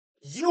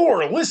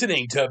You're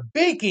listening to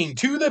Baking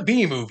to the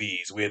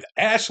B-Movies with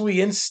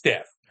Ashley and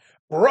Steph,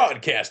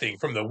 broadcasting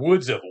from the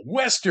woods of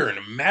Western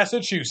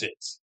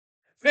Massachusetts.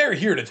 They're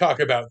here to talk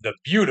about the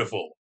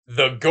beautiful,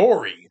 the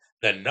gory,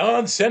 the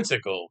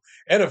nonsensical,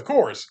 and of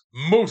course,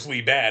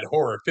 mostly bad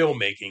horror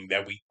filmmaking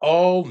that we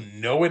all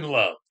know and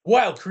love,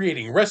 while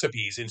creating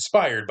recipes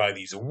inspired by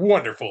these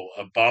wonderful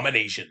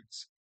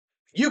abominations.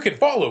 You can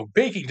follow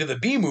Baking to the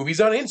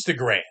B-Movies on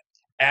Instagram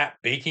at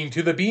Baking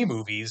to the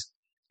B-Movies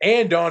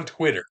and on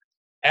Twitter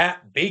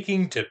at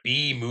Baking to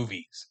Be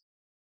Movies.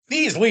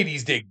 These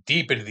ladies dig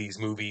deep into these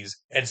movies,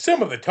 and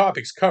some of the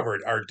topics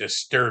covered are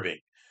disturbing.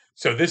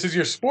 So this is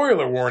your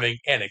spoiler warning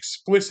and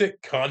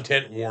explicit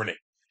content warning.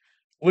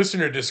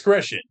 Listener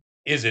discretion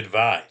is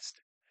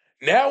advised.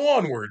 Now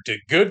onward to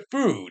good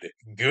food,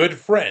 good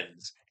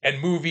friends,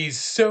 and movies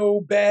so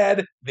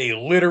bad they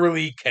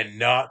literally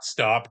cannot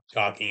stop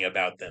talking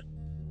about them.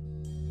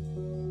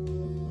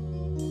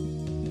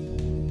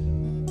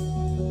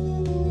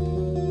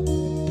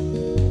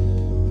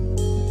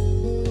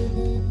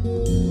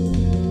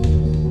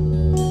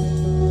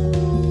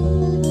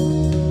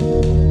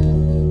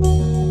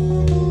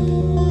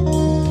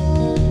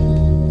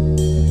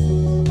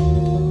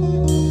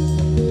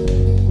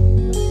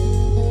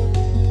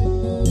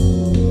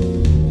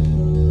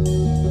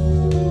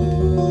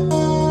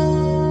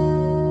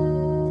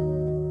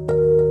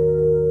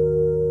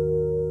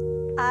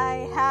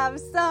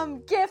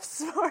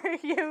 For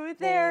you,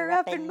 they're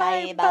up in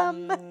my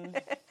bum.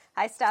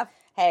 Hi, Steph.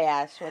 Hey,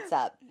 Ash, what's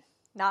up?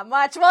 Not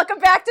much. Welcome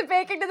back to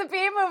Baking to the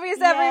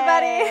B-Movies,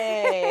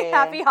 everybody.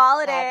 Happy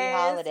holidays. Happy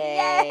holidays.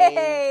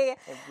 Yay.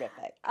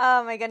 Terrific.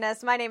 Oh, my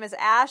goodness. My name is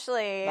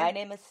Ashley. My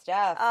name is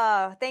Steph.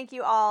 Oh, thank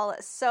you all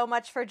so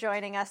much for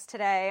joining us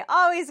today.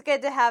 Always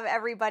good to have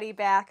everybody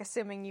back,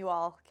 assuming you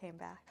all came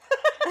back.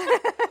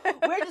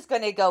 We're just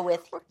going to go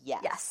with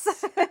yes.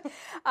 Yes.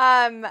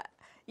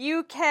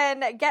 You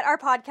can get our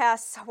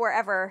podcasts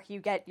wherever you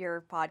get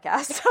your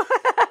podcasts.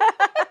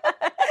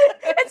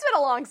 It's been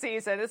a long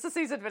season. It's the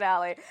season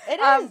finale. It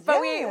is,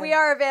 but we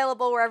are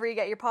available wherever you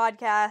get your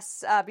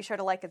podcasts. Be sure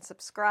to like and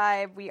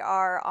subscribe. We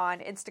are on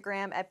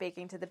Instagram at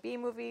Baking to the B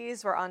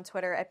Movies. We're on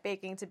Twitter at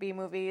Baking to B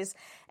Movies.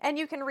 And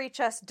you can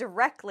reach us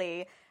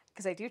directly,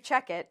 because I do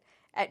check it,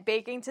 at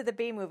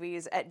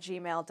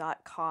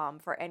bakingtothebmovies@gmail.com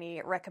for any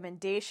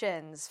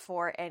recommendations,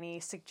 for any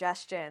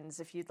suggestions,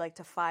 if you'd like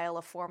to file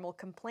a formal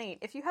complaint.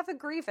 If you have a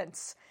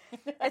grievance,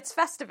 it's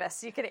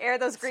Festivus. You can air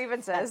those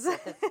grievances.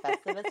 It's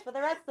Festivus for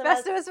the rest of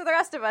us. Festivus for the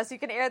rest of us. You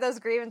can air those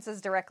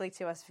grievances directly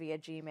to us via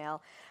Gmail.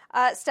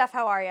 Steph,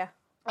 how are you?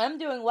 I'm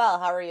doing well.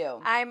 How are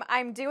you?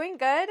 I'm doing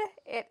good.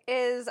 It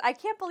is, I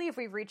can't believe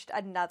we've reached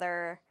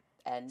another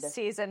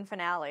season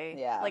finale.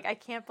 Yeah. Like, I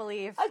can't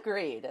believe.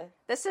 Agreed.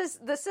 This is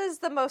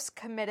the most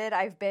committed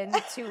I've been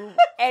to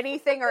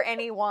anything or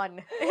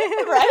anyone.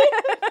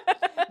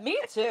 Right? Me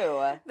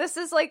too. This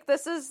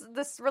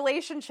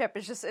relationship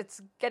is just,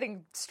 it's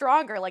getting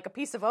stronger like a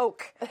piece of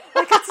oak.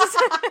 Like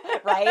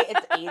Right?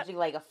 It's aging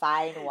like a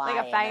fine wine.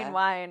 Like a fine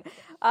wine.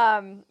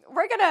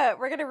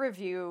 We're gonna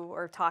review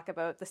or talk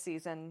about the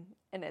season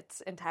in its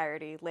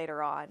entirety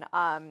later on.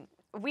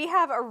 We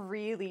have a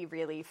really,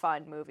 really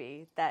fun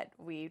movie that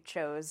we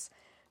chose,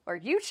 or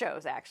you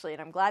chose, actually, and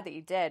I'm glad that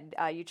you did.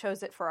 You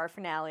chose it for our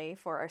finale,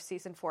 for our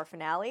season 4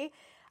 finale.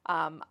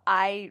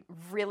 I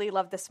really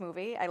love this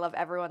movie. I love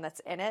everyone that's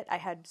in it. I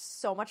had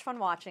so much fun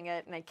watching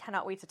it, and I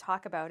cannot wait to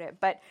talk about it.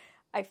 But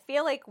I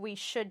feel like we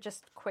should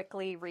just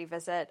quickly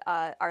revisit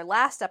our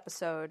last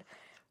episode.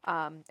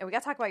 And we got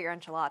to talk about your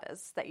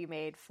enchiladas that you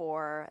made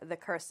for the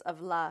Curse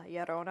of La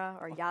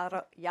Llorona, or Ya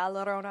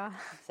Llorona.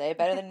 Say it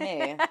better than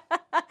me.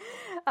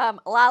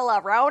 La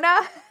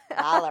Llorona.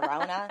 La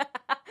Llorona.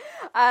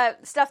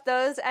 Stuff,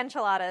 those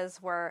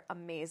enchiladas were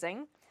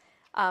amazing.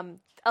 A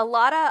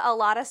lot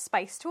of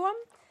spice to them.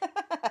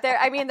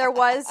 There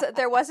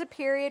was a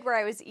period where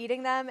I was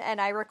eating them and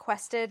I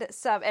requested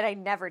some, and I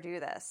never do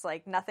this.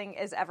 Like, nothing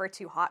is ever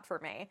too hot for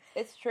me.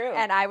 It's true.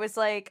 And I was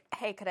like,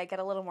 hey, could I get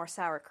a little more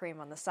sour cream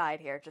on the side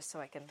here just so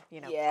I can,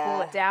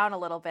 cool it down a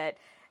little bit.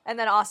 And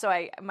then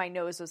also my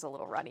nose was a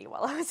little runny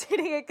while I was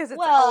eating it because it's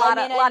a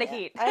lot of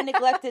heat. I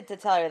neglected to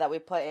tell you that we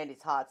put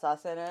Andy's hot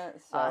sauce in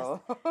it. So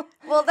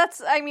well,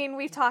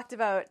 we talked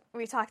about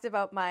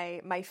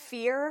my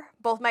fear,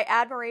 both my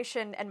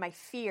admiration and my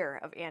fear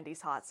of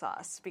Andy's hot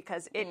sauce,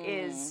 because it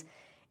is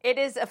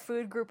a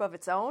food group of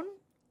its own.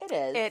 It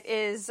is. It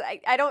is.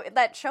 I don't,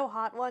 that show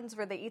Hot Ones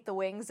where they eat the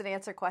wings and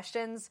answer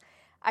questions.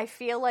 I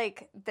feel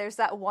like there's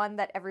that one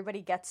that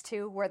everybody gets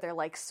to where they're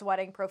like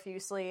sweating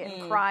profusely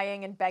and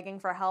crying and begging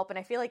for help. And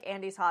I feel like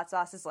Andy's hot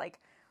sauce is like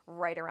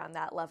right around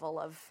that level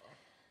of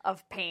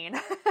pain. In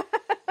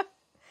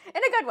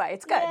a good way.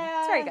 It's good. Yeah,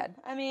 it's very good.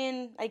 I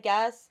mean, I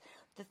guess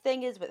the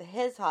thing is with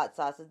his hot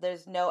sauces,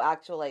 there's no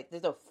actual,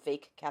 there's no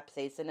fake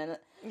capsaicin in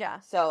it.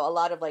 Yeah. So a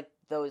lot of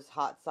those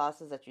hot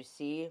sauces that you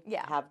see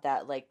have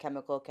that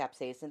chemical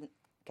capsaicin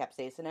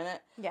in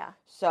it. Yeah.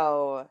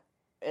 So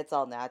it's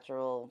all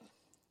natural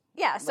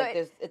Yeah, so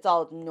it's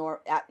all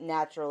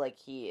natural like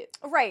heat.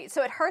 Right,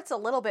 so it hurts a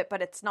little bit,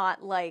 but it's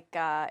not like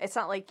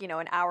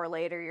an hour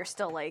later you're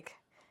still like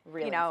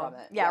reeling from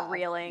it.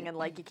 Reeling, and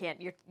like you can't,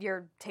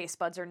 your taste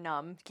buds are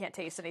numb. You can't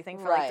taste anything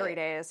for Right. like 3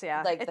 days.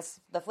 Yeah, like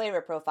the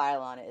flavor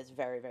profile on it is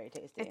very, very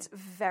tasty. It's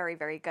very,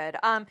 very good.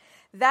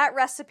 That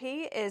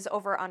recipe is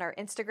over on our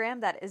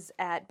Instagram. That is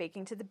at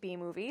Baking to the Bee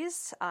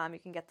Movies. You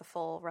can get the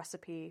full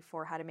recipe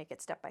for how to make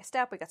it step by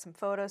step. We got some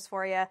photos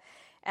for you.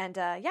 And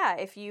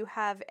if you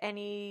have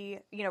any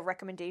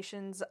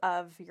recommendations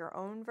of your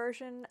own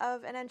version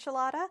of an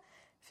enchilada,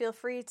 feel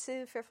free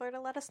to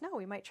let us know.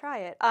 We might try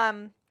it.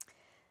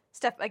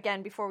 Steph,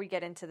 again, before we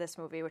get into this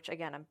movie, which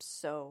again I'm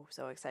so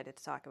excited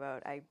to talk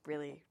about, I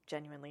really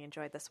genuinely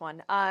enjoyed this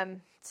one.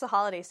 It's the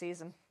holiday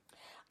season.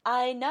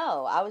 I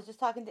know. I was just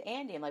talking to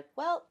Andy. I'm like,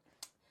 well,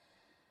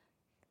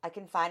 I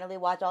can finally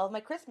watch all of my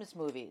Christmas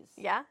movies.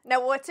 Yeah.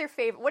 Now, what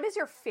is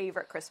your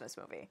favorite Christmas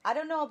movie? I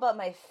don't know about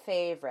my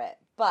favorite,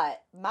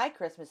 but my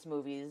Christmas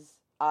movies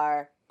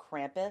are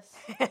Krampus,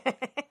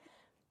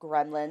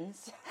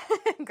 Gremlins.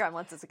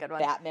 Gremlins is a good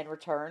one. Batman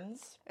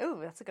Returns. Ooh,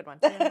 that's a good one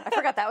too. I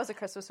forgot that was a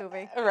Christmas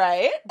movie.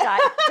 Right. Die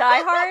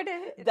Hard.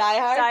 Die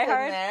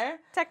Hard. In there.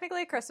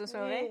 Technically a Christmas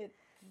movie.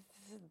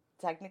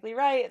 Technically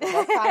right.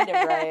 That's kind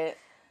of right.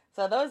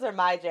 So those are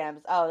my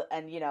jams. Oh,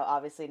 and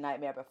obviously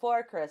Nightmare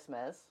Before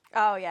Christmas.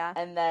 Oh yeah.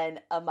 And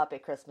then A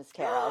Muppet Christmas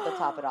Carol to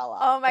top it all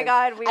off. Oh my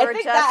God, I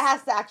think that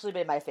has to actually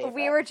be my favorite.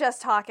 We were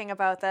just talking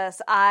about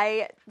this.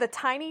 The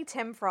Tiny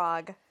Tim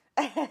Frog.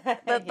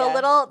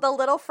 The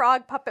little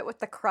frog puppet with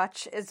the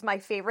crutch is my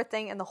favorite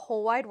thing in the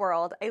whole wide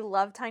world. I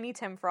love Tiny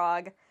Tim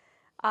Frog.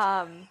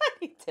 Tiny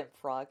Tim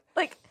Frog.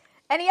 Like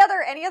any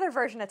other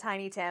version of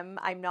Tiny Tim,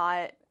 I'm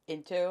not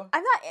into.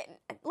 I'm not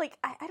like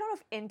I don't know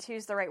if into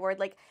is the right word.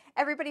 Like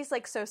everybody's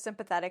like so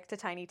sympathetic to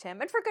Tiny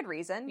Tim, and for good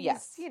reason.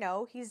 Yes.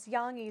 He's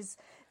young, he's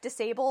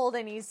disabled,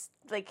 and he's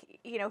like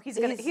he's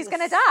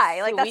gonna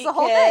die. Like that's the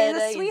whole kid, thing.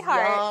 He's a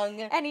sweetheart, he's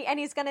young, and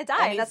he's gonna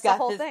die. And that's he's got the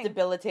whole this thing.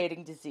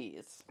 debilitating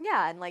disease.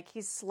 Yeah, and like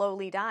he's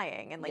slowly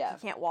dying, and like he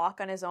can't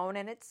walk on his own,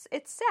 and it's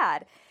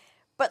sad.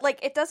 But like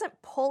it doesn't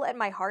pull at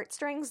my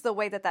heartstrings the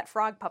way that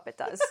frog puppet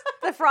does.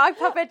 The frog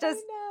puppet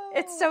just.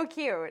 It's so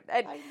cute.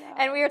 And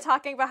we were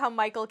talking about how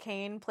Michael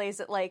Caine plays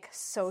it like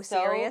so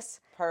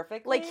serious.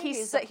 Perfectly. Like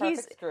he's a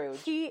perfect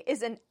Scrooge. He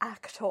is an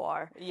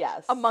actor.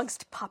 Yes.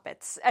 Amongst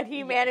puppets. And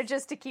he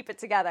manages to keep it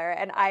together.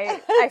 And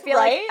I feel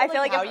right? like I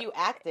feel like how are you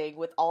acting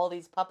with all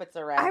these puppets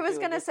around? I was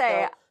gonna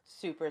say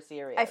super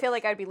serious. I feel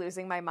like I'd be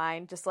losing my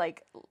mind just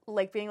like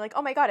being like,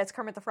 oh my God, it's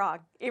Kermit the Frog.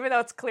 Even though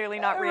it's clearly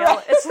not real.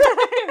 Right. It's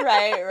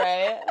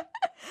right.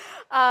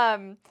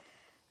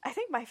 I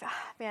think I'm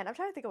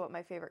trying to think of what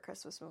my favorite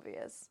Christmas movie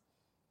is.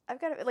 I've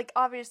got to, like,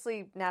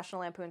 obviously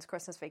National Lampoon's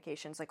Christmas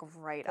Vacation's like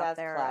right up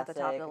there classic, at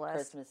the top of the list.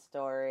 Christmas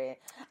Story.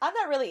 I'm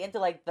not really into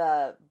like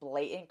the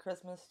blatant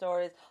Christmas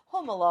stories.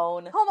 Home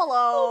Alone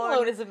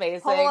is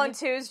amazing. Home Alone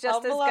 2 is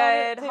just as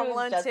good. Home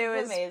Alone 2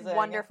 is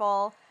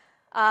wonderful.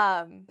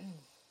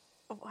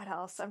 What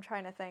else? I'm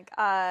trying to think.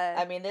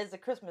 I mean, there's a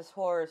Christmas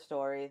Horror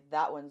Story.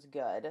 That one's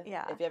good.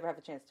 Yeah. If you ever have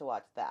a chance to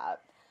watch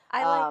that.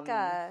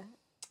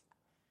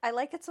 I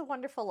like It's a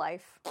Wonderful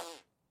Life.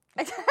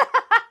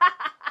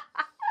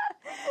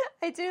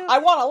 I do. I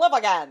want to live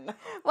again.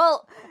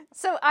 Well,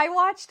 so I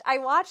watched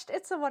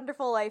It's a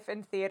Wonderful Life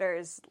in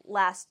theaters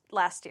last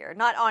year.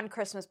 Not on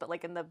Christmas, but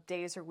like in the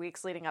days or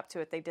weeks leading up to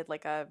it, they did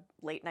like a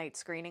late night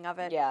screening of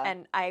it. Yeah.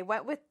 And I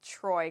went with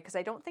Troy because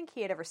I don't think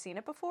he had ever seen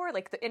it before,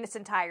 like in its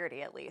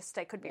entirety at least.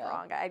 I could be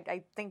wrong.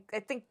 I think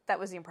that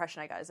was the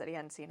impression I got, is that he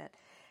hadn't seen it.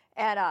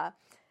 And I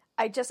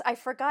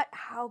forgot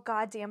how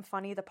goddamn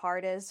funny the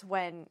part is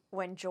when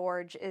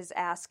George is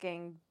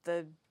asking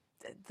the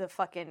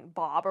fucking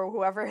Bob or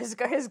whoever, his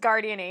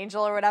guardian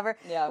angel or whatever,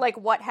 like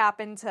what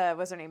happened to,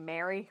 was her name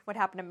Mary? What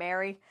happened to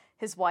Mary,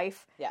 his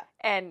wife? Yeah.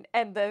 And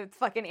the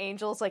fucking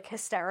angel's like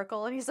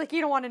hysterical, and he's like,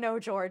 you don't want to know,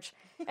 George.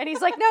 And he's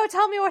like, no,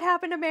 tell me what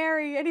happened to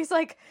Mary. And he's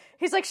like,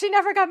 she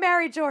never got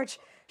married, George.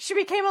 She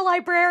became a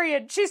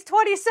librarian. She's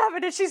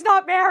 27 and she's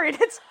not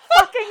married. It's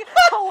fucking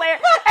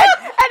hilarious.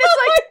 And it's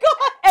like,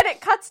 and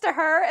it cuts to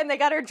her, and they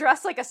got her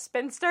dressed like a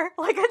spinster.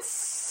 Like, it's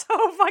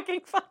so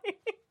fucking funny.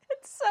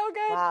 It's so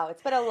good. Wow,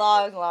 it's been a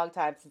long, long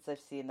time since I've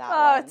seen that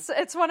one.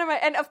 It's one of my,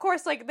 and of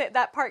course, like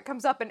that part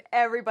comes up, and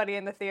everybody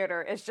in the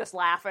theater is just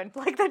laughing,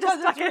 like they're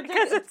just fucking,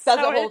 because it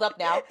doesn't hold up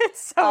now.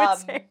 It's so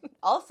insane.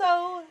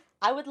 Also,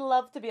 I would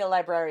love to be a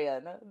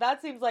librarian.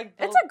 That seems like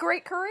it's a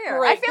great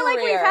career. I feel like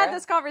we've had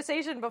this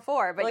conversation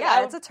before, but like,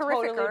 yeah, it's a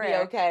terrific career. Be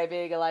okay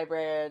being a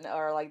librarian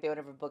or like doing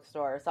it for a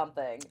bookstore or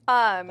something.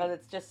 But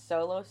it's just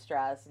so low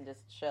stress and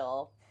just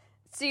chill.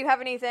 So do you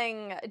have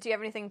anything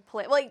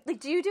planned? Like,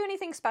 do you do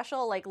anything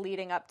special, like,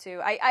 leading up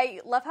to... I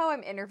love how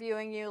I'm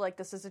interviewing you, like,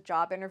 this is a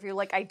job interview.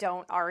 Like, I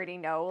don't already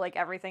know, like,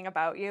 everything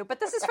about you.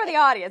 But this is for the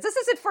audience. This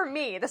isn't for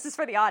me. This is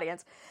for the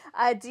audience.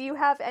 Do you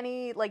have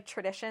any, like,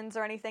 traditions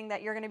or anything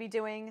that you're going to be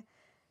doing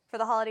for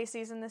the holiday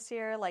season this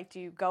year? Like, do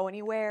you go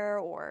anywhere,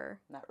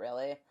 or... Not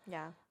really.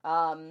 Yeah.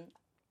 Like,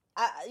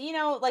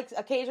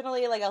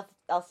 occasionally, like,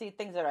 I'll see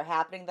things that are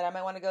happening that I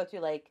might want to go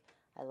to, like...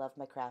 I love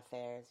my craft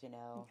fairs, you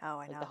know. Oh, I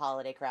like know. the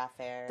holiday craft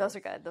fairs. Those are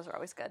good. Those are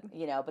always good.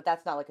 You know, but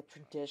that's not like a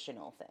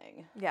traditional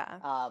thing.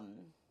 Yeah.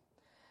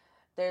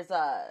 There's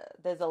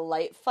a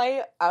light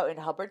fight out in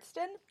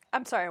Hubbardston.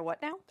 I'm sorry,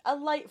 what now? A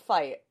light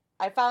fight.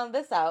 I found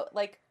this out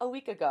like a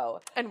week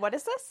ago. And what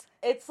is this?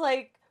 It's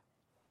like,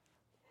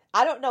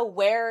 I don't know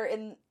where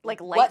in... Like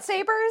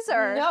lightsabers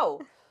or?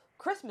 No.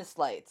 Christmas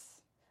lights.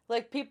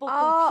 Like people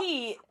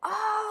compete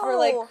for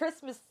like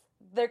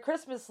their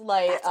Christmas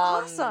light. That's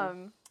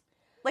awesome.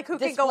 Like who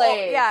displays. can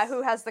go? Yeah,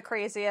 who has the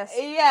craziest?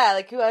 Yeah,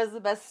 like who has the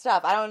best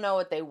stuff. I don't know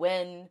what they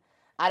win.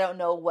 I don't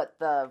know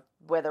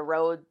where the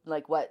road,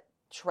 like what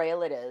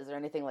trail it is or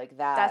anything like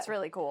that. That's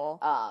really cool.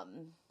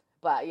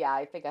 But yeah,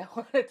 I think I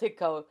wanted to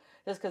go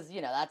just because,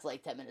 you know, that's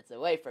like 10 minutes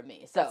away from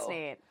me. So that's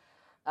neat.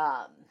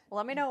 Well,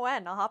 let me know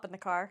when. I'll hop in the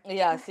car.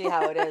 Yeah, see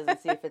how it is and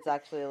see if it's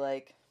actually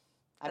like,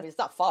 I mean, it's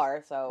not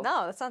far, so.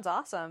 No, that sounds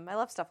awesome. I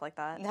love stuff like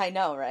that. I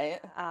know, right?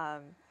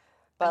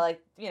 But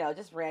like, you know,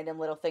 just random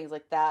little things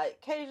like that.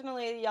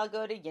 Occasionally, y'all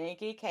go to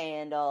Yankee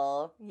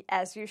Candle.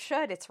 As you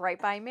should. It's right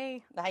by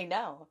me. I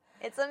know.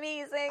 It's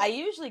amazing. I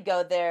usually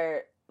go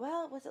there.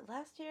 Well, was it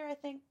last year? I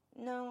think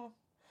no.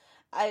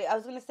 I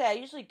was gonna say I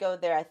usually go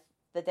there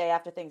the day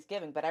after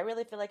Thanksgiving, but I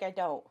really feel like I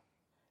don't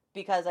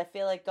because I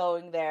feel like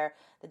going there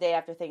the day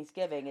after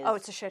Thanksgiving is. Oh,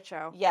 it's a shit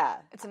show. Yeah,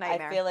 it's a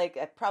nightmare. I feel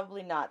like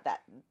probably not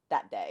that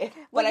day,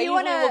 well, but I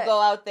usually will go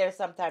out there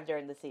sometime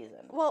during the season.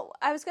 Well,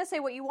 I was gonna say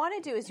what you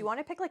want to do is you want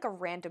to pick like a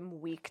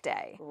random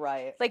weekday,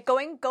 right? Like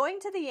going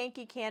to the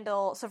Yankee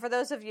Candle. So for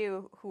those of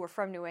you who are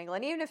from New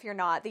England, even if you're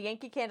not, the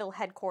Yankee Candle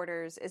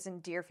headquarters is in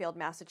Deerfield,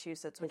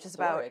 Massachusetts, which is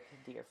about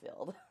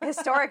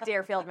historic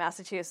Deerfield,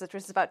 Massachusetts,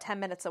 which is about 10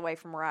 minutes away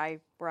from where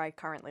I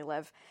currently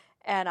live.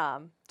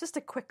 And just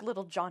a quick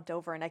little jaunt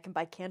over, and I can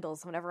buy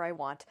candles whenever I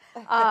want.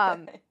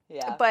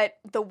 Yeah. But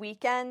the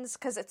weekends,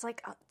 because it's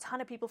like a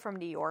ton of people from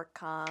New York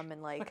come,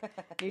 and like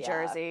New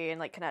Jersey and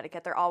like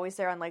Connecticut, they're always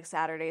there on like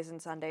Saturdays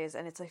and Sundays,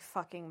 and it's a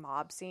fucking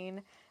mob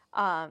scene.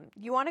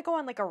 You want to go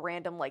on like a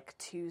random like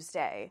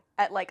Tuesday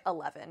at like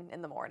 11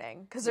 in the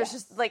morning, because there's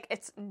just like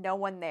it's no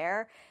one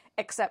there.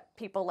 Except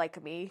people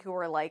like me who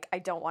are like, I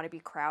don't want to be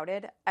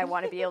crowded. I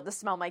want to be able to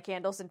smell my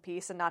candles in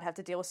peace and not have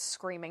to deal with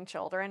screaming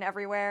children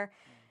everywhere.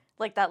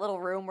 Like that little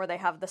room where they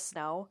have the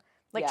snow.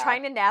 Like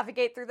trying to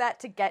navigate through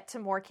that to get to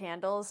more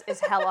candles is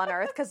hell on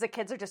earth because the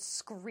kids are just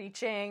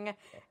screeching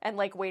and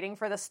like waiting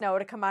for the snow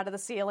to come out of the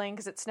ceiling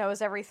because it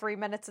snows every 3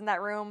 minutes in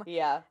that room.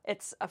 Yeah.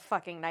 It's a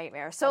fucking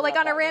nightmare. So like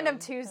on a random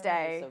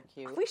Tuesday, so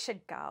cute. We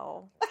should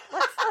go.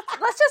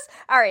 Let's just,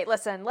 all right,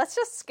 listen, let's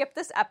just skip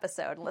this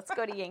episode and let's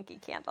go to Yankee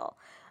Candle.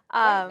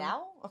 Right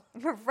now?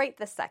 Right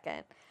this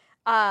second.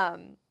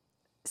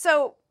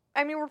 So,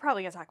 I mean, we're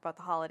probably going to talk about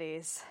the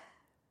holidays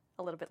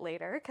a little bit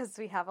later because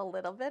we have a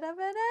little bit of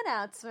an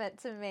announcement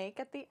to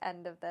make at the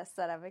end of this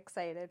that I'm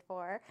excited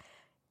for.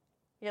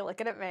 You're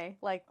looking at me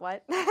like,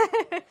 what?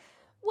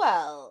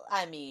 Well,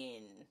 I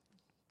mean,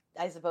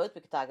 I suppose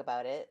we could talk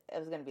about it. It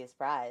was going to be a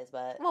surprise,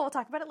 but... Well, we'll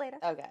talk about it later.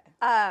 Okay.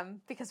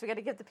 Because we got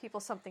to give the people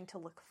something to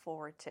look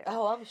forward to.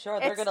 Oh, I'm sure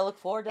they're going to look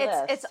forward to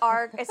this.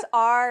 It's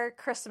our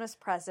Christmas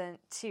present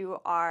to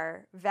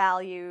our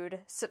valued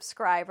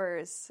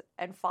subscribers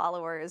and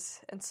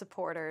followers and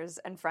supporters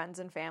and friends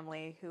and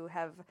family who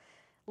have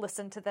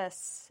listened to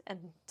this and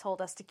told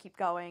us to keep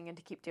going and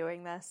to keep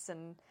doing this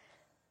and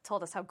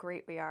told us how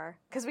great we are.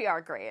 Because we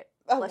are great.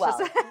 Oh,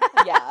 well,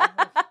 yeah.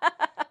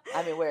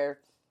 I mean, we're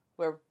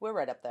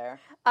right up there.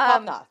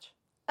 Top notch.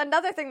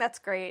 Another thing that's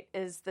great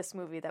is this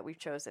movie that we've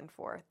chosen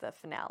for the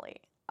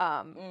finale.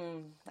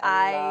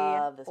 I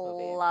love this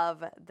movie.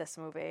 Love this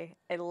movie.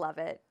 I love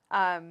it.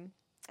 And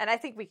I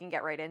think we can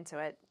get right into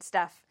it.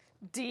 Steph,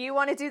 do you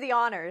want to do the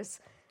honors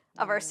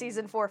of our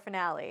season 4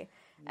 finale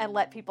and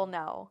let people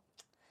know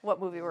what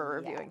movie we're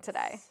reviewing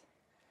today?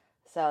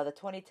 So the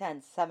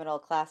 2010 seminal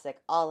classic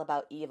All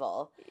About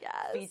Evil,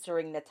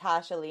 featuring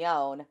Natasha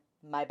Lyonne,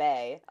 my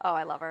bae. Oh,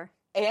 I love her.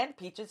 And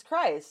Peaches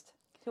Christ,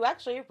 who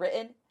actually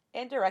written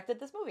and directed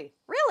this movie.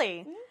 Really?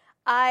 Mm-hmm.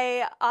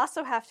 I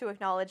also have to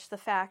acknowledge the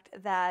fact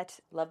that...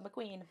 Love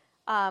McQueen.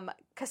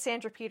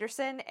 Cassandra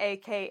Peterson,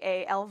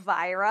 a.k.a.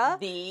 Elvira.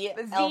 The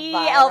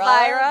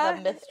Elvira.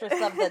 The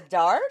Mistress of the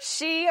Dark.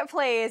 She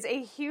plays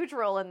a huge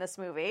role in this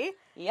movie.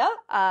 Yep.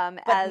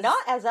 But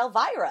not as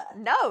Elvira.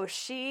 No,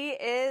 she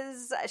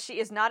is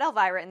not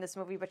Elvira in this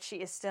movie, but she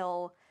is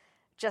still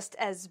just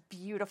as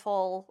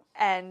beautiful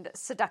and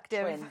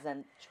seductive.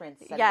 Transcendent.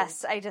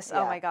 Yes,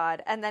 oh my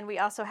God. And then we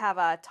also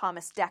have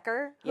Thomas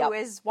Dekker, who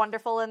is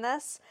wonderful in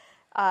this.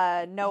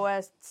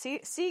 Noah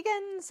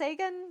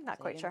Sagan, not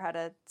quite sure how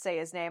to say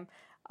his name.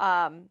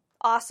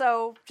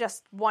 Also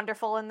just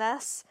wonderful in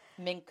this.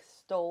 Mink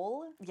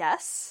Stoll.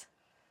 Yes.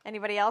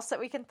 Anybody else that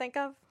we can think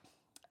of?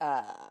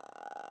 I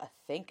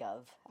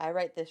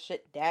write this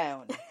shit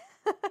down.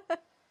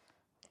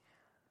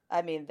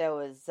 I mean, there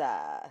was,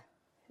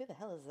 who the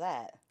hell is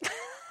that?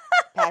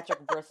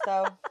 Patrick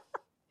Bristow,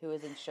 who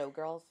was in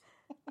Showgirls.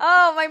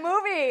 Oh, my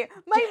movie!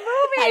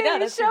 I know,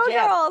 that's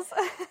Showgirls.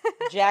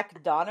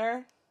 Jack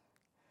Donner.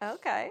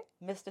 Okay.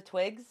 Mr.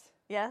 Twigs.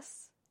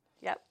 Yes.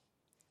 Yep.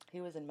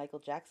 He was in Michael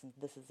Jackson's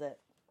This Is It,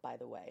 by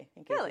the way,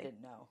 in case Really? you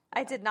didn't know.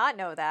 I did not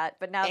know that,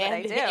 but now that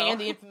I do.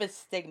 And the infamous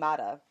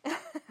Stigmata.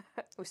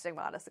 Ooh,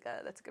 Stigmata's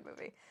that's a good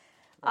movie.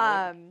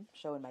 Right?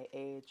 Showing my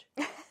age.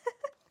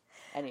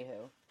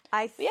 Anywho.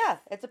 Yeah,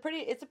 it's a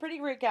pretty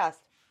great cast.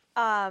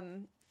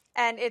 And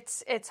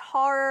it's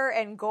horror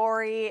and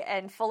gory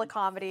and full of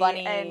comedy,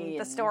 Funny and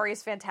the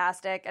story's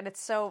fantastic, and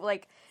it's so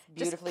like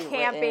just beautifully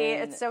campy.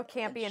 written It's so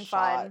campy and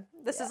shot. fun.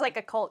 This is like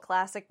a cult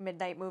classic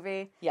midnight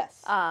movie.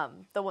 Yes.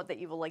 The one that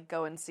you will like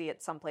go and see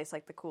at someplace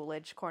like the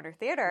Coolidge Corner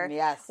Theater.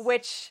 Yes.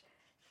 Which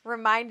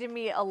reminded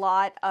me a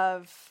lot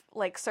of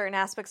like certain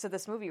aspects of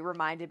this movie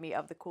reminded me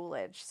of the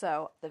Coolidge.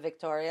 So The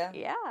Victoria.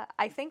 yeah,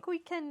 I think we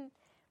can.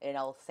 In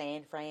old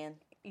San Fran.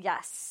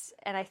 Yes,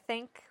 and I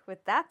think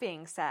with that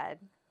being said,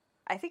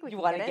 I think we You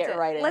can wanna get get into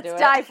right it. into Let's it?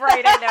 dive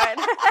right into it.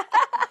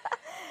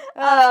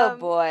 Oh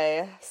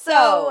boy.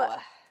 So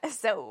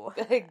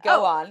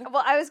go on.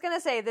 Well, I was gonna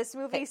say this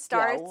movie Go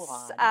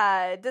starts.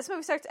 on. This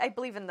movie starts, I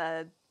believe, in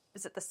the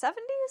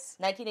 70s?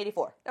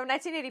 1984. Oh,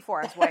 1984.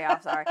 I was way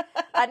off. Sorry.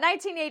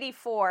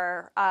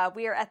 1984.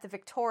 We are at the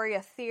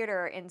Victoria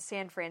Theater in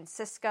San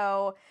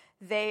Francisco.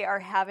 They are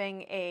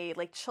having a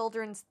like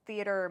children's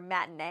theater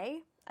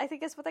matinee, I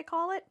think is what they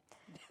call it.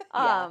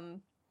 Yeah.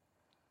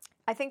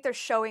 I think they're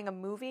showing a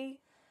movie.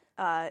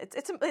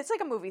 It's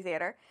like a movie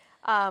theater.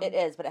 It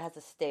is, but it has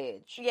a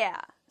stage.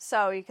 Yeah.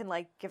 So you can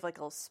like give like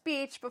a little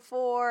speech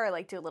before, or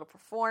like do a little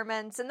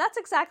performance, and that's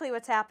exactly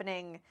what's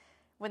happening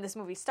when this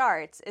movie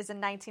starts. Is in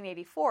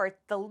 1984,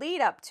 the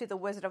lead up to The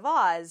Wizard of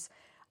Oz.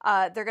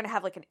 They're going to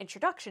have like an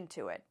introduction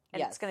to it,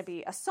 and it's going to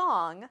be a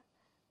song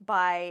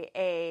by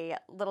a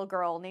little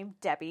girl named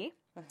Debbie,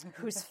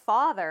 whose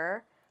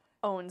father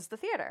owns the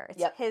theater.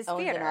 It's his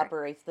owns theater. and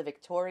operates the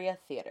Victoria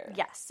Theater.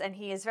 Yes, and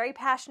he is very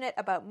passionate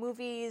about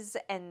movies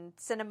and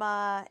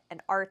cinema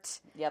and art.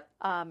 Yep.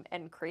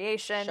 And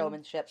creation.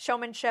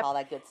 Showmanship. All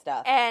that good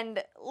stuff.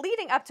 And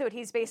leading up to it,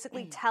 he's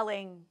basically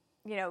telling,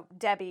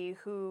 Debbie,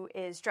 who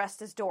is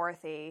dressed as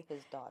Dorothy.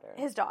 His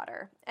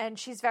daughter. And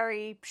she's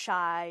very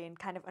shy and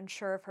kind of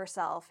unsure of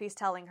herself. He's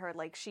telling her,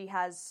 like, she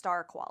has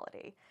star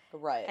quality.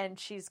 Right. And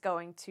she's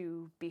going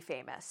to be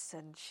famous.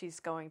 And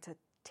she's going to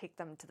take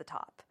them to the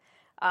top.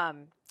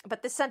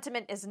 But this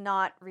sentiment is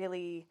not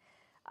really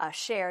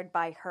shared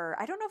by her.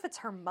 I don't know if it's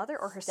her mother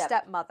or her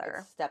stepmother.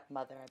 It's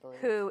stepmother, I believe.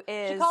 Who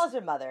is... She calls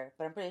her mother,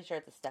 but I'm pretty sure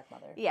it's a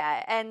stepmother.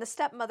 Yeah, and the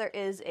stepmother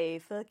is a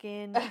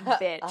fucking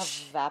bitch.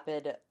 A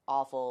vapid,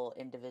 awful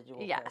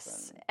individual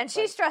person. And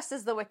she's dressed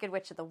as the Wicked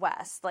Witch of the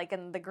West, like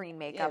in the green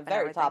makeup and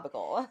very everything.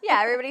 topical. Yeah,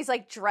 everybody's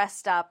like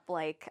dressed up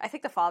like... I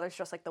think the father's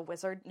dressed like the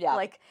wizard. Yeah.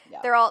 Like,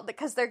 they're all...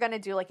 Because they're going to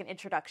do like an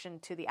introduction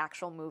to the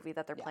actual movie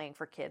that they're playing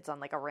for kids on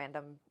like a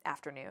random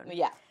afternoon.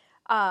 Yeah.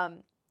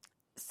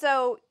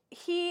 So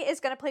he is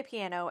going to play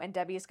piano and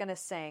Debbie is going to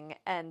sing,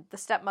 and the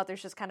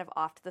stepmother's just kind of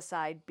off to the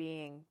side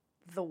being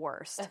the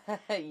worst.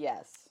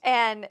 Yes.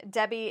 And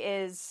Debbie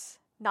is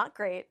not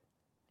great.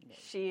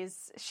 She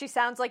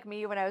sounds like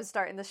me when I was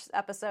starting this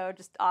episode,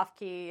 just off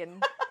key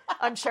and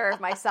unsure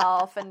of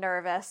myself and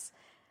nervous.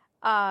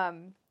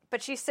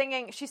 But she's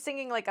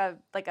singing like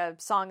a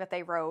song that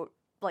they wrote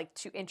like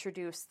to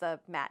introduce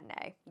the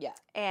matinee. Yeah.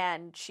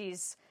 And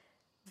she's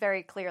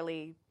very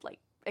clearly like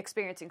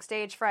experiencing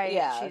stage fright.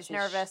 Yeah, she's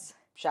nervous.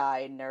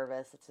 Shy,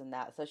 nervous, it's in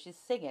that. So she's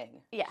singing.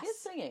 Yes. She's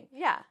singing.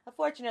 Yeah.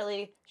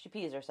 Unfortunately, she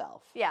pees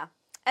herself. Yeah.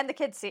 And the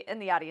kids in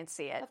the audience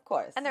see it. Of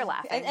course. And they're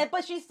laughing.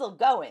 But she's still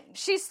going.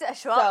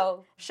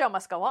 Show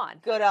must go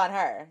on. Good on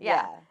her.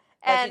 Yeah.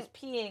 But And she's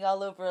peeing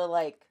all over,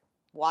 like,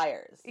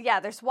 wires. Yeah,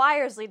 there's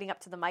wires leading up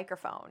to the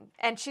microphone.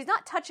 And she's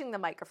not touching the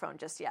microphone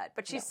just yet,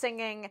 but she's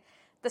singing.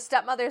 The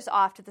stepmother's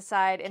off to the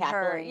side in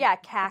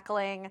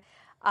cackling.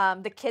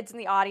 The kids in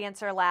the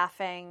audience are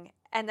laughing.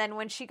 And then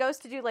when she goes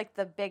to do, like,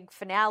 the big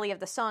finale of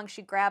the song,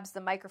 she grabs the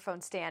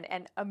microphone stand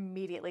and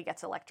immediately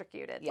gets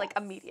electrocuted. Yes. Like,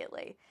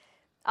 immediately.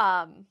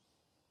 And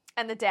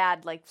the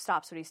dad, like,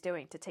 stops what he's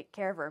doing to take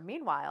care of her.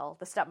 Meanwhile,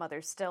 the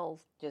stepmother's still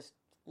just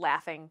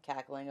laughing.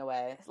 Cackling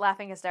away.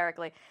 Laughing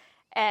hysterically.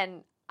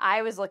 And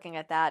I was looking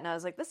at that, and I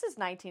was like, this is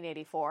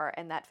 1984,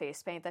 and that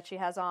face paint that she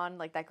has on,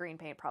 like, that green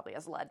paint probably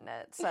has lead in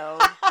it. So,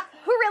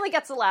 who really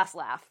gets the last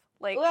laugh?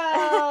 Like,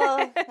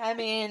 well, I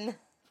mean...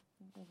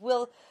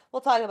 We'll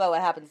talk about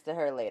what happens to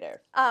her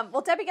later.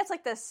 Well, Debbie gets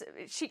like this.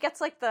 She gets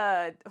like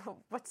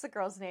what's the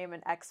girl's name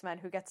in X-Men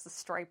who gets the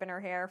stripe in her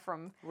hair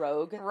from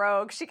Rogue.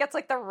 She gets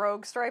like the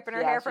rogue stripe in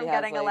her hair from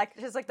getting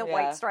electrocuted. She's like the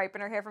white stripe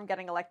in her hair from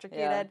getting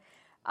electrocuted.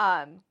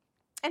 Yeah.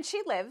 And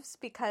she lives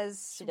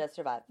because she does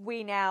survive.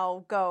 We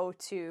now go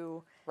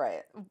to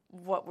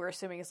what we're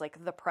assuming is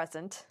like the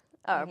present.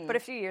 But a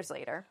few years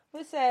later.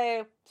 We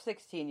say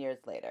 16 years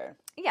later.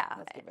 Yeah.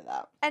 Let's give her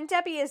that. And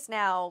Debbie is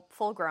now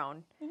full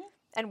grown. Mm-hmm.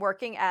 And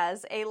working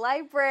as a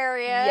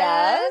librarian.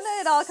 Yes.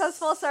 It all comes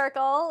full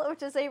circle,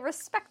 which is a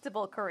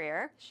respectable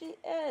career. She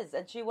is.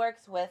 And she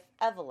works with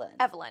Evelyn.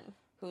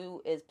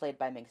 Who is played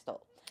by Ming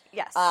Stoll.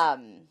 Yes.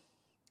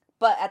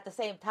 But at the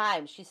same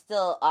time, she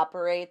still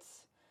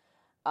operates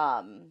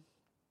the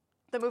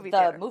movie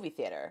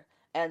theater.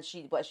 And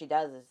what she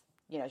does is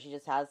she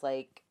just has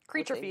like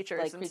creature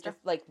features like and stuff.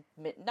 like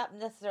not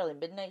necessarily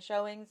midnight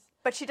showings.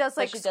 But she does,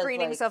 like,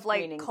 screenings of,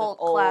 like, cult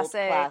old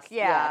classic.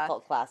 Yeah,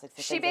 cult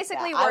classics. She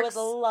basically like works... I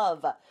would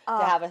love to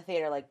have a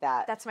theater like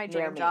that. That's my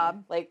near dream me.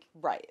 job. Like,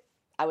 right.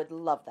 I would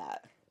love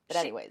that. But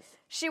anyways.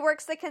 She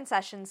works the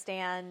concession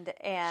stand,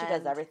 and... She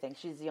does everything.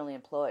 She's the only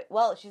employee.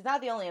 Well, she's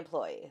not the only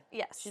employee.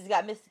 Yes. She's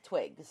got Mr.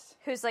 Twigs.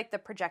 Who's, like, the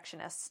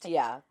projectionist.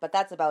 Yeah, but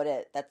that's about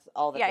it. That's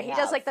all that Yeah, they he have.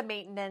 does, like, the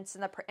maintenance,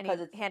 and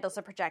he handles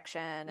the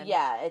projection. And...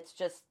 Yeah, it's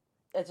just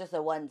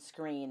a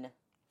one-screen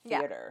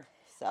theater.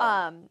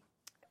 Yeah. So...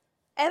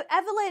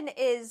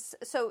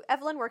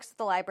 Evelyn works at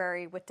the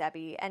library with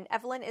Debbie, and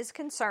Evelyn is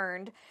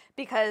concerned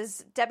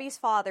because Debbie's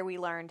father, we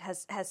learned,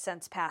 has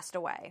since passed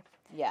away.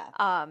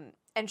 Yeah.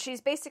 And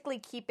she's basically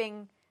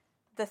keeping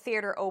the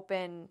theater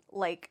open,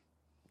 like,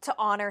 to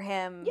honor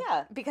him.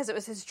 Yeah. Because it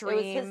was his dream.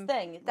 It was his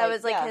thing. That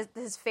was, like,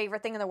 his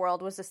favorite thing in the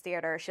world was this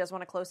theater. She doesn't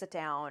want to close it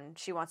down.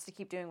 She wants to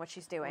keep doing what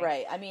she's doing.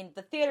 Right. I mean,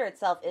 the theater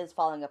itself is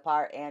falling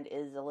apart and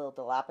is a little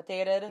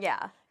dilapidated.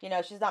 Yeah.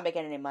 She's not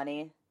making any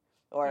money.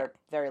 Or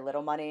very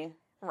little money.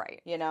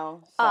 Right.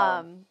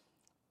 So.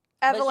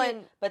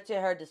 Evelyn... But to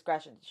her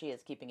discretion, she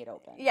is keeping it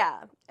open.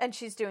 Yeah, and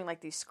she's doing,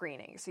 like, these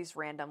screenings, these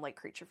random, like,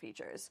 creature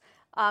features.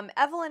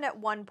 Evelyn, at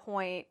one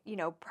point,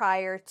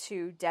 prior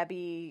to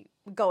Debbie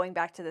going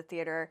back to the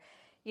theater,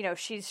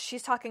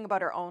 she's talking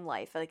about her own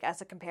life, like,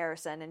 as a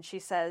comparison, and she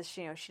says,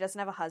 she doesn't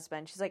have a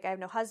husband. She's like, I have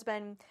no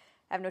husband,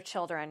 I have no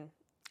children,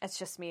 it's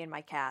just me and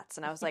my cats.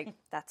 And I was like,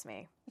 that's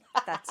me.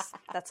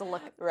 That's a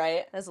look.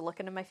 Right. That's a look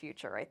into my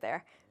future right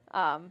there.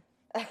 Well,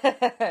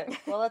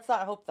 let's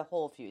not hope the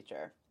whole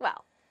future.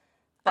 Well,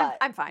 but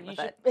I'm fine with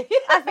it.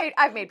 It.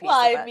 I've made peace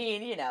well, with I it.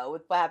 mean,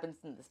 with what happens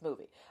in this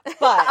movie.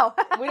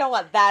 But we don't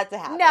want that to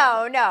happen.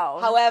 No.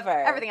 However,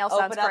 everything else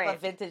sounds open great. up a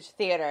vintage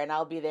theater and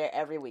I'll be there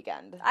every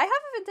weekend. I have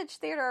a vintage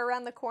theater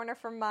around the corner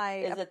from my...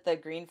 Is it the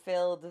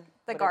Greenfield?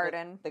 The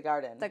Garden. The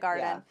Garden. The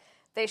Garden. Yeah.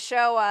 They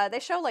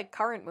show like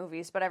current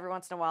movies, but every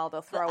once in a while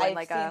they'll throw in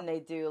like I've seen they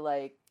do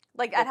like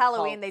at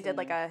Halloween they did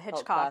like a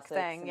Hitchcock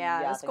thing.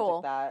 Yeah, it was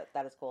cool. Like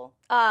that is cool.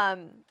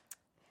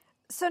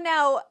 So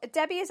now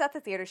Debbie is at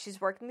the theater.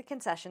 She's working the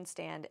concession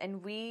stand,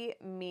 and we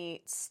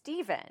meet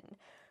Steven,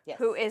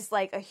 who is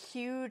like a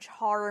huge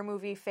horror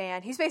movie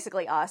fan. He's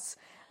basically us.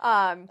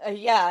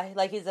 Yeah,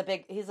 like he's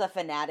a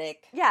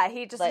fanatic. Yeah,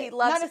 he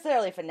loves, not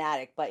necessarily a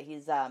fanatic, but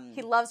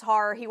he loves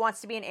horror. He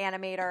wants to be an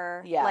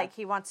animator. Yeah, like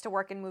he wants to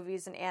work in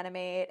movies and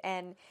animate,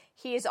 and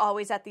he is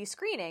always at these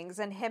screenings.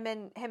 And him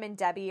and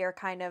Debbie are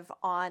kind of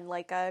on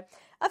like a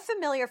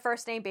familiar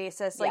first name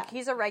basis. Like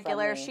he's a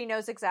regular. Friendly. She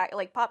knows exactly,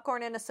 like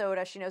popcorn and a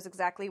soda. She knows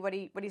exactly what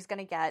he's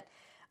gonna get.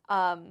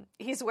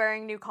 He's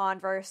wearing new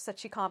Converse that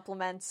she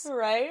compliments,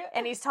 right?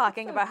 And he's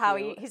talking about how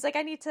he's like,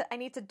 I need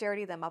to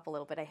dirty them up a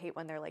little bit. I hate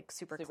when they're like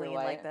super clean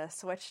white. like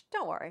this. Which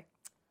don't worry,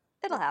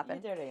 it'll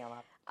happen. You dirty them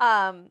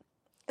up.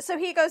 So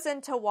he goes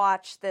in to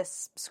watch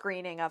this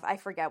screening of, I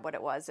forget what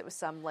it was. It was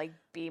some like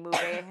B movie.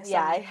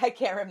 Yeah, I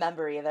can't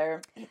remember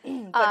either.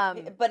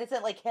 But it's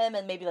like him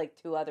and maybe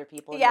like two other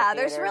people. Yeah,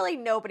 there's really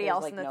nobody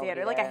else in the nobody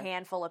theater, like a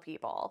handful of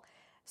people.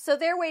 So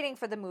they're waiting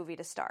for the movie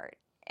to start.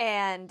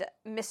 And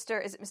is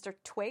it Mr.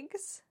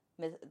 Twigs?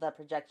 The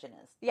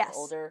projectionist. Yes. The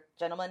older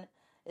gentleman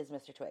is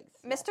Mr. Twigs.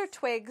 Mr. Yes.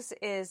 Twigs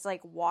is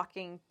like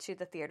walking to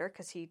the theater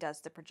because he does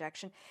the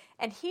projection.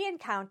 And he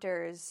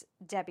encounters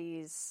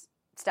Debbie's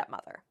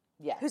stepmother.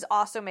 Yes. Who's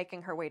also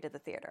making her way to the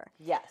theater.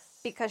 Yes.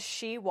 Because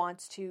she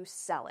wants to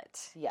sell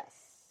it. Yes.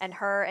 And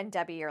her and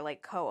Debbie are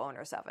like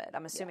co-owners of it.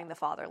 I'm assuming the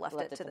father left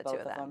it to the two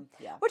of them.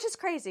 Yeah. Which is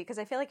crazy because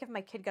I feel like if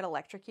my kid got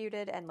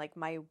electrocuted and like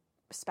my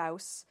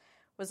spouse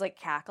was like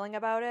cackling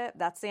about it,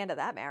 that's the end of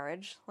that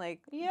marriage. Like,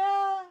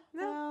 yeah.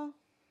 Well,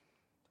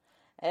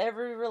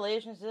 every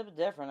relationship is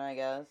different, I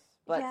guess.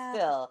 But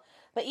still,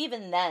 but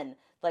even then,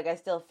 like I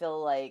still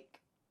feel like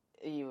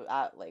you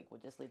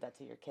would just leave that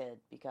to your kid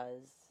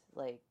because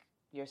like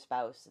your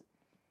spouse,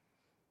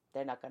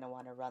 they're not going to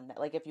want to run that.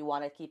 Like if you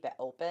want to keep it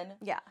open,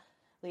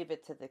 leave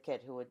it to the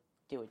kid who would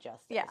do it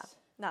justice. Yeah,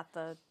 not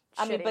the.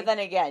 I mean, but then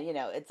again,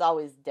 it's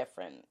always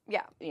different.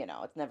 Yeah,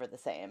 it's never the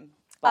same.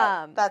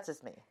 But that's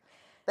just me.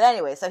 But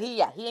anyway, so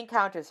he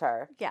encounters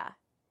her. Yeah.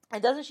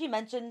 And doesn't she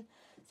mention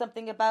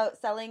something about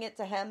selling it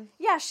to him?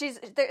 Yeah,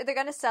 they're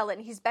going to sell it,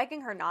 and he's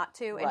begging her not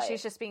to, and right.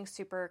 she's just being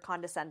super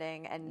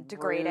condescending and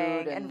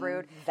degrading and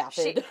rude.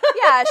 Vapid.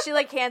 She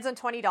like hands him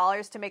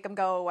 $20 to make him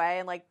go away,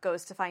 and like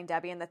goes to find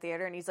Debbie in the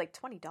theater, and he's like,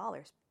 $20,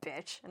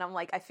 bitch. And I'm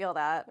like, I feel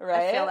that.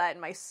 Right. I feel that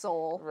in my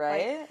soul.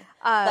 Right.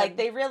 Like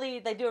they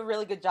do a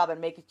really good job at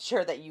making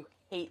sure that you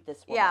hate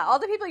this woman. Yeah, all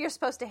the people you're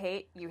supposed to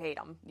hate, you hate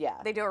them. Yeah.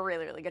 They do a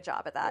really, really good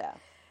job at that. Yeah.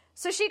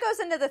 So she goes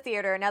into the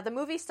theater. Now, the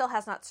movie still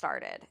has not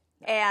started.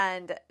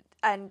 No.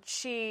 And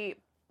she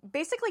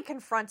basically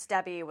confronts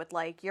Debbie with,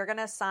 like, you're going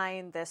to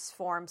sign this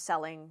form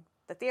selling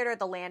the theater.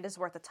 The land is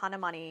worth a ton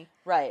of money.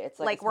 Right. It's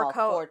like a small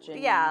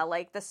fortune. Yeah,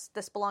 like, this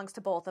belongs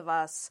to both of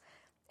us.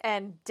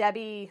 And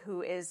Debbie,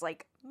 who is,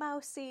 like,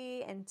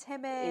 mousy and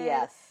timid.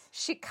 Yes.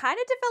 She kind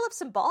of develops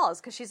some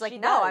balls because she's like,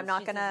 no, I'm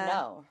not going to.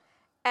 No.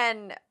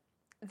 And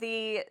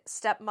the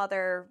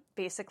stepmother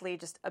basically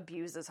just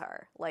abuses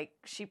her. Like,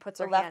 she puts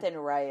her left hand...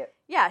 and right.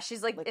 Yeah,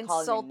 she's like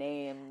calling her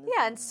names.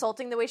 Yeah,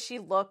 insulting the way she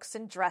looks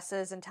and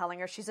dresses and telling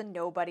her she's a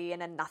nobody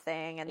and a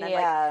nothing. And then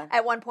like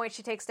at one point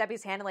she takes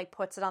Debbie's hand and like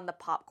puts it on the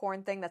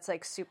popcorn thing that's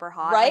like super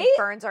hot. Right? And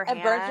burns her hand.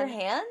 And burns her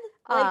hand?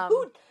 Like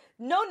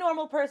no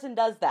normal person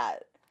does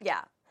that.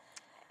 Yeah.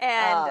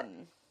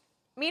 And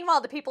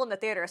meanwhile, the people in the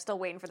theater are still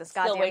waiting for this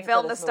goddamn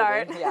film to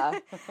start. Yeah.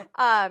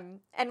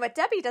 And what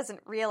Debbie doesn't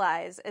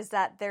realize is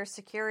that there's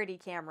security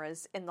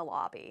cameras in the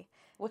lobby.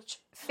 Which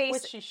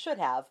she should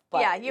have,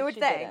 but yeah, you would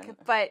think.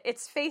 Didn't. But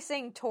it's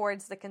facing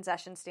towards the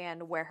concession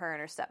stand where her and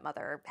her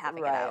stepmother are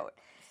having it out.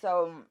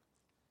 So,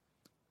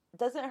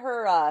 doesn't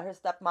her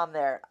stepmom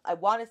there? I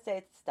want to say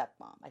it's a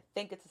stepmom. I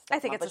think it's a stepmom. I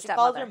think it's but a she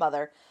stepmother. calls her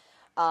mother.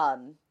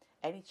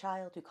 Any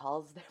child who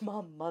calls their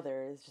mom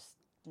mother is just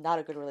not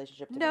a good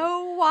relationship to me.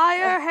 No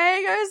wire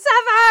hangers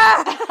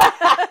ever!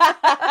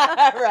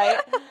 Right.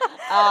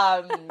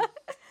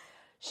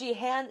 She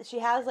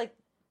has like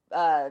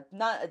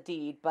not a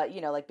deed, but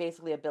like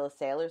basically a bill of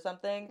sale or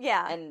something.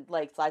 Yeah. And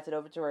like slides it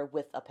over to her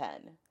with a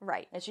pen.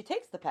 Right. And she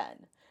takes the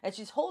pen. And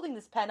she's holding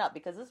this pen up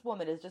because this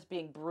woman is just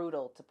being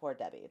brutal to poor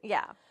Debbie.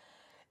 Yeah.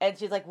 And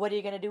she's like, what are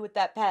you going to do with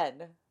that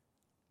pen?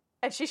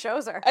 And she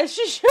shows her. And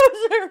she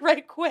shows her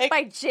right quick.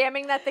 By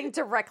jamming that thing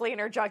directly in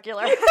her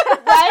jugular.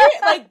 Right?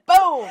 Like,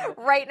 boom.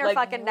 Right in her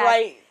fucking neck.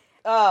 Right.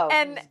 Oh,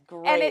 and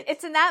great. And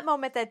it's in that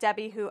moment that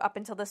Debbie, who up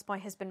until this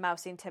point has been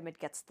mousy and timid,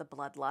 gets the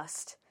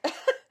bloodlust.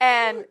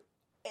 And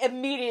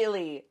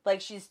immediately, like,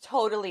 she's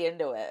totally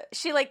into it.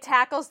 She like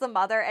tackles the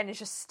mother and is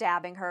just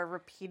stabbing her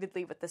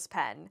repeatedly with this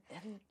pen.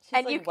 And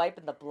she's like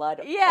wiping the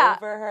blood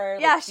over her.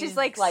 Yeah, like, she's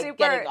like super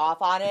getting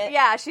off on it.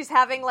 Yeah, she's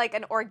having like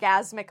an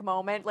orgasmic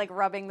moment, like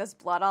rubbing this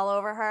blood all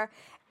over her.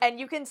 And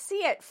you can see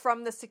it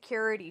from the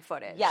security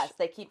footage. Yes,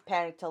 they keep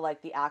panning to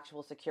like the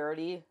actual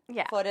security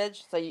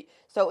footage.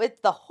 So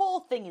it's the whole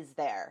thing is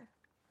there.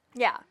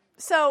 Yeah.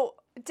 So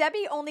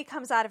Debbie only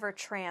comes out of her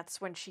trance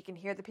when she can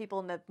hear the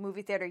people in the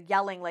movie theater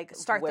yelling, like,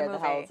 start the movie. Where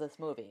the hell is this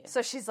movie?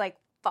 So she's like,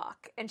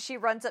 fuck. And she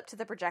runs up to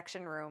the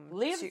projection room.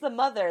 Leaves the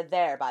mother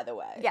there, by the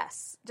way.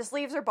 Yes. Just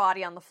leaves her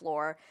body on the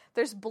floor.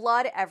 There's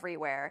blood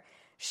everywhere.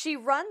 She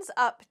runs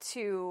up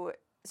to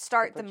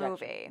start the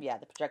movie. Yeah,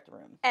 the projector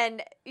room.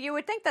 And you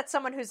would think that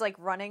someone who's, like,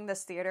 running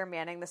this theater,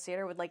 manning this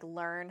theater, would, like,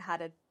 learn how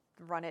to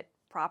run it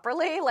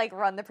properly, like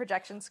run the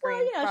projection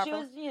screen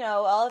properly. She was,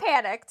 all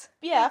panicked.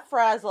 Yeah,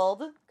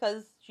 frazzled,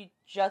 because she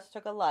just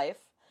took a life.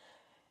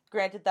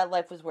 Granted, that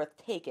life was worth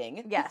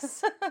taking.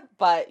 Yes.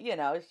 But,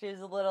 she was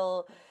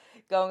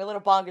going a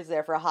little bonkers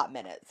there for a hot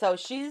minute. So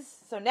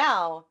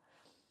now,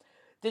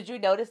 did you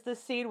notice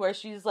this scene where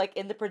she's, like,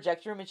 in the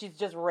projection room and she's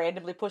just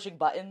randomly pushing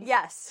buttons?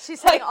 Yes,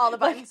 she's hitting all the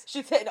buttons. Like,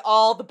 she's hitting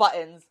all the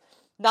buttons.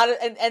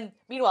 And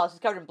meanwhile, she's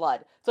covered in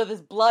blood. So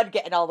there's blood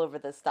getting all over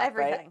this stuff,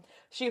 everything. Right?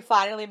 She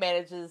finally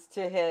manages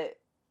to hit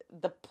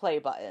the play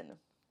button.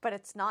 But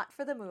it's not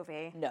for the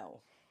movie.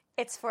 No.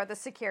 It's for the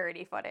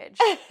security footage.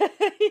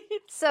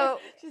 So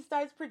she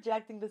starts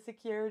projecting the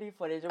security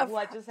footage of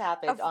what just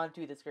happened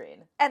onto the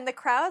screen. And the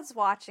crowd's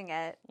watching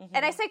it. Mm-hmm.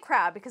 And I say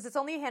crowd because it's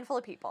only a handful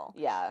of people.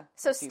 Yeah.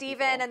 So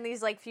Steven and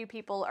these like few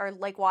people are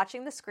like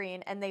watching the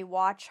screen and they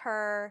watch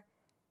her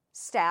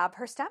stab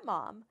her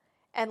stepmom.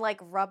 And, like,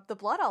 rub the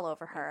blood all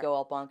over her. Go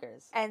all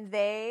bonkers. And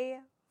they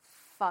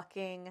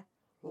fucking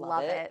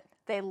love it.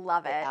 They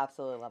love it. They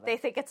absolutely love it. They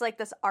think it's, like,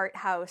 this art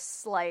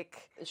house,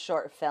 like...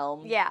 short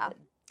film. Yeah.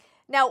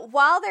 Now,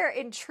 while they're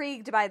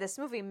intrigued by this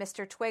movie,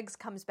 Mr. Twiggs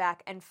comes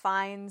back and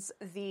finds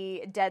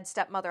the dead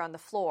stepmother on the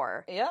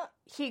floor. Yeah.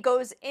 He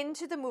goes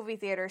into the movie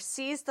theater,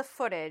 sees the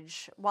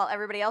footage, while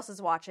everybody else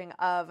is watching,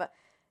 of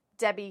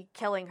Debbie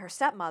killing her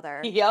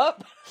stepmother.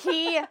 Yep.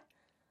 He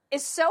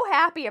is so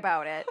happy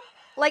about it.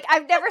 Like,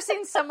 I've never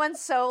seen someone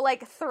so,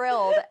 like,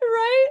 thrilled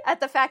at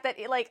the fact that,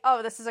 like,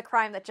 oh, this is a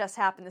crime that just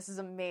happened. This is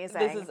amazing.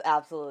 This is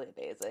absolutely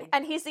amazing.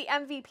 And he's the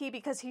MVP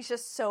because he's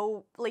just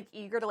so, like,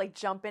 eager to, like,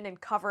 jump in and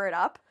cover it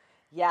up.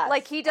 Yes.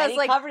 Like, he does, and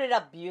he covered it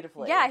up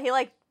beautifully. Yeah, he,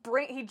 like,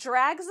 he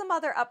drags the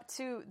mother up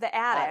to the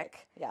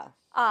attic. Yeah.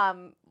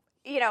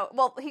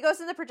 Well, he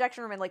goes in the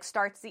projection room and, like,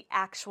 starts the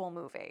actual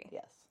movie.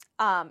 Yes.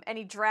 And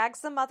he drags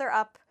the mother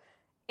up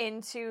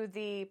into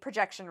the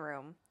projection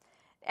room.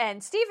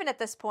 And Steven at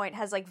this point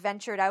has, like,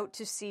 ventured out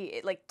to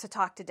see, like, to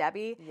talk to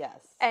Debbie.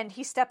 Yes. And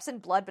he steps in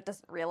blood but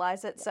doesn't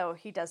realize it, so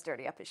he does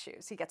dirty up his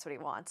shoes. He gets what he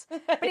wants.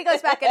 But he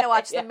goes back in to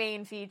watch the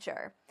main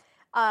feature.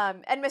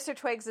 And Mr.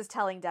 Twiggs is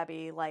telling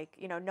Debbie, like,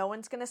 no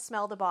one's going to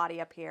smell the body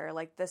up here.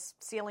 Like, this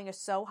ceiling is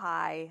so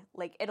high.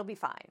 Like, it'll be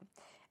fine.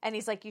 And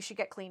he's like, you should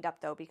get cleaned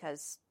up, though,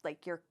 because,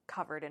 like, you're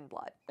covered in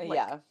blood.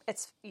 Like,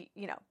 it's,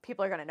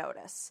 people are going to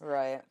notice.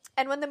 Right.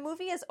 And when the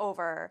movie is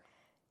over,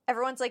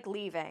 everyone's, like,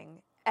 leaving.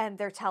 And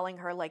they're telling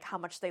her, like, how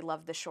much they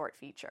love the short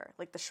feature.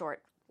 Like, the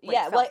short, like,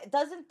 yeah, film. well,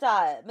 doesn't,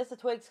 Mr.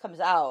 Twiggs comes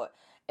out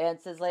and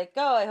says, like,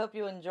 oh, I hope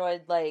you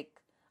enjoyed, like,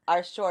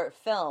 our short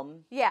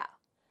film. Yeah.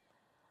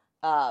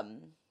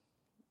 And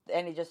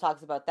he just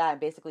talks about that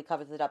and basically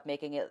covers it up,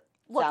 making it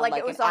look sound like like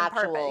it was an on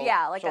actual purpose.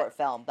 Yeah, like short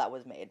film that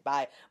was made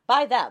by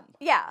them.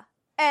 Yeah.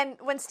 And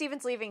when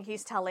Steven's leaving,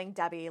 he's telling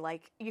Debbie,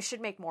 like, you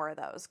should make more of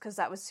those, because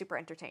that was super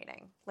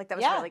entertaining. Like, that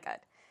was really good.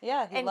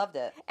 Yeah, he loved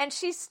it. And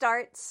she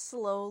starts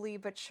slowly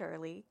but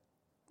surely.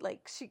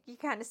 Like, you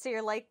kind of see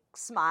her, like,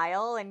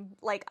 smile and,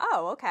 like,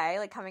 oh, okay,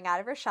 like, coming out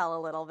of her shell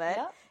a little bit.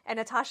 Yep. And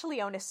Natasha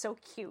Lyonne is so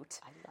cute.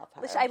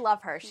 I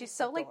love her. She's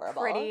so,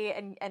 adorable. Like, pretty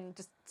and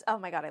just, oh,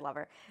 my God, I love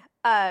her.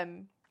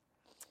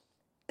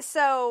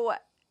 So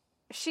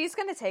she's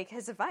going to take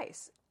his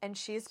advice, and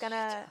she's going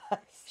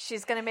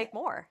to make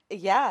more.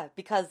 Yeah,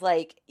 because,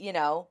 like, you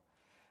know,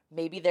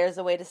 maybe there's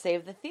a way to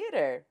save the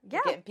theater. Yeah.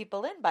 Getting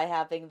people in by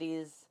having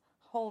these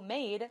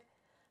homemade...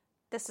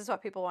 This is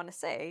what people want to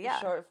say,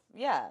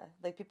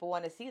 like people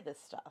want to see this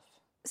stuff.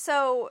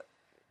 So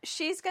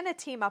she's going to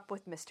team up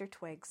with Mr.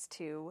 Twiggs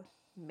to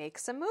make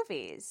some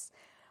movies.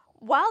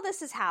 While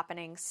this is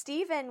happening,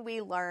 Steven,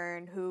 we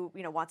learn, who,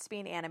 you know, wants to be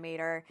an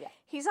animator,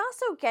 he's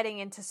also getting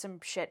into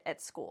some shit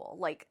at school.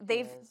 Like,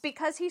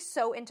 because he's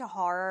so into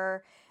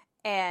horror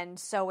and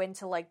so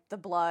into, like, the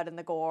blood and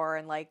the gore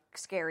and, like,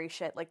 scary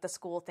shit, like, the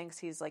school thinks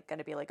he's, like, going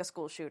to be, like, a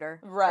school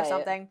shooter or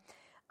something.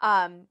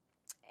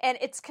 And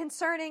it's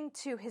concerning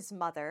to his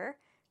mother,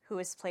 who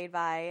is played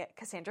by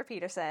Cassandra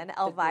Peterson,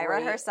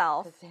 Elvira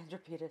herself. Cassandra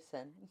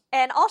Peterson.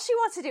 And all she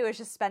wants to do is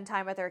just spend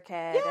time with her kid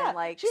and,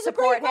 like,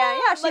 support him.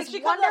 Yeah,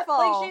 she's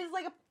wonderful. She's,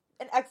 like,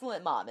 an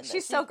excellent mom in this.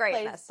 She's so great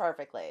in this.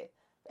 Perfectly.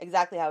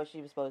 Exactly how she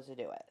was supposed to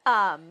do it.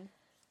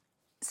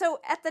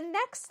 So at the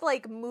next,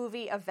 like,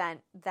 movie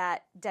event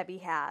that Debbie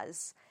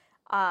has,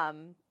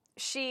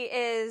 she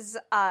is...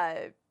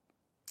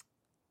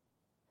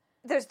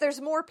 There's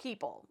more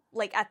people,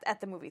 like,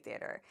 at the movie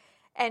theater.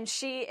 And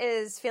she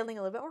is feeling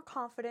a little bit more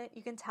confident.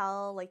 You can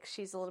tell, like,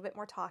 she's a little bit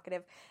more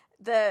talkative.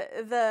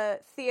 The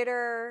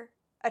theater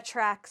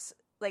attracts,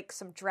 like,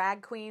 some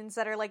drag queens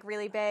that are, like,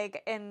 really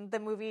big in the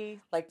movie.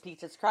 Like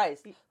Peaches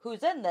Christ,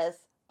 who's in this,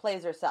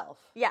 plays herself.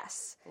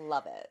 Yes.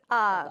 Love it.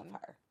 I love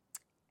her.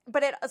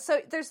 But so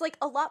there's, like,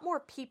 a lot more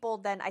people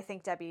than I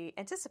think Debbie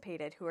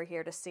anticipated who are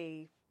here to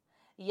see.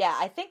 Yeah,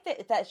 I think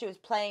that she was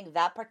playing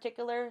that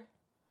particular...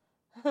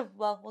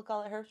 well, we'll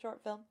call it her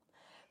short film,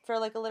 for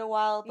like a little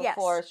while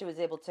before she was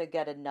able to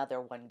get another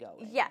one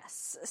going.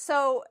 Yes.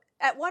 So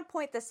at one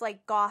point, this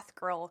like goth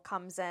girl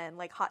comes in,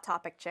 like Hot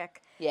Topic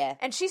chick. Yeah.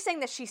 And she's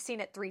saying that she's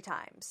seen it 3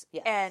 times.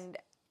 Yes. And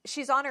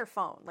she's on her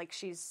phone. Like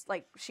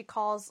she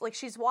calls, like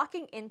she's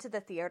walking into the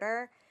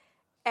theater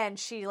and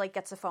she like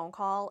gets a phone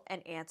call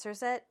and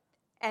answers it.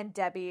 And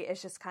Debbie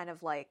is just kind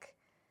of like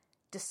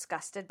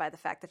disgusted by the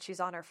fact that she's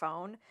on her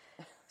phone.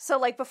 So,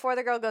 like, before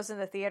the girl goes in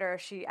the theater,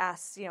 she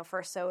asks, you know, for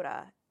a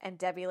soda. And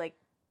Debbie, like...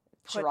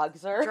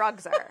 Drugs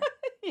her.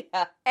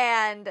 Yeah.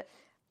 And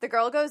the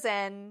girl goes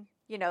in,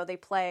 you know, they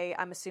play,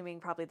 I'm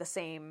assuming, probably the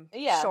same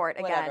short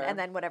again. And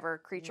then whatever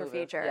creature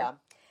feature.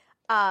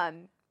 Yeah.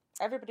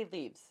 Everybody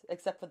leaves,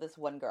 except for this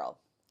one girl.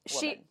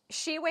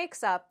 She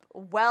wakes up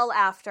well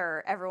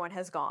after everyone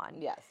has gone.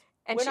 Yes.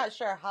 And we're not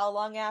sure how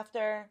long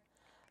after,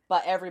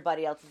 but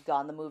everybody else is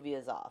gone. The movie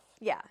is off.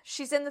 Yeah.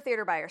 She's in the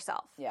theater by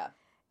herself. Yeah.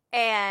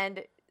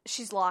 And...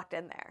 she's locked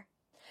in there.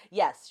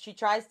 Yes, she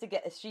tries to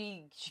get...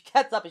 She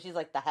gets up and she's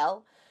like, the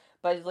hell?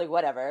 But she's like,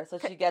 whatever. So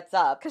she gets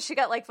up. Because she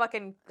got like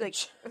fucking, like,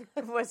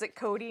 was it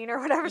codeine or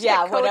whatever? She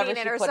whatever she put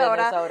in her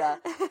soda.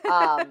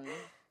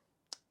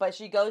 But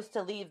she goes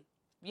to leave,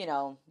 you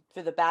know,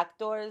 through the back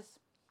doors.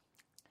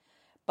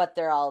 But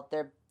they're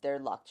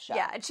locked shut.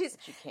 Yeah, and she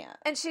can't.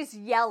 And she's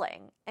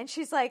yelling. And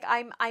she's like,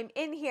 I'm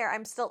in here.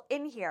 I'm still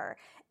in here.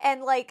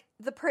 And like,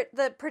 the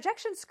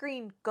projection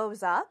screen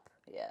goes up.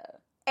 Yeah.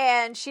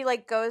 And she,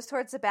 like, goes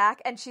towards the back,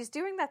 and she's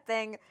doing that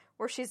thing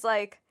where she's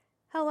like,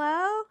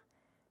 hello?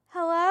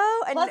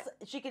 Hello? And plus,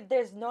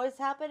 there's noise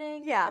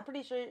happening. Yeah. I'm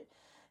pretty sure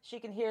she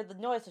can hear the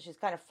noise, so she's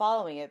kind of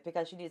following it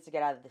because she needs to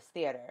get out of this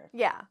theater.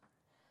 Yeah.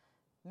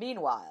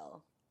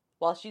 Meanwhile,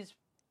 while she's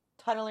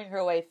tunneling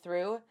her way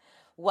through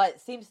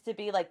what seems to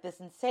be, like, this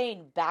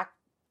insane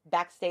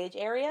backstage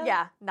area.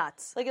 Yeah,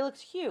 nuts. Like, it looks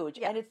huge,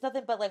 and it's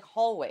nothing but, like,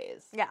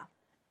 hallways. Yeah.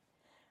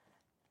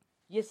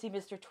 You see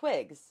Mr.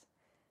 Twiggs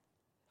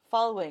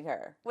following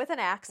her. With an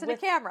axe and a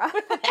camera.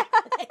 With an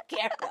axe and a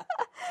camera.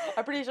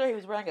 I'm pretty sure he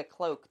was wearing a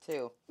cloak,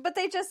 too. But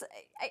they just...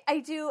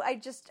 I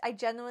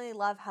genuinely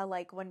love how,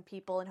 like, when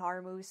people in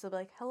horror movies will be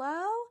like,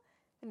 hello?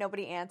 And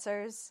nobody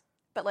answers.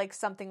 But, like,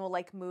 something will,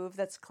 like, move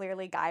that's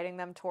clearly guiding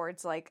them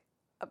towards, like,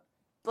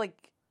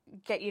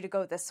 get you to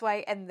go this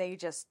way, and they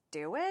just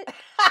do it.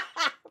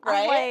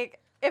 Right? I'm like,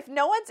 if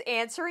no one's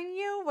answering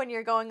you when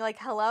you're going, like,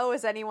 hello,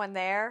 is anyone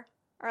there?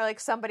 Or,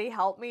 like, somebody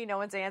help me, no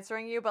one's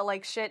answering you, but,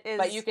 like, shit is...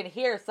 But you can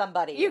hear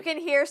somebody. You can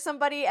hear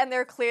somebody, and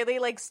they're clearly,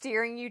 like,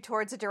 steering you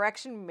towards a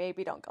direction.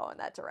 Maybe don't go in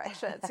that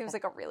direction. It seems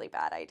like a really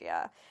bad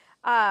idea.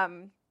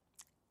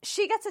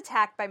 She gets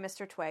attacked by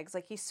Mr. Twiggs.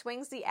 Like, he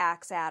swings the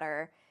axe at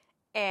her,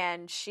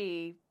 and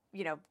she,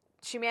 you know,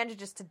 she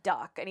manages to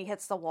duck, and he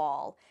hits the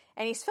wall.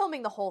 And he's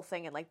filming the whole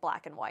thing in, like,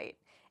 black and white.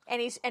 And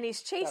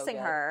he's chasing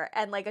her,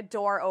 and, like, a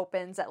door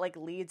opens that, like,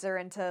 leads her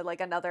into, like,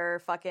 another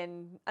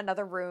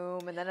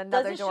room, and then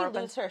another door opens. Doesn't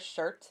she lose her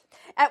shirt?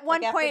 At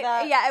one point,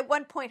 at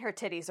one point her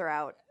titties are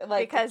out.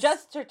 Like, because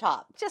just her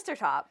top. Just her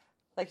top.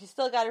 Like, she's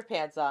still got her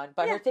pants on,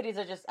 but her titties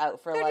are just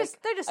out for, they're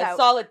just a out.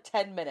 solid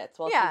 10 minutes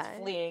while she's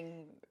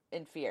fleeing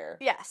in fear.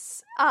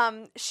 Yes.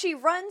 She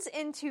runs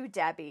into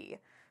Debbie,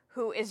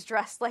 who is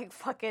dressed like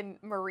fucking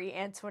Marie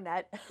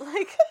Antoinette.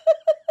 Like...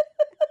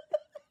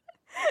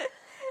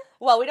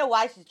 Well, we know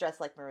why she's dressed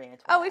like Marie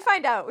Antoinette. Oh, we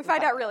find out. We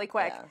find out really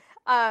quick.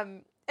 Yeah.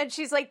 And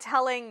she's like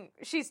telling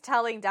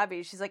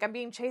Debbie, she's like, I'm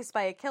being chased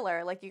by a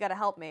killer. Like, you gotta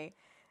help me.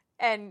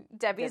 And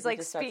Debbie's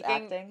like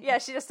speaking. Yeah,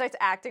 she just starts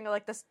acting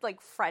like this like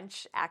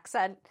French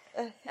accent.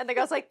 And the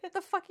girl's like, what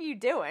the fuck are you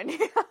doing?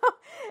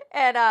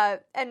 And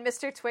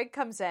Mr. Twig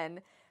comes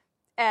in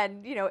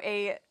and, you know,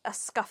 a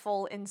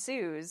scuffle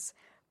ensues.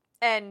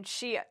 And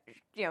she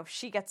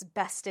gets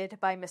bested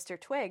by Mr.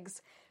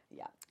 Twigs.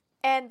 Yeah.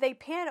 And they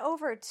pan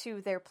over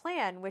to their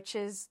plan, which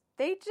is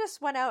they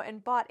just went out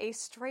and bought a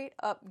straight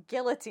up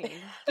guillotine.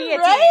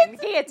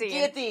 Guillotine.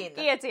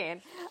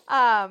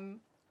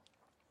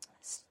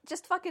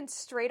 Just fucking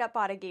straight up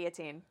bought a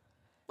guillotine.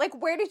 Like,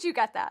 where did you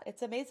get that?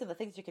 It's amazing the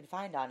things you can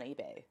find on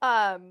eBay.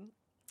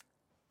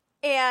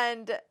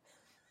 And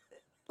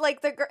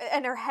like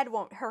her head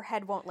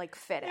won't like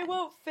fit in. It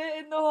won't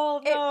fit in the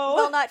hole. No, it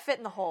will not fit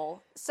in the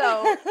hole.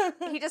 So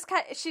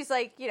she's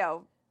like, you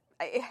know,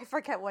 I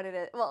forget what it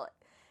is. Well.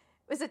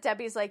 Was it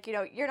Debbie's like, you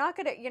know, you're not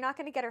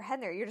gonna get her head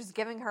in there. You're just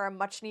giving her a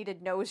much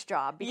needed nose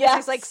job because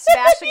she's like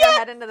smashing her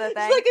head into the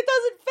thing. She's like, it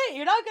doesn't fit.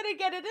 You're not gonna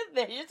get it in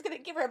there. You're just gonna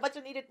give her a much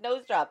needed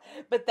nose job.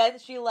 But then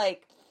she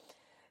like,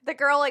 the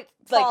girl like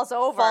falls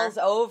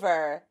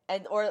over,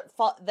 and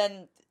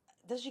then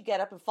does she get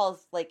up and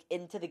falls like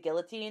into the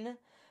guillotine?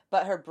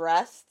 But her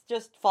breast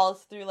just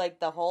falls through like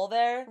the hole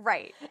there,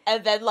 right?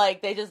 And then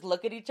like they just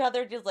look at each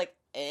other, just like,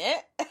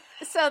 eh.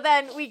 So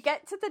then we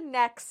get to the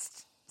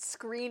next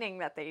screening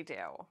that they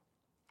do.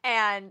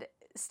 And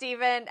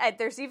Steven,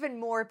 there's even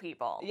more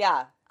people.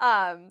 Yeah.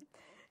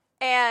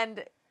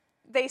 And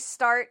they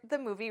start the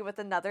movie with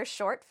another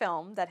short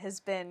film that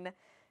has been,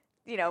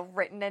 you know,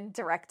 written and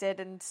directed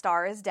and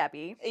stars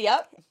Debbie.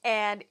 Yep.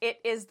 And it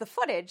is the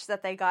footage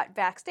that they got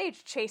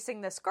backstage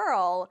chasing this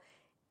girl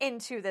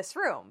into this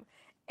room.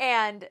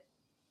 And,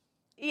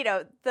 you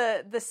know,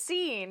 the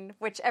scene,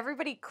 which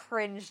everybody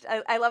cringed.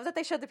 I love that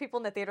they showed the people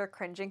in the theater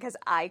cringing because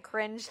I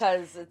cringed.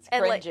 Because it's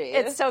cringy. Like,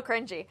 it's so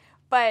cringy.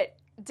 But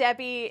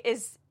Debbie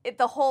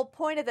the whole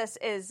point of this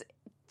is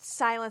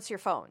silence your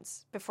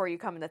phones before you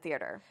come in the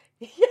theater.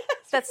 Yes.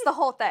 That's the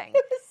whole thing.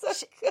 It was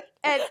so good.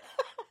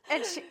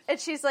 And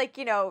she's like,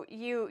 you know,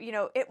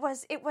 it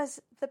was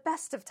the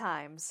best of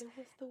times. It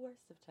was the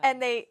worst of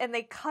times. And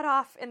they cut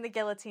off in the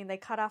guillotine, they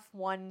cut off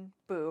one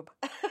boob.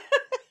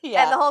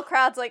 Yeah. And the whole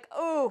crowd's like,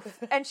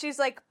 oof. And she's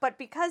like, but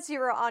because you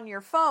were on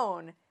your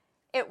phone,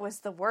 it was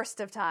the worst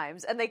of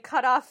times. And they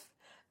cut off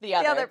the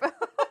other boob.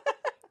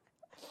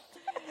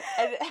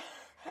 And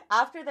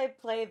after they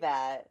play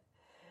that,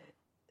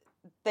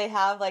 they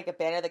have like a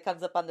banner that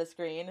comes up on the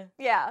screen.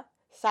 Yeah.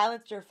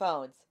 Silence your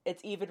phones.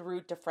 It's even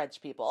rude to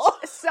French people.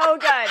 So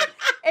good.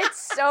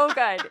 It's so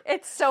good.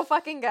 It's so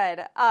fucking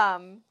good.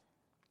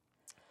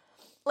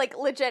 Like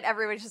legit,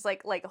 everyone's just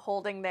like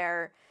holding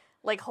their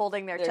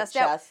chest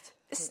out.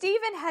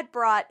 Steven had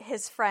brought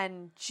his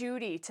friend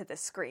Judy to this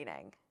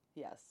screening.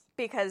 Yes.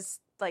 Because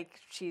like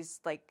she's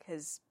like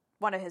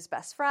one of his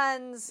best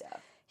friends. Yeah.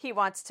 He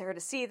wants her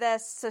to see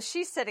this. So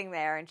she's sitting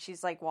there and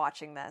she's like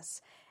watching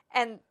this.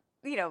 And,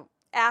 you know,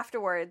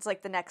 afterwards,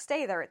 like the next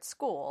day they're at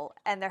school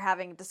and they're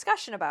having a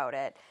discussion about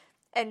it.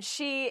 And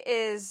she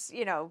is,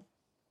 you know,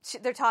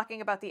 they're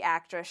talking about the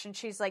actress and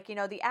she's like, you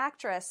know, the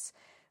actress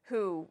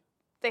who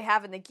they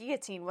have in the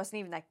guillotine wasn't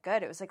even that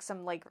good. It was like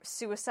some like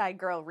Suicide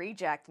Girl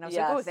reject. And I was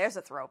like, oh, there's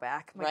a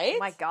throwback. Right?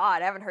 My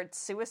God, I haven't heard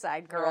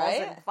Suicide Girls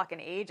in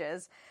fucking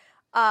ages.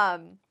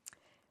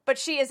 But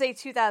she is a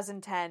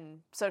 2010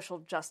 social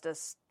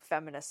justice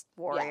feminist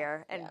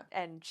warrior,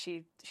 and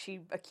she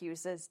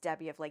accuses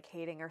Debbie of like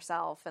hating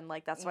herself, and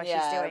like that's why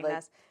she's doing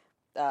like,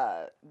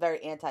 this.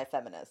 Very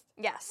anti-feminist.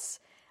 Yes.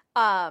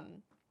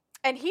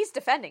 And he's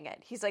defending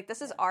it. He's like,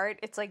 this is art.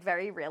 It's like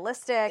very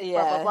realistic.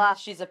 Yeah, blah blah blah.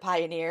 She's a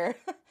pioneer.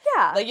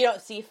 Yeah. Like you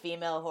don't see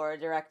female horror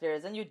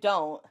directors, and you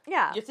don't.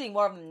 Yeah. You're seeing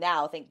more of them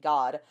now, thank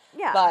God.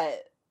 Yeah.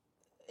 But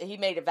he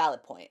made a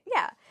valid point.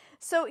 Yeah.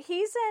 So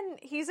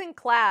he's in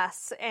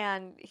class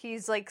and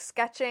he's like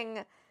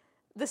sketching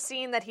the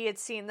scene that he had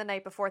seen the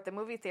night before at the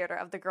movie theater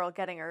of the girl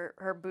getting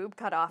her boob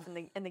cut off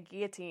in the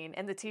guillotine,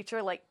 and the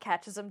teacher like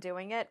catches him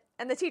doing it,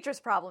 and the teacher's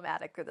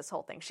problematic through this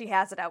whole thing. She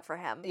has it out for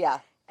him. Yeah.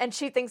 And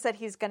she thinks that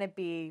he's going to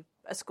be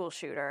a school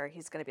shooter,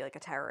 he's going to be like a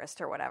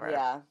terrorist or whatever.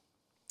 Yeah.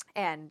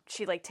 And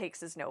she like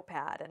takes his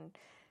notepad and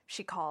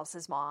she calls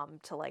his mom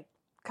to like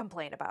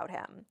complain about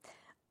him.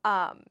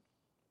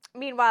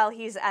 Meanwhile,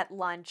 he's at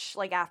lunch,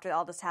 like after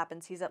all this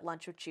happens, he's at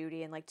lunch with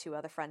Judy and like two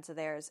other friends of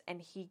theirs,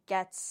 and he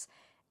gets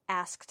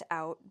asked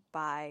out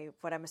by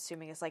what I'm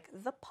assuming is like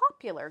the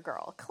popular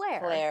girl,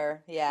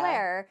 Claire. Yeah.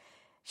 Claire.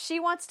 She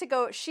wants to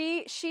go,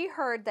 she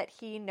heard that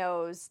he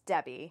knows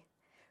Debbie,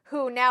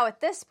 who now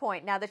at this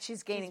point, now that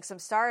she's gaining some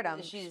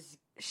stardom, she's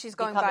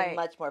going becoming by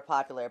much more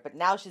popular, but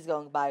now she's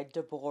going by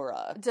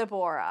Deborah.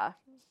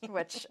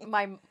 which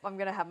I'm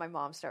gonna have my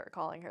mom start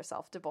calling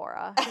herself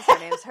Deborah. 'Cause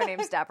her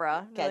name's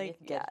Deborah.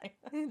 Yeah,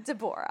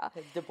 Deborah.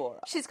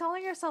 Deborah. She's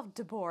calling herself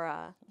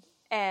Deborah,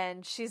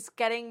 and she's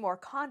getting more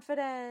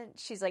confident.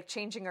 She's like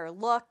changing her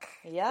look.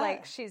 Yeah,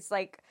 like she's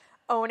like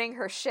owning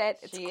her shit.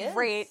 It's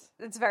great. Is.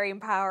 It's very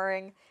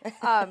empowering.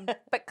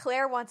 But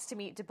Claire wants to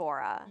meet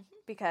Deborah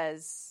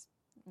because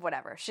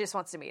whatever. She just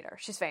wants to meet her.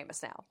 She's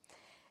famous now.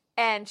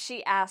 And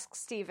she asks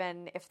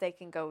Steven if they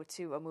can go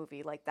to a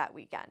movie like that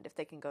weekend, if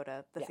they can go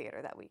to the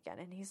theater that weekend.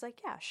 And he's like,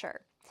 yeah,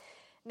 sure.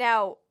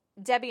 Now,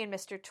 Debbie and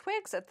Mr.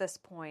 Twiggs at this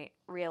point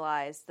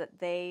realize that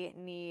they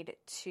need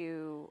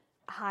to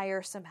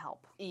hire some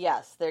help.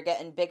 Yes, they're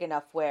getting big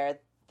enough where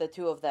the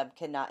two of them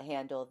cannot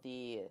handle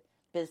the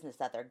business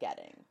that they're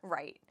getting.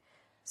 Right.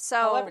 So,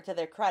 however, to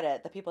their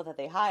credit, the people that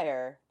they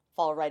hire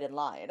fall right in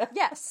line.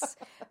 Yes,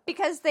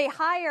 because they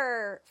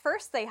hire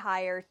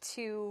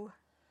two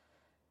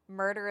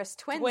murderous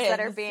twins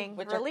that are being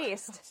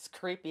released. It's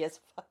creepy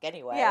as fuck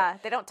anyway. Yeah,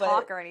 they don't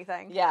talk or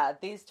anything. Yeah,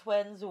 these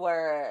twins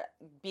were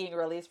being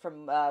released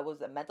from,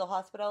 was it a mental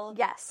hospital?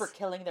 Yes. For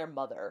killing their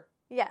mother.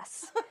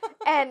 Yes.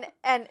 And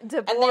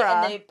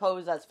Deborah. And they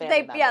pose as family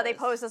members. Yeah, they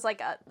pose as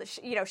like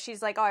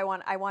she's like, oh,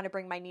 I want to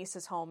bring my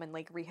nieces home and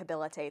like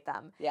rehabilitate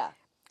them. Yeah.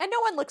 And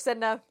no one looks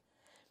into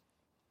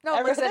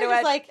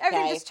it. Like,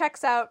 everything okay. just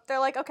checks out. They're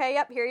like, okay,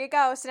 yep, here you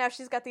go. So now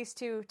she's got these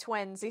two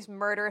twins, these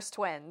murderous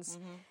twins.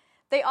 Mm-hmm.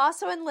 They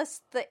also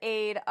enlist the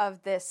aid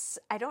of this,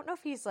 I don't know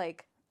if he's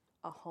like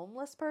a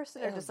homeless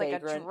person or just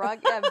vagrant.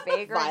 like a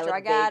vagrant,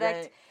 drug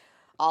addict.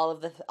 All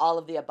of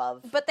the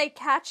above. But they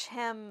catch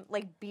him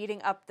like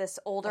beating up this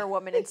older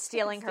woman and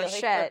stealing her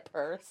shit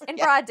purse. in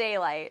broad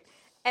daylight.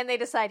 And they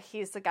decide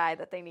he's the guy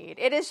that they need.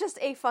 It is just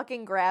a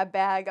fucking grab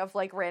bag of,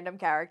 like, random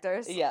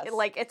characters. Yes.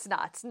 It's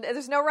nuts.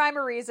 There's no rhyme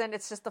or reason.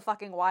 It's just the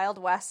fucking Wild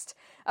West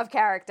of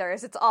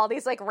characters. It's all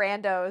these, like,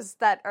 randos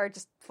that are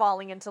just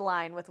falling into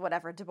line with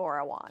whatever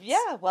Deborah wants.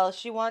 Yeah, well,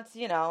 she wants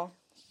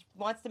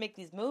to make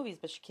these movies,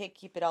 but she can't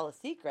keep it all a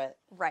secret.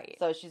 Right.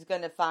 So she's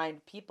going to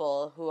find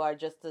people who are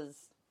just as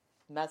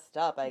messed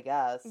up, I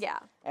guess. Yeah.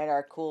 And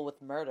are cool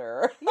with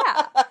murder.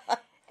 Yeah.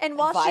 And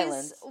while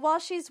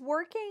she's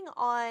working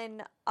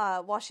on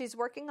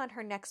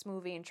her next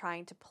movie and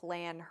trying to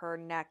plan her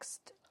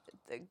next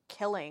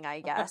killing,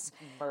 I guess.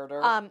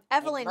 Murder.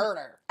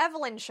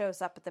 Evelyn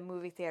shows up at the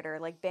movie theater,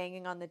 like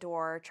banging on the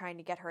door, trying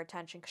to get her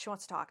attention because she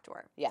wants to talk to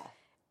her. Yeah.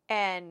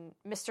 And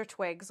Mr.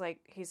 Twiggs,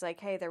 he's like,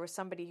 hey, there was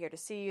somebody here to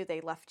see you. They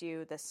left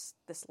you this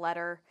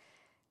letter.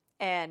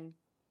 And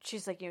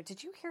she's like,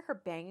 did you hear her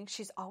banging?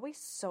 She's always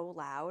so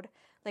loud.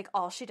 Like,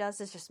 all she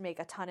does is just make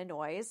a ton of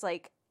noise.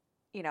 Like,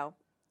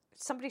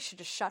 somebody should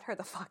just shut her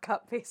the fuck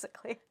up,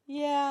 basically.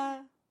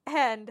 Yeah.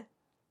 And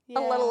a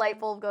little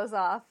light bulb goes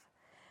off.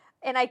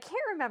 And I can't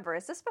remember,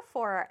 is this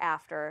before or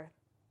after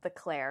the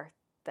Claire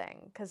thing?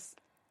 Because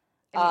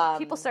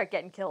people start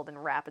getting killed in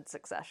rapid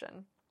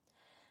succession.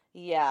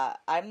 Yeah,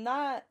 I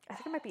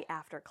think it might be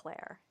after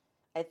Claire.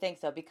 I think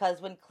so,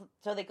 because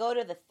so they go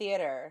to the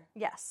theater.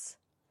 Yes.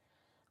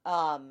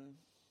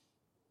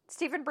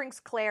 Stephen brings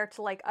Claire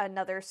to, like,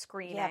 another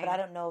screening. Yeah, but I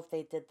don't know if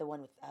they did the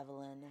one with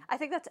Evelyn. I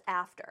think that's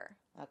after.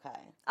 Okay.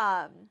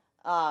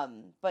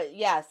 But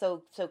yeah,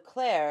 so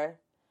Claire,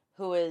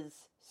 who is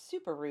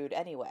super rude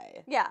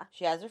anyway. Yeah.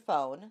 She has her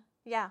phone.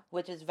 Yeah.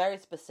 Which is very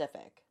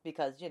specific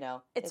because,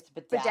 it's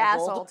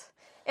bedazzled.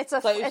 It's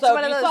one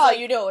of of those, like,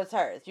 you knew it was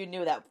hers. You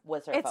knew that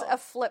was her phone. It's a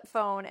flip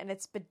phone, and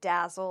it's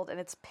bedazzled, and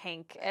it's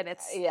pink, and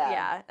it's,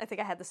 I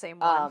think I had the same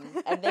one.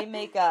 And they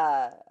make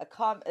a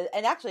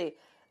and actually,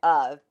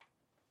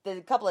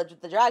 the couple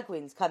of the drag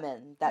queens come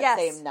in that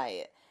same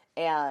night,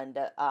 and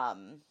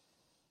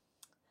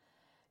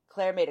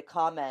Claire made a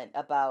comment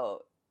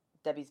about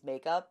Debbie's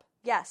makeup.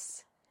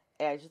 Yes.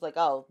 And she's like,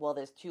 oh, well,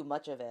 there's too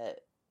much of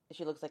it.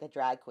 She looks like a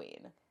drag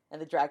queen.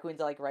 And the drag queens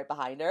are, like, right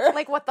behind her.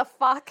 Like, what the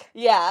fuck?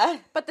 Yeah.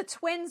 But the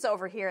twins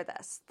overhear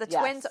this. The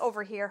twins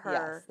overhear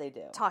her they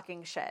do.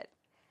 Talking shit.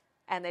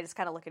 And they just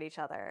kind of look at each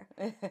other.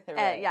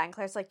 Right. And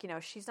Claire's like,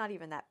 she's not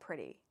even that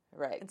pretty.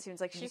 Right. It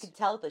seems like you can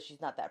tell that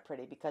she's not that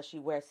pretty because she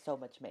wears so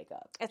much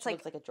makeup. She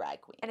looks like a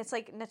drag queen. And it's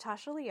like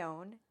Natasha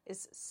Lyonne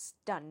is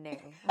stunning.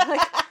 Like,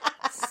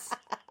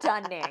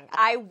 stunning.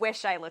 I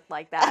wish I looked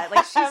like that.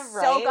 Like, she's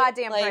right? so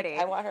goddamn pretty.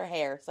 I want her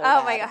hair so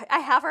bad. my God. I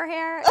have her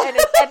hair,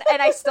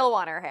 and I still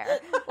want her hair.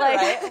 Like,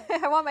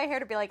 right? I want my hair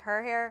to be like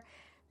her hair.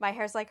 My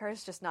hair's like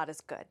hers, just not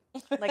as good.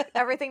 Like,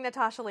 everything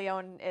Natasha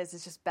Lyonne is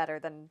just better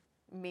than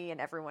me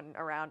and everyone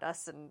around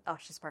us, and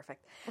she's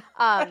perfect.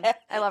 I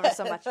love her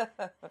so much.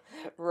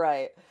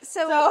 Right.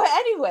 So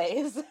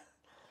anyways,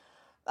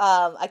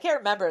 I can't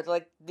remember. It's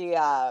like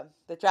the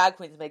drag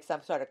queens make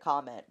some sort of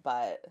comment,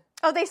 but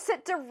they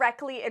sit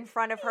directly in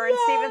front of her and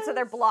Steven, so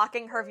they're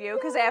blocking her view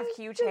because they have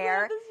huge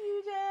hair.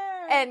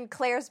 And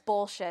Claire's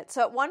bullshit.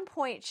 So at one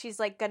point she's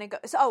like gonna go.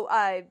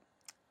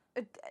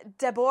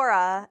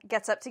 Deborah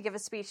gets up to give a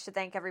speech to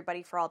thank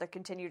everybody for all their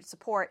continued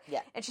support.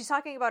 Yeah. And she's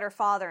talking about her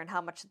father and how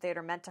much they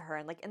are meant to her.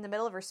 And, like, in the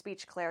middle of her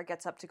speech, Claire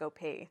gets up to go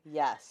pee.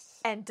 Yes.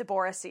 And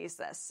Deborah sees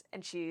this,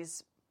 and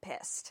she's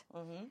pissed.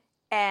 Mm-hmm.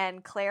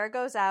 And Claire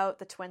goes out.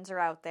 The twins are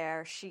out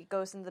there. She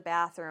goes into the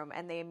bathroom,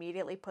 and they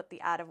immediately put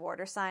the out of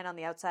order sign on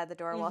the outside the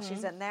door while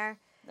she's in there.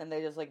 And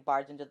they just, like,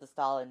 barge into the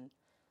stall and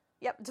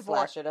Deborah.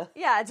 slash it up.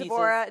 Yeah, pieces.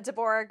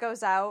 Deborah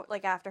goes out,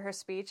 like, after her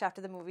speech,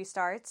 after the movie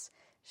starts.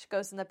 She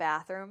goes in the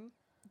bathroom.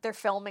 They're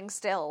filming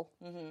still.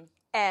 Mm-hmm.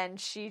 And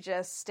she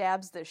just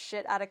stabs the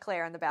shit out of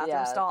Claire in the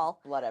bathroom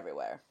stall. Blood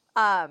everywhere.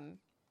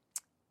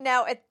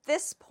 Now, at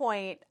this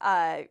point,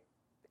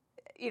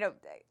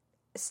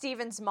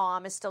 Steven's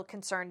mom is still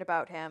concerned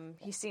about him.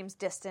 He seems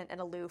distant and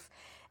aloof.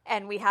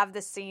 And we have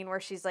this scene where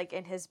she's, like,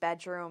 in his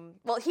bedroom.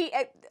 Well,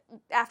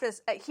 after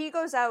this, he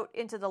goes out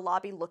into the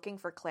lobby looking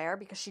for Claire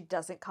because she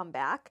doesn't come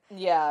back.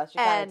 Yeah, she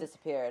kind of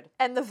disappeared.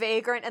 And the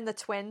vagrant and the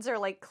twins are,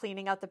 like,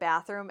 cleaning out the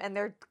bathroom, and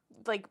they're,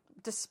 like,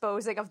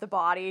 disposing of the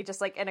body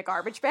just, like, in a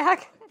garbage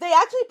bag. They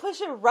actually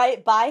push it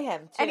right by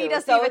him, too. And he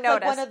doesn't even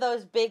notice. Like one of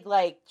those big,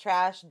 like,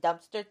 trash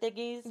dumpster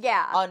thingies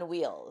on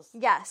wheels.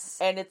 Yes.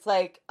 And it's,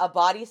 like, a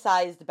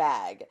body-sized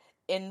bag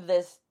in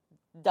this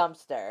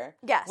dumpster.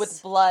 Yes.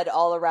 With blood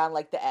all around,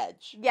 like, the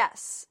edge.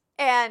 Yes.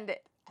 And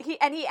he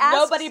asks...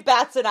 Nobody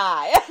bats an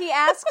eye. He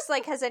asks,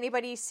 like, has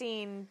anybody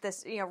seen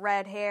this,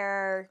 red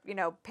hair,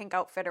 pink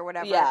outfit or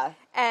whatever? Yeah.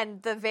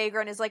 And the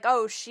vagrant is like,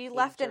 oh, she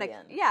left in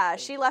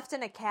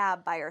a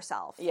cab by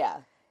herself. Yeah.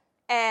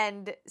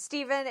 And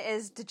Steven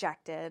is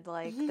dejected.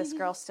 Like, this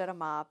girl stood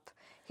him up.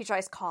 He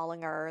tries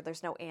calling her.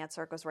 There's no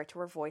answer. It goes right to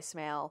her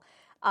voicemail.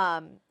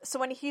 So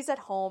when he's at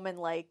home and,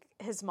 like,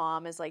 his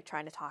mom is, like,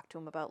 trying to talk to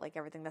him about, like,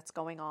 everything that's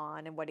going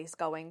on and what he's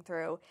going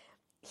through,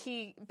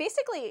 he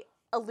basically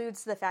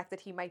alludes to the fact that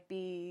he might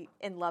be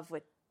in love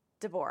with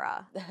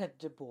Deborah.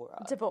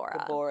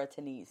 Deborah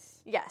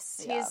Tenise.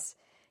 Yes. Yeah.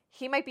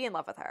 He might be in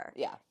love with her.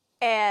 Yeah.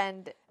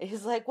 And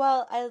he's like,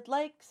 well, I'd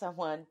like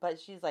someone, but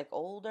she's, like,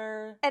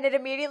 older. And it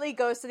immediately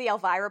goes to the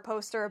Elvira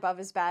poster above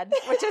his bed,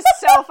 which is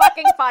so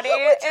fucking funny.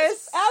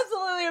 It's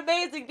absolutely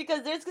amazing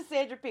because there's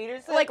Cassandra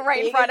Peterson. Like,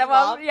 right in front of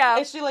him. Yeah.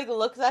 And she, like,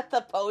 looks at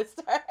the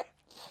poster.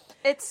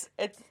 It's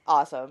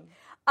awesome.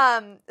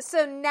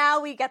 So now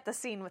we get the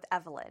scene with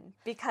Evelyn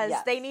because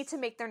they need to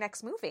make their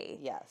next movie.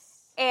 Yes.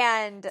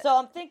 And so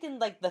I'm thinking,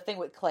 like, the thing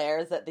with Claire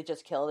is that they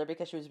just killed her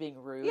because she was being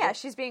rude. Yeah,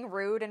 she's being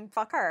rude and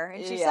fuck her,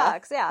 and she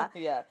sucks, yeah.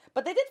 Yeah.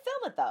 But they did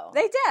film it, though.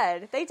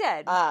 They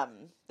did.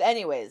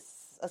 Anyways,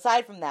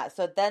 aside from that,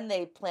 so then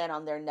they plan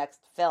on their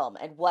next film,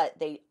 and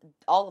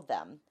all of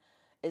them,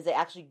 is they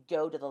actually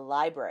go to the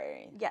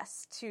library.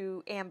 Yes,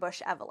 to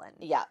ambush Evelyn.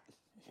 Yeah.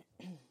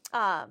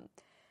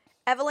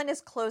 Evelyn is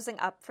closing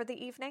up for the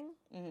evening.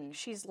 Mm-hmm.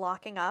 She's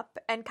locking up,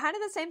 and kind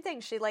of the same thing.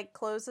 She, like,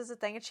 closes a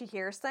thing and she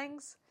hears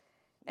things.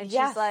 And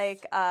she's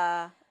like,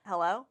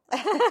 hello? She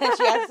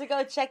has to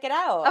go check it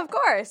out. Of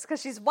course,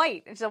 because she's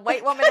white. She's a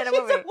white woman in a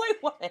movie. She's a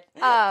white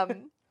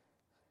woman.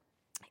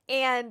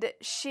 And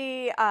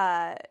she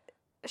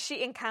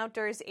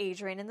encounters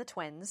Adrian and the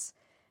twins.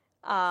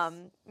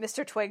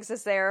 Mr. Twiggs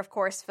is there, of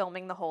course,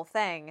 filming the whole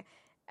thing.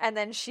 And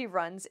then she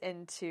runs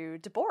into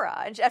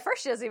Deborah. And at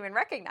first she doesn't even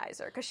recognize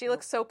her because she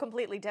looks so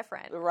completely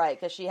different. Right,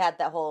 because she had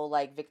that whole,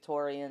 like,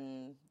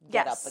 Victorian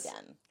get-up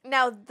again.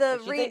 Now,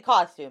 she's in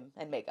costume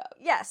and makeup.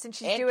 Yes, and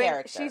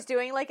she's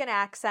doing, like, an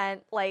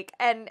accent, like,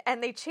 and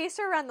they chase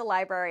her around the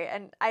library.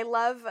 And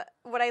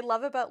what I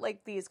love about,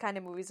 like, these kind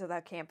of movies with how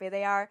campy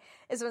they are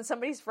is when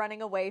somebody's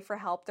running away for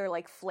help, they're,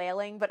 like,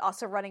 flailing, but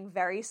also running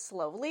very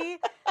slowly.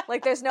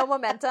 Like, there's no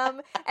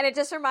momentum. And it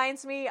just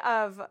reminds me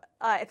of,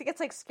 I think it's,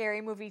 like,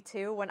 Scary Movie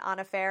 2 when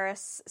Anna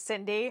Faris,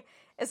 Cindy,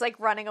 is, like,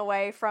 running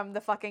away from the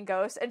fucking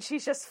ghost, and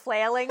she's just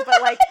flailing,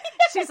 but, like,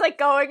 she's, like,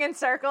 going in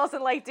circles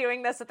and, like,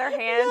 doing this with her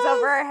hands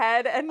over her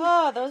head. And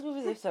those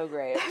movies are so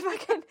great.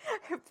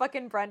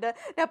 fucking Brenda.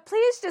 Now,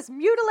 please just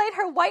mutilate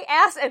her white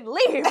ass and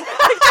leave. Cindy,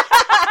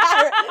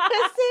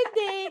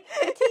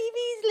 the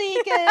TV's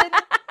leaking.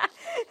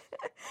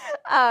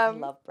 I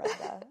love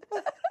Brenda.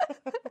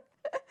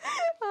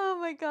 Oh,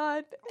 my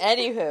God.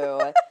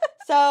 Anywho,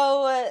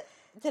 so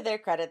to their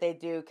credit, they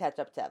do catch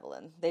up to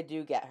Evelyn. They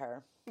do get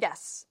her.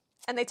 Yes.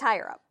 And they tie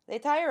her up. They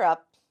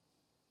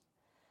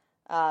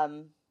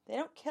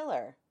don't kill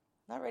her.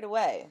 Not right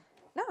away.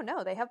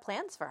 No, they have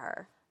plans for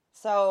her.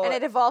 So, and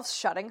it involves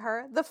shutting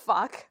her the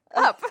fuck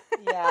up.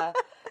 Yeah.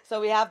 So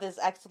we have this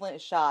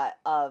excellent shot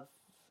of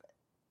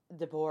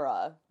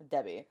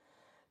Debbie,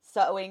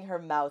 sewing her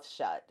mouth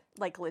shut.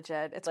 Like,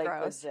 legit. It's like,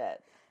 gross.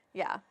 Legit.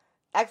 Yeah.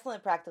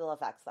 Excellent practical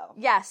effects, though.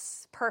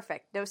 Yes.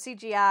 Perfect. No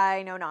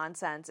CGI, no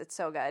nonsense. It's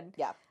so good.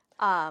 Yeah.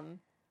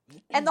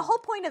 And the whole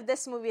point of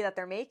this movie that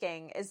they're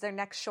making is their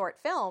next short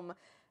film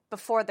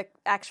before the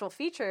actual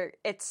feature.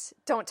 It's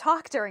don't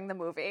talk during the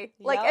movie.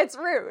 Like, it's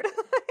rude.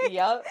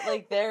 Yep.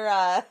 Like,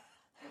 they're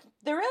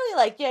really,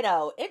 like,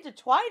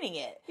 intertwining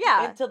it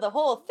into the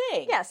whole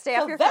thing. Yeah, stay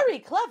off your very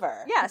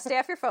clever. Yeah, stay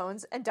off your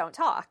phones and don't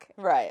talk.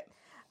 Right.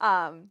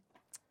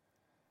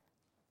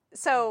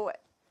 So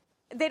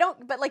they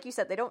don't, but like you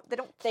said, they don't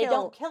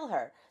kill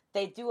her.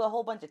 They do a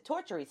whole bunch of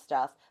torture-y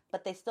stuff,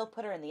 but they still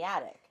put her in the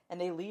attic,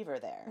 and they leave her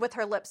there. With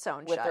her lips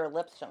sewn shut.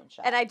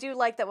 And I do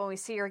like that when we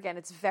see her again,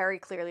 it's very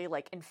clearly,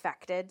 like,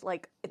 infected.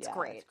 Like, it's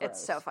great. It's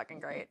so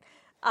fucking great.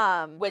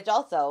 Which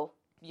also,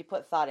 you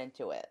put thought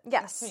into it.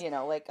 Yes. You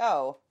know, like,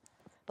 oh,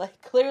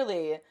 like,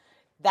 clearly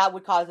that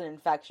would cause an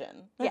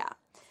infection. Yeah.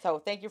 So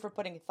thank you for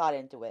putting thought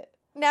into it.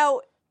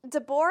 Now,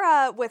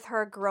 Deborah, with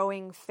her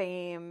growing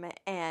fame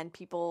and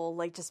people,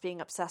 like, just being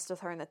obsessed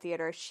with her in the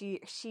theater,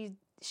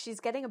 she's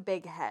getting a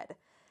big head.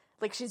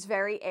 Like, she's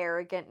very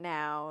arrogant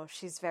now.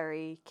 She's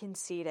very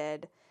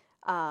conceited.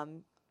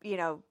 You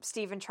know,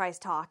 Steven tries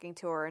talking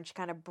to her and she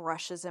kind of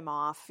brushes him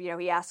off. You know,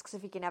 he asks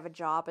if he can have a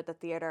job at the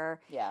theater.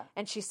 Yeah.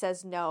 And she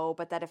says no,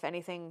 but that if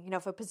anything, you know,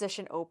 if a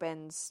position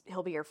opens,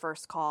 he'll be your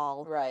first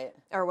call. Right.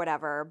 Or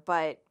whatever.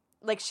 But,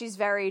 like, she's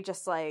very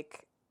just,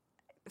 like,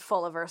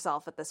 full of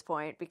herself at this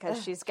point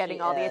because she's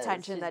getting all the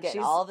attention that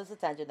she's... all this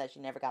attention that she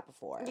never got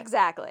before.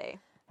 Exactly.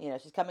 You know,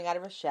 she's coming out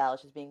of her shell.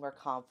 She's being more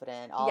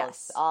confident. All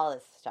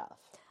this stuff.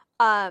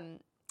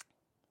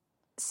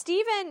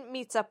 Steven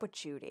meets up with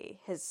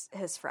Judy,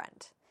 his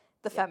friend,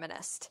 the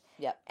feminist.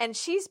 Yep. And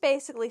she's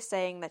basically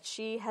saying that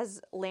she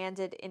has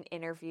landed an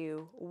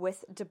interview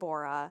with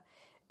Deborah,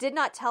 did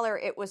not tell her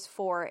it was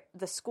for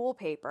the school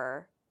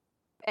paper,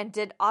 and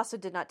did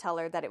not tell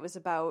her that it was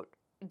about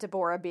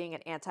Deborah being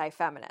an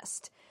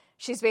anti-feminist.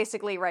 She's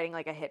basically writing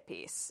like a hit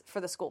piece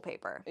for the school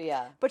paper.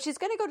 Yeah. But she's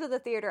going to go to the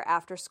theater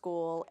after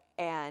school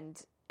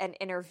and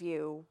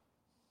interview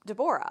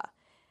Deborah.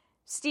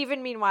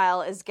 Steven,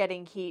 meanwhile, is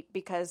getting heat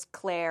because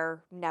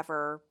Claire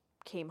never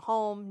came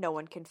home. No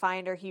one can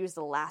find her. He was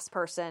the last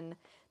person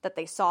that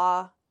they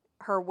saw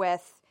her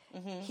with.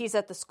 Mm-hmm. He's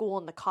at the school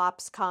and the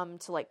cops come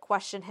to, like,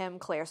 question him.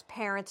 Claire's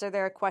parents are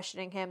there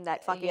questioning him.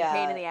 That fucking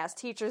pain in the ass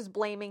teacher's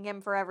blaming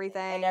him for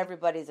everything. And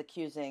everybody's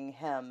accusing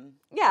him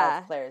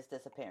of Claire's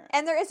disappearance.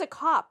 And there is a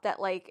cop that,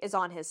 like, is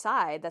on his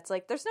side that's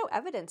like, there's no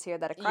evidence here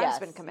that a crime's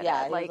been committed.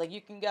 Yeah, like, you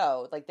can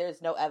go. Like,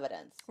 there's no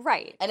evidence.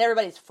 Right. And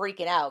everybody's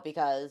freaking out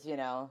because, you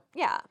know.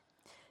 Yeah.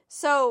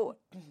 So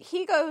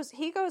he goes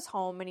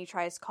home and he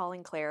tries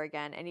calling Claire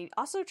again. And he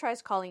also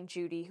tries calling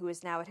Judy, who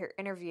is now at her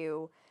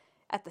interview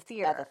at the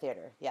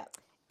theater. Yeah.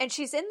 And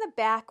she's in the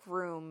back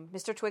room.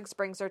 Mr. Twiggs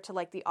brings her to,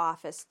 like, the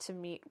office to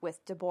meet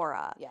with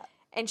Deborah. Yeah.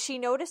 And she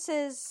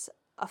notices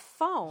a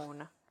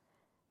phone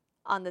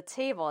on the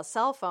table, a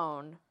cell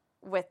phone,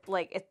 with,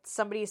 like,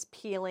 somebody's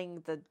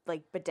peeling the,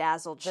 like,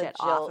 bedazzled shit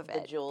off of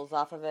it. The jewels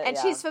off of it, And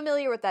she's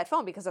familiar with that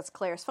phone because that's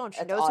Claire's phone.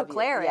 She knows who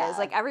Claire is.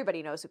 Like,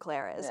 everybody knows who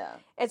Claire is. Yeah.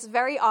 It's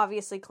very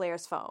obviously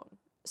Claire's phone.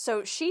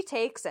 So she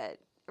takes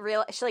it.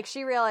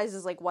 She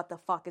realizes, like, what the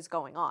fuck is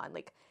going on.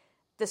 Like,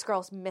 this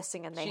girl's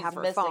missing and they have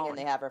her phone. She's missing and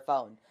they have her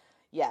phone.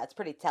 Yeah, it's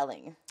pretty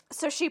telling.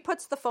 So she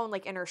puts the phone,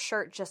 like, in her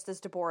shirt just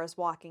as Deborah's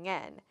walking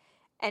in.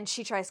 And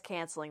she tries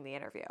canceling the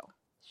interview.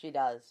 She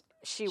does.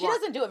 She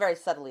doesn't do it very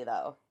subtly,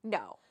 though.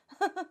 No.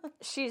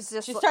 She's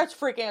just... She starts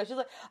freaking out. She's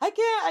like, I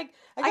can't.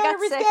 I gotta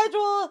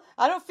reschedule. Sick.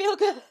 I don't feel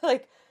good.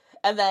 Like,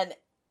 and then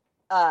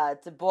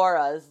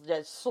Deborah is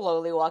just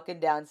slowly walking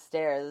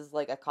downstairs,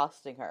 like,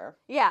 accosting her.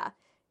 Yeah.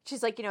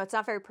 She's like, you know, it's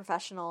not very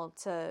professional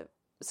to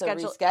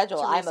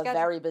reschedule. I'm a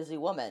very busy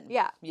woman.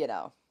 Yeah. You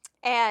know.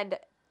 And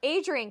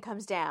Adrian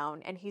comes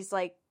down and he's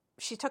like,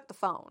 she took the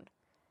phone.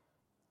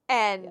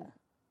 And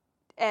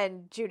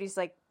Judy's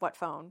like, what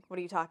phone? What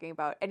are you talking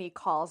about? And he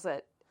calls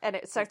it and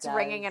it starts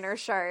ringing in her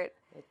shirt.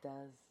 It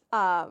does.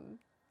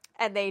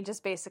 And they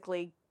just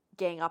basically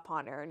gang up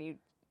on her and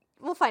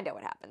we'll find out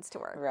what happens to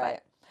her. Right.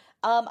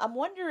 But, I'm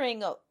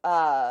wondering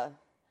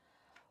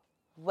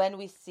when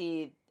we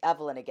see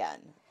Evelyn again.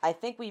 I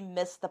think we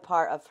missed the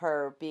part of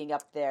her being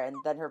up there and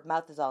then her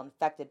mouth is all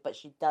infected, but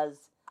she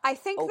does I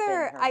think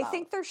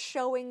they're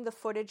showing the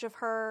footage of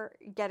her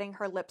getting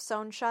her lips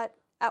sewn shut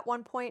at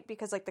one point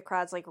because, like, the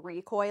crowd's, like,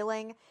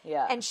 recoiling.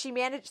 Yeah. And she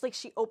managed, like,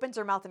 she opens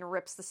her mouth and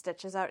rips the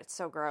stitches out. It's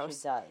so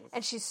gross. She does.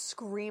 And she's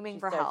screaming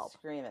for help.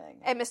 Screaming.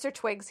 And Mr.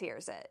 Twiggs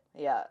hears it.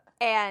 Yeah.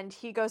 And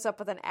he goes up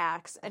with an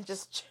axe and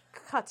just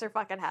cuts her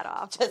fucking head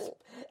off.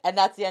 And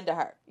that's the end of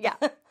her. Yeah.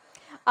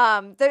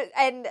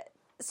 And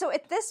so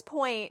at this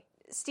point,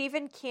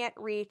 Steven can't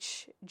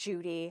reach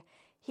Judy.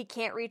 He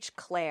can't reach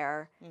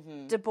Claire.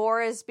 Mm-hmm.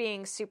 Deborah's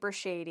being super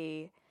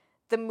shady.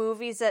 The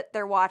movies that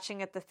they're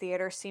watching at the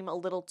theater seem a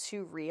little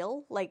too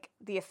real. Like,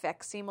 the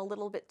effects seem a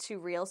little bit too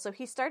real. So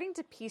he's starting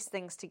to piece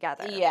things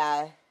together.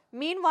 Yeah.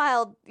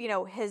 Meanwhile, you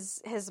know,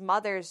 his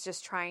mother's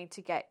just trying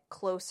to get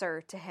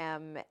closer to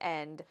him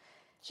and...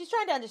 She's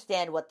trying to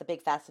understand what the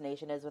big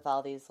fascination is with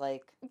all these,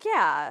 like...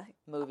 Yeah.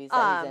 Movies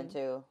that he's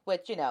into.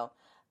 Which, you know,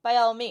 by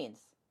all means...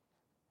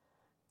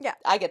 Yeah,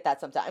 I get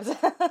that sometimes.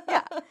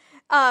 Yeah,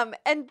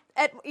 and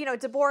you know,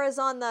 Deborah's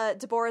on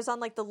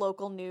like the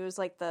local news,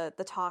 like the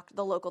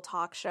local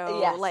talk show,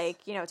 yes.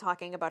 Like, you know,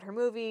 talking about her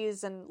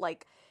movies and,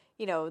 like,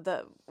 you know,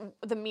 the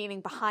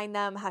meaning behind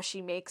them, how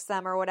she makes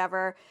them or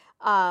whatever.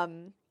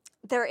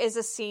 There is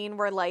a scene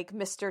where, like,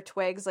 Mr.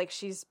 Twiggs, like,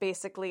 she's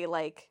basically,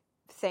 like,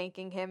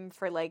 thanking him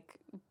for, like,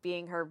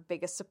 being her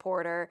biggest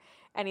supporter,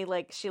 and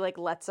she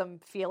lets him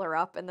feel her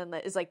up and then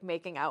is, like,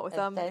 making out with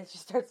him. And then she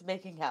starts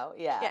making out,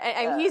 yeah.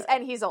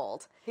 And he's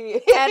old. He's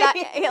got,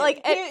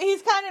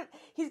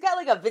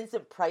 like, a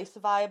Vincent Price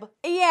vibe.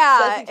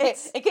 Yeah.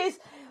 In case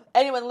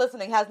anyone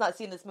listening has not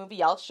seen this movie,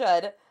 y'all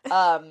should.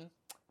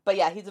 But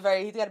yeah, he's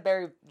got a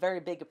very, very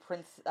big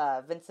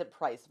Vincent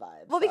Price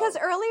vibe. Well, because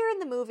earlier in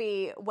the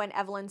movie, when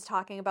Evelyn's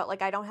talking about,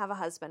 like, I don't have a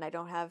husband, I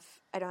don't have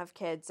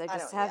kids, I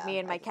just have me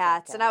and my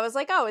cats, and I was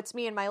like, oh, it's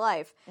me and my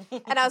life.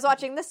 And I was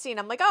watching this scene,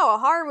 I'm like, oh, a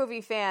horror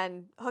movie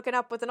fan hooking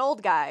up with an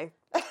old guy.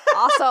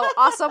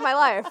 Also my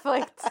life.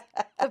 Like,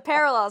 the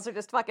parallels are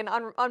just fucking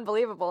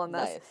unbelievable in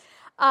this.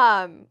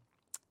 Nice.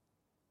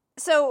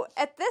 So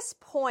at this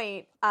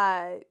point,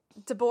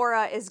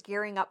 Deborah is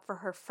gearing up for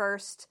her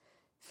first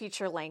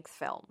feature-length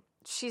film.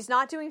 She's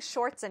not doing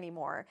shorts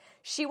anymore.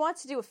 She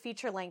wants to do a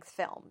feature-length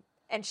film.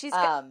 And she's...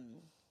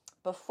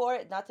 Before,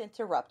 not to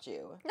interrupt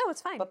you. No,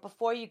 it's fine. But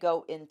before you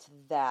go into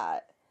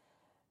that,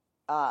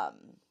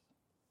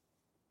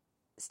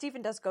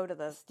 Stephen does go to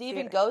the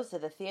Stephen theater. Goes to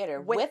the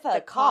theater with the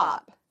a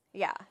cop.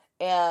 Yeah.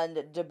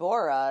 And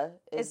Deborah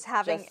is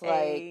having just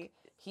like...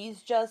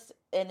 He's just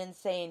an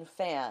insane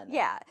fan.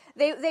 Yeah.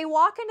 They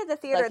walk into the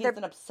theater. Like he's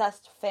an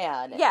obsessed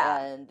fan.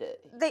 Yeah. And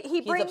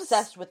he's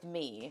obsessed with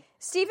me.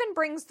 Stephen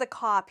brings the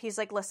cop. He's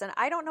like, listen,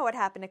 I don't know what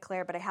happened to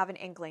Claire, but I have an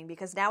inkling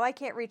because now I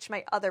can't reach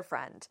my other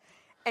friend.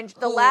 And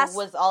who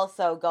was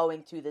also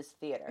going to this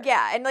theater.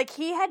 Yeah, and like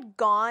he had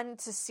gone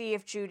to see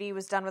if Judy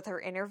was done with her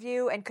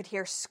interview and could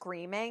hear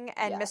screaming,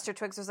 and Mr.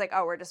 Twiggs was like,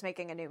 oh, we're just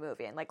making a new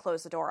movie, and like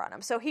closed the door on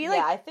him. So he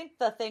I think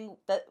the thing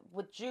that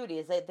with Judy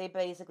is they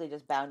basically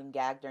just bound and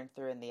gagged her and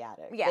threw her in the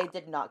attic. Yeah. They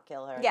did not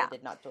kill her. Yeah. They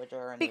did not torture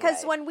her in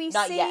because when we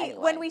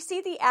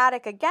see the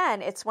attic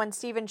again, it's when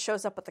Stephen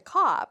shows up with the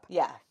cop.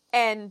 Yeah.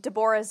 And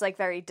Deborah is like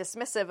very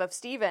dismissive of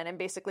Stephen and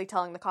basically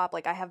telling the cop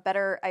like I have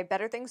better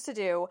things to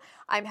do.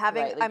 I'm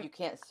having you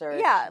can't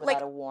search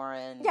without a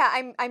warrant.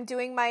 Yeah, I'm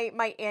doing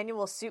my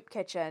annual soup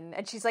kitchen,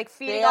 and she's like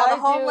feeding all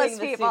the homeless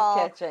people.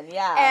 Soup kitchen,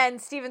 yeah.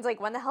 And Stephen's like,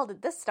 when the hell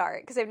did this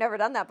start? Because they've never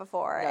done that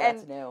before. No,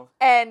 that's new.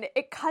 And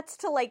it cuts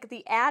to like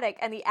the attic,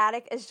 and the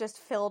attic is just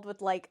filled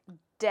with like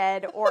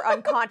dead or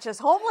unconscious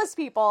homeless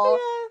people.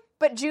 Yeah.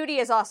 But Judy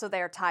is also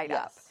there tied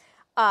up.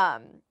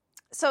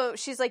 So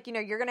she's like,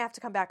 you're going to have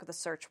to come back with a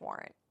search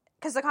warrant.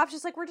 Because the cop's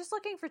just like, we're just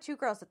looking for two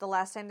girls that the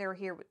last time they were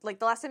here, like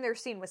the last time they were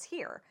seen was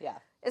here. Yeah.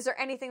 Is there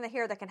anything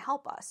here that can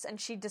help us? And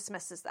she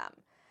dismisses them.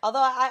 Although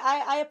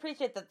I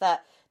appreciate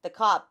that the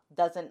cop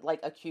doesn't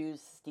like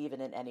accuse Stephen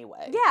in any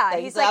way. Yeah.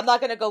 He's like, I'm not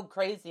going to go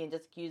crazy and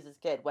just accuse this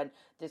kid when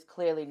there's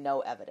clearly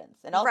no evidence.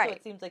 And also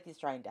it seems like he's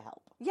trying to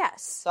help.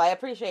 Yes. So I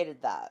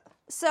appreciated that.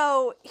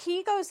 So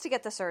he goes to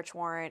get the search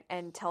warrant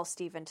and tells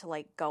Stephen to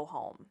like go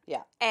home.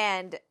 Yeah.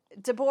 And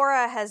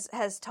Deborah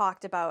has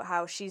talked about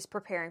how she's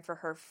preparing for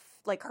her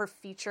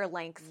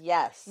feature-length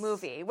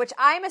movie, which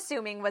I'm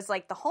assuming was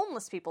like the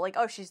homeless people. Like,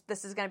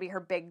 this is going to be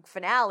her big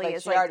finale.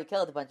 Like, she already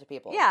killed a bunch of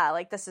people. Yeah,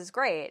 like this is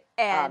great.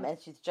 And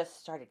she's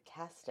just started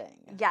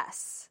casting.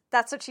 Yes,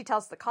 that's what she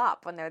tells the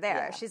cop when they're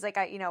there. Yeah. She's like,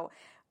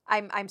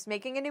 I'm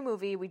making a new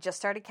movie. We just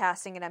started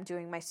casting, and I'm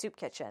doing my soup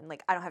kitchen.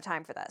 Like, I don't have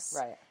time for this.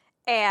 Right.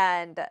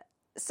 And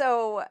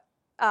so,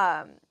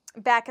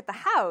 back at the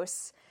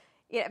house.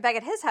 Yeah, back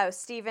at his house,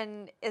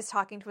 Stephen is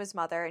talking to his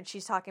mother, and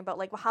she's talking about,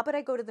 like, well, how about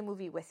I go to the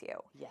movie with you?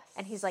 Yes.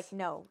 And he's like,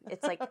 no.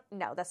 It's like,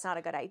 no, that's not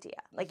a good idea.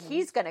 Like,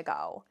 he's going to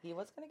go. He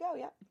was going to go,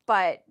 yeah.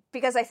 But,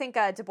 because I think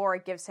Deborah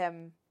gives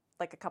him,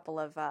 like, a couple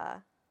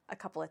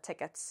of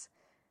tickets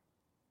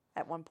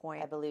at one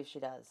point. I believe she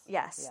does.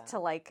 Yes, yeah. To,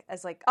 like,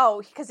 as, like,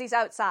 because he's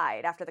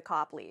outside after the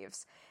cop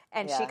leaves.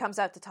 And she comes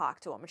out to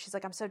talk to him. And she's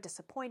like, I'm so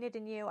disappointed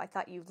in you. I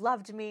thought you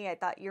loved me. I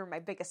thought you were my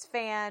biggest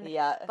fan.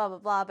 Yeah. Blah, blah,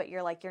 blah. But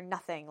you're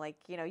nothing. Like,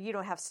 you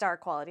don't have star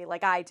quality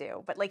like I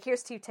do. But, like,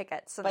 here's 2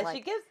 tickets. And, but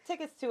she gives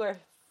tickets to her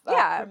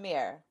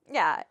premiere.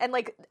 Yeah. And,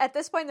 like, at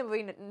this point in the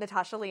movie,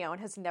 Natasha Lyonne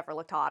has never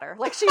looked hotter.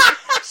 Like, she's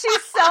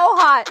so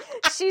hot.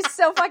 She's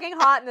so fucking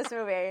hot in this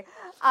movie.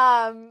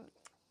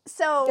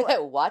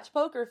 So watch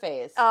Poker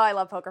Face. Oh, I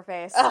love Poker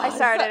Face. I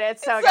started it.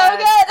 It's so good.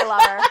 I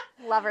love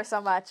her. Love her so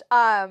much.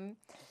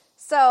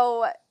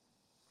 So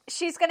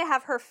she's going to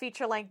have her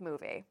feature-length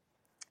movie.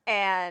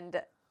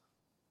 And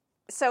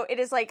so it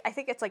is like, I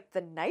think it's like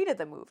the night of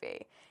the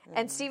movie. Mm-hmm.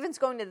 And Stephen's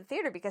going to the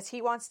theater because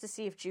he wants to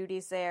see if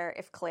Judy's there,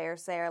 if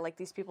Claire's there, like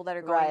these people that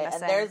are going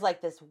missing. And there's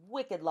like this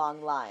wicked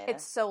long line.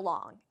 It's so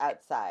long.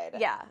 Outside.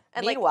 Yeah.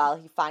 And meanwhile,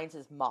 he finds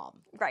his mom.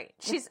 Right.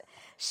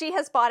 She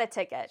has bought a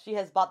ticket. She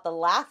has bought the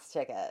last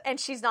ticket. And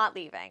she's not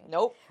leaving.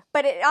 Nope.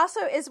 But it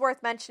also is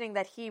worth mentioning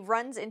that he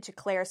runs into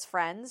Claire's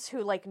friends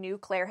who like knew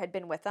Claire had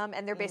been with them,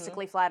 and they're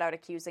basically flat out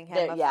accusing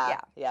him of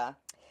Yeah.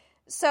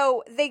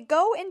 So they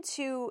go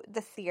into the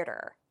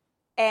theater,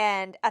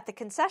 and at the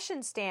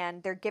concession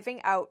stand, they're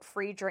giving out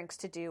free drinks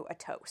to do a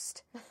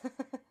toast.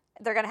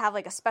 They're going to have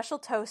like a special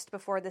toast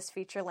before this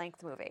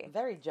feature-length movie.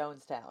 Very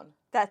Jonestown.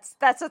 That's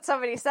what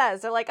somebody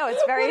says. They're like, oh,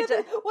 it's very...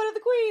 one of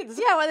the queens.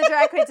 Yeah, one of the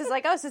drag queens is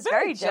like, oh, this is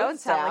very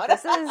Jonestown. Like,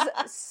 this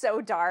is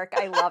so dark.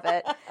 I love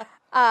it.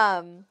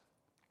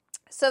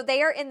 So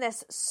they are in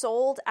this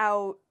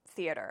sold-out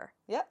theater.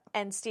 Yep.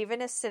 And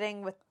Stephen is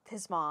sitting with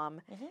his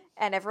mom,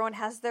 and everyone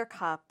has their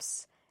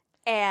cups.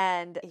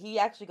 And he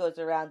actually goes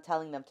around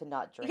telling them to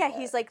not drink it.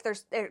 he's like,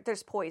 there's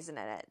poison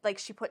in it. Like,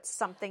 she put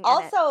something in it.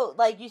 Also,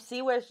 like, you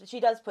see where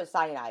she does put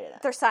cyanide in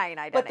it. There's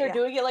cyanide in it. But they're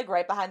doing it, like,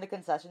 right behind the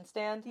concession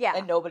stand. Yeah.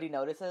 And nobody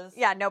notices.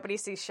 Yeah, nobody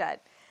sees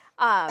shit.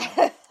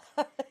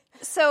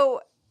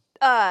 So,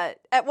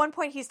 at one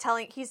point he's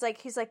like,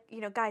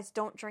 guys,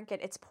 don't drink it.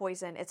 It's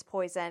poison.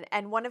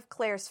 And one of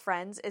Claire's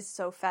friends is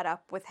so fed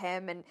up with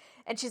him.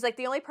 And she's like,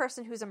 the only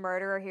person who's a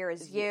murderer here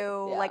is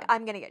you. Yeah. Like,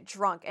 I'm going to get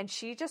drunk. And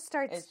she just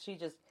starts.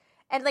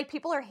 And, like,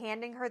 people are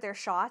handing her their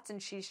shots,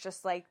 and she's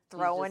just, like,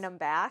 throwing them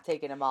back.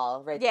 Taking them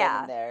all right then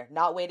and there.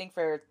 Not waiting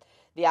for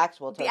the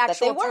actual toast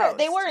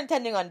they were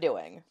intending on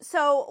doing.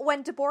 So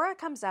when Deborah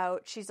comes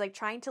out, she's, like,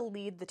 trying to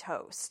lead the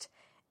toast.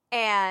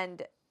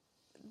 And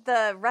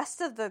the rest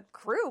of the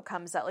crew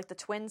comes out. Like, the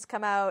twins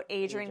come out,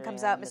 Adrian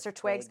comes out, Mr.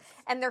 Twiggs.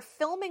 And they're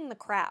filming the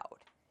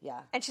crowd.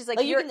 Yeah. And she's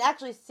like, you can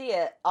actually see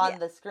it on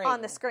the screen.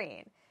 On the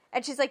screen.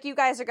 And she's like, you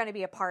guys are going to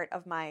be a part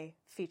of my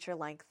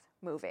feature-length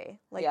movie.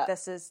 Like,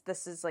 this is,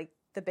 like,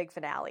 the big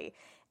finale.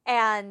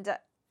 And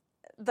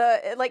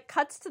it, like,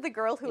 cuts to the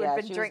girl who had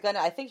been drinking.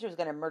 I think she was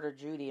gonna murder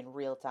Judy in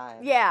real time.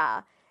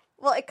 Yeah.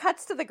 Well, it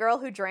cuts to the girl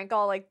who drank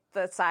all, like,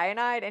 the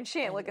cyanide, and she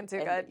ain't looking too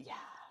good. Yeah.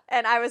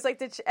 And I was like,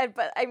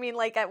 but I mean,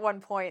 like, at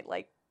one point,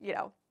 like, you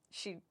know,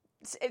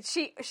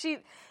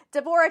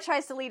 Deborah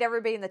tries to lead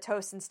everybody in the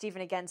toast, and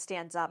Stephen again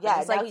stands up. Yeah,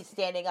 and now he's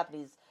standing up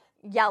and he's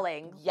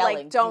yelling,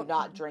 like, do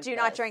not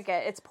drink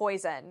it. It's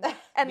poison.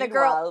 And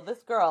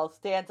this girl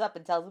stands up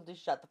and tells him to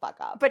shut the fuck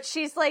up. But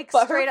she's like,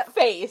 straight up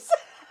face.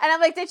 And I'm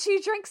like, did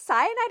she drink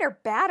cyanide or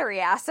battery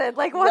acid?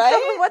 Like,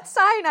 what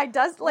cyanide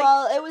does, like...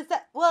 Well, it was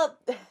that... Well,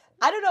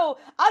 I don't know.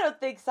 I don't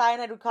think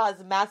cyanide would cause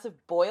massive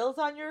boils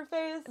on your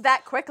face.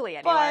 That quickly,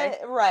 anyway.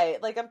 But,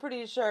 right. Like, I'm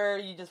pretty sure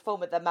you just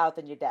foam at the mouth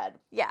and you're dead.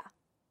 Yeah.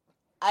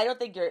 I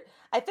think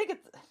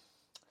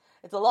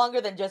it's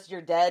longer than just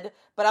you're dead,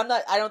 but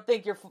I don't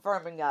think you're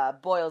forming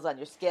boils on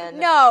your skin.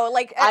 No,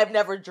 like... I've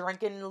never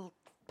drinking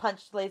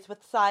punch lace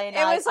with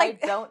cyanide. It was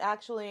like... I don't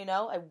actually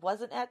know. I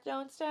wasn't at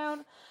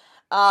Jonestown.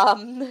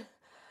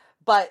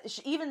 But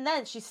even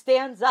then, she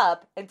stands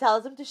up and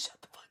tells him to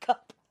shut the fuck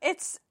up.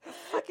 It's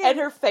fucking... And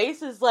her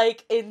face is,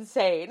 like,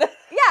 insane.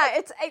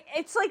 Yeah,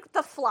 it's like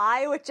The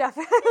Fly with Jeff...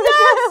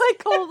 Yes!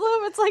 Like,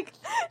 Goldblum. It's like,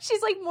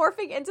 she's, like,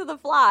 morphing into The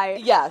Fly.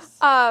 Yes.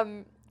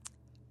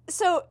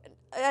 So...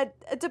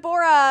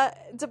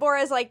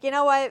 Deborah is like, you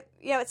know what,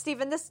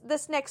 Stephen,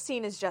 this next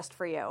scene is just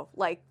for you.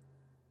 Like,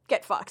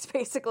 get fucked,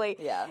 basically.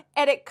 Yeah.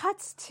 And it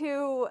cuts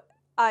to,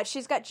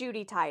 she's got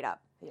Judy tied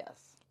up. Yes.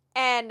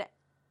 And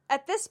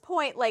at this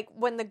point, like,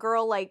 when the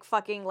girl, like,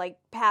 fucking, like,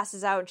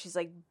 passes out and she's,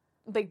 like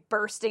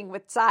bursting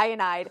with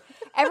cyanide,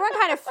 everyone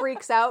kind of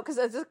freaks out, because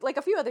there's, like,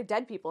 a few other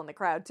dead people in the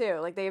crowd, too.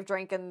 Like, they have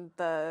drinking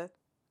the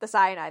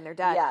cyanide and they're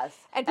dead. Yes.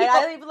 And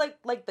I even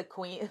like the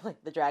queen,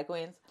 like, the drag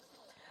queens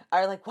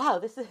are like, wow,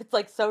 it's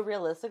like so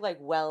realistic, like,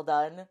 well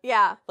done.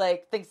 Yeah.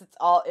 Like, thinks it's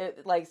all,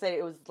 like, say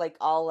it was like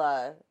all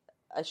a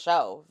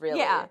show, really.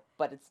 Yeah.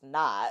 But it's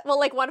not. Well,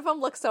 like, one of them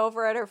looks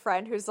over at her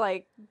friend who's,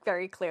 like,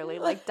 very clearly,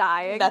 like,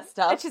 dying. Messed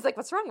up. And she's like,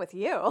 what's wrong with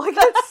you? Like,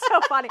 that's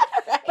so funny.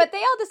 Right. But they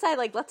all decide,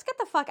 like, let's get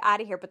the fuck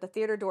out of here. But the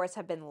theater doors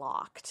have been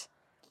locked.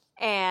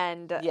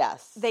 And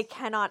yes, they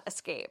cannot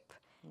escape.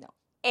 No.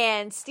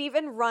 And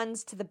Stephen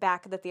runs to the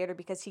back of the theater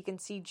because he can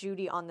see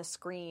Judy on the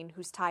screen,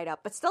 who's tied up,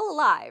 but still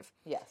alive.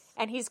 Yes.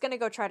 And he's going to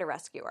go try to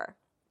rescue her.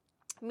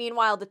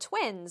 Meanwhile, the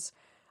twins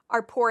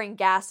are pouring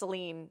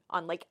gasoline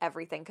on, like,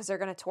 everything, because they're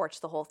going to torch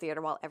the whole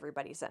theater while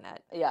everybody's in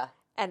it. Yeah.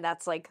 And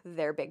that's, like,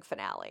 their big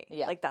finale.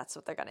 Yeah. Like, that's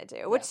what they're going to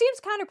do. Which seems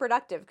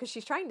counterproductive, because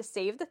she's trying to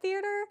save the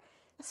theater,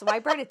 so why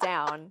burn it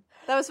down?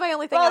 That was my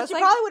only thing. Well, she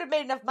probably would have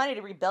made enough money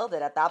to rebuild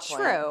it at that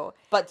point. True.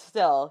 But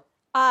still.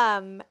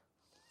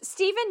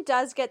 Stephen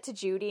does get to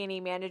Judy, and he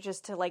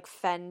manages to, like,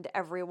 fend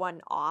everyone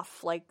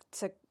off, like,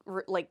 to,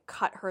 like,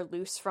 cut her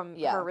loose from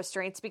her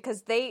restraints,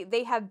 because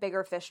they have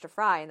bigger fish to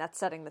fry, and that's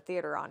setting the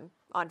theater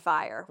on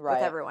fire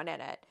with everyone in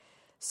it.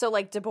 So,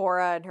 like,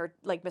 Deborah and her,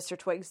 like, Mr.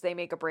 Twiggs, they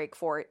make a break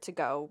for it to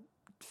go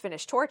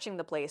finish torching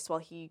the place while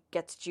he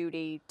gets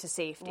Judy to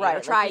safety, or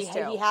tries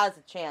to. He has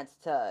a chance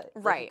to.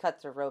 Right. He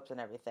cuts her ropes and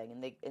everything,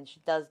 and she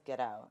does get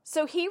out.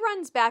 So he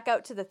runs back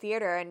out to the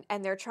theater,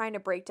 and they're trying to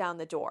break down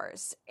the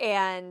doors.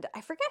 And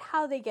I forget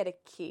how they get a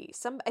key.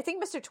 I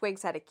think Mr.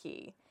 Twiggs had a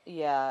key.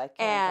 Yeah, I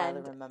can't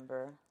entirely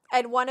remember.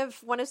 And one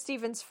of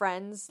Stephen's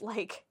friends,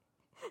 like,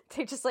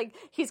 they just, like,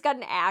 he's got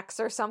an axe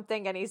or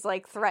something, and he's,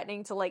 like,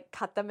 threatening to, like,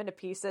 cut them into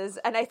pieces.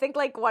 And I think,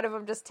 like, one of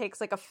them just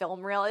takes, like, a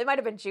film reel. It might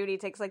have been Judy,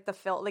 takes, like,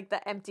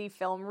 the empty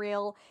film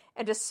reel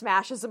and just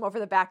smashes him over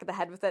the back of the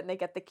head with it, and they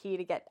get the key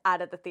to get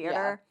out of the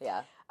theater.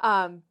 Yeah.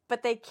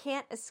 But they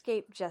can't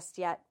escape just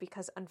yet,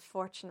 because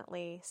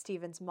unfortunately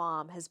Stephen's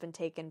mom has been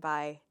taken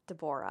by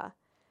Deborah.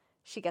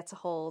 She gets a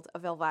hold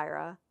of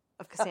Elvira,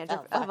 of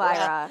Cassandra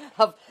Elvira.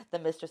 Of the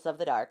Mistress of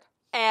the Dark.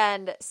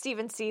 And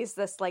Stephen sees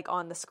this, like,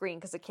 on the screen,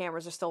 because the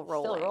cameras are still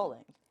rolling. Still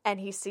rolling. And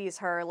he sees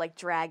her, like,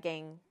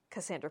 dragging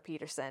Cassandra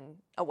Peterson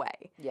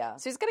away. Yeah.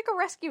 So he's going to go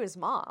rescue his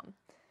mom.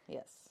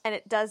 Yes. And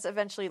it does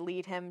eventually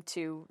lead him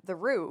to the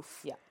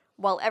roof. Yeah.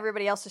 while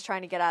everybody else is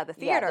trying to get out of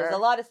the Yeah, theater. there's a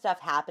lot of stuff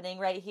happening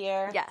right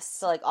here. Yes.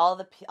 So, like, all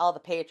the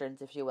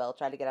patrons, if you will,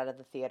 try to get out of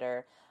the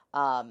theater.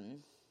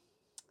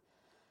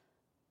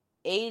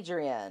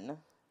 Adrian.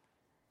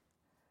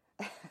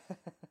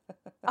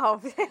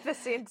 Oh, the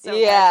scene's so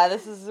yeah,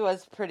 good.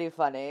 was pretty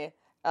funny.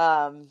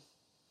 Now,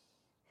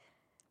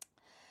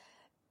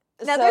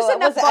 there's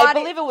enough I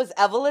believe it was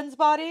Evelyn's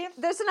body.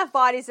 There's enough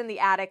bodies in the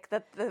attic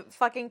that the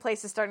fucking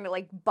place is starting to,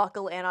 like,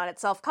 buckle in on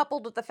itself,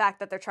 coupled with the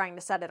fact that they're trying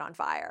to set it on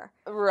fire.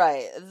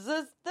 Right.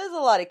 There's a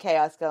lot of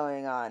chaos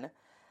going on.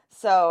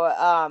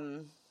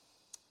 So,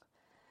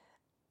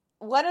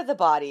 one of the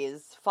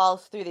bodies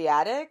falls through the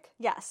attic.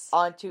 Yes.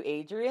 Onto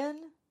Adrian.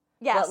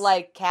 Yes. But,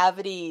 like,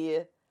 cavity...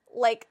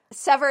 Like,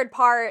 severed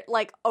part,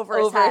 like, over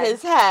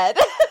his head.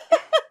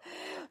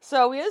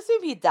 So we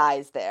assume he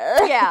dies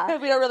there. Yeah.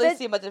 We don't really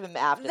see much of him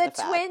after the fact.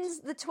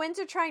 The twins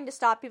are trying to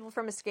stop people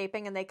from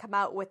escaping, and they come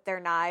out with their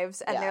knives,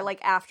 and they're, like,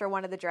 after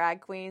one of the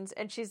drag queens,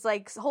 and she's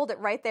like, hold it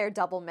right there,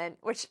 double mint,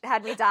 which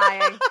had me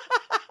dying.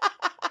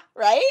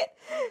 Right?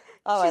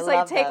 Oh, she's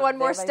like, take one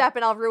more step,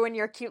 and I'll ruin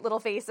your cute little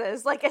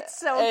faces. Like, it's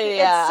so funny.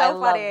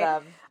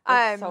 Love them.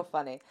 It's so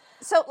funny.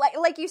 So,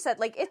 like you said,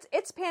 like,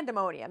 it's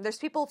pandemonium. There's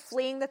people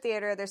fleeing the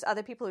theater. There's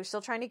other people who are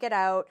still trying to get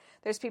out.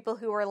 There's people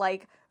who are,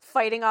 like,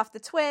 fighting off the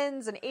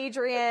twins and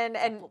Adrian,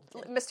 and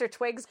Mr.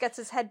 Twigs gets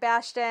his head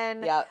bashed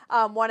in. Yep.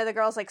 One of the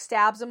girls, like,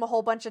 stabs him a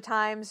whole bunch of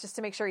times just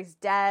to make sure he's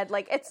dead.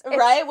 Like, it's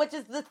right? Which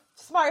is the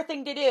smart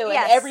thing to do.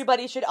 Yes. And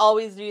everybody should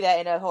always do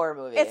that in a horror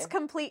movie. It's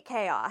complete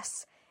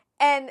chaos.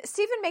 And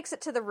Stephen makes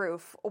it to the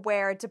roof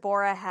where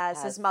Deborah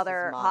has his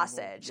mother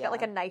hostage. Got,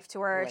 like, a knife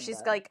to her. Linda.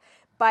 She's, like,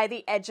 by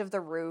the edge of the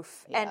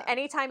roof. Yeah. And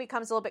anytime he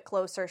comes a little bit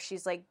closer,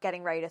 she's, like,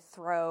 getting ready to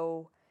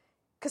throw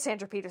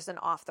Cassandra Peterson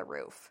off the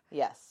roof.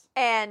 Yes.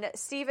 And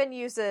Stephen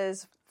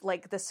uses,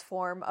 like, this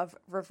form of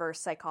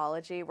reverse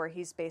psychology where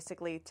he's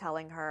basically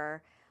telling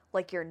her,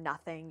 like, you're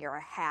nothing, you're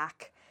a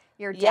hack.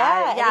 Your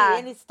dad,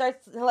 and he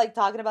starts, like,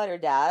 talking about her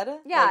dad.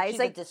 Yeah, like, he's she's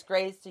like, a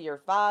disgrace to your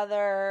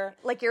father.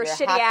 Like, you're a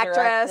shitty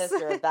actress. actress.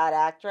 You're a bad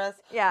actress.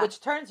 Yeah. Which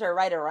turns her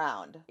right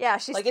around. Yeah,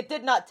 she's... Like, it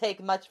did not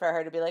take much for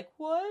her to be like,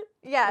 what?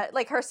 Yeah,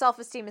 like, her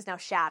self-esteem is now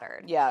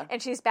shattered. Yeah.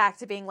 And she's back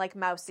to being, like,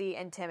 mousy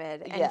and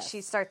timid. And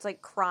she starts,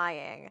 like,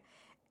 crying.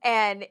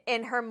 And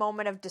in her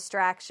moment of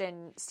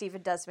distraction,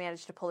 Stephen does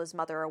manage to pull his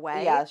mother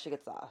away. Yeah, she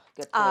gets away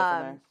from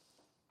her.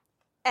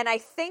 And I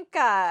think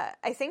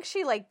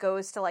she, like,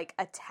 goes to, like,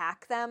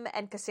 attack them,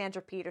 and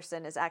Cassandra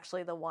Peterson is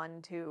actually the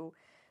one who,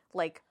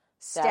 like,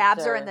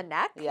 stabs her in the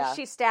neck. Yeah.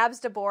 She stabs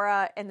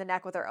Deborah in the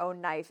neck with her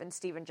own knife, and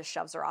Stephen just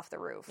shoves her off the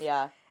roof.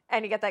 Yeah.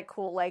 And you get that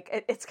cool,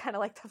 like, it's kind of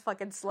like the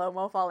fucking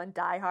slow-mo fall in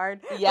Die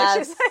Hard.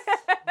 Yes.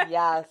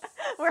 Yes.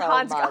 Where so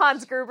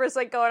Hans Gruber's,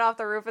 like, going off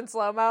the roof in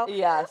slow-mo.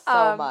 Yeah,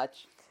 so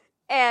much.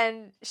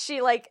 And she,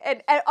 like,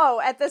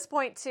 at this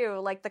point, too,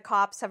 like, the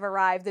cops have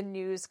arrived, the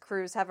news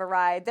crews have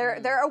arrived.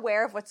 They're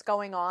aware of what's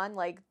going on.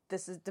 Like,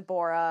 this is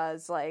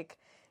Deborah's, like,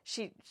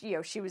 she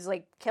was,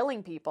 like,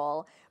 killing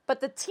people.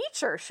 But the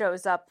teacher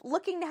shows up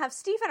looking to have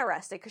Stephen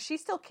arrested because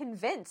she's still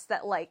convinced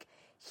that, like,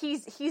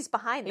 he's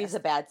behind this. He's a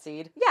bad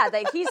seed. Yeah,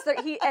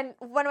 that and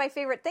one of my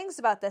favorite things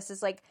about this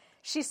is, like,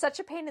 she's such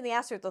a pain in the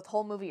ass through the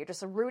whole movie. You're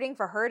just rooting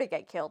for her to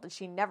get killed, and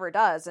she never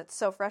does. It's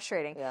so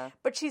frustrating. Yeah.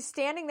 But she's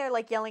standing there,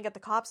 like, yelling at the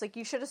cops, like,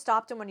 you should have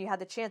stopped him when you had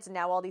the chance, and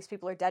now all these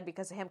people are dead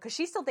because of him. Because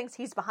she still thinks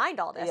he's behind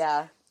all this.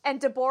 Yeah. And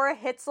Deborah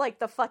hits, like,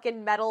 the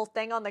fucking metal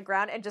thing on the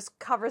ground and just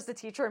covers the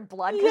teacher in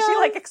blood because she,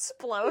 like,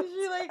 explodes.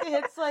 She, like,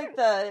 hits, like,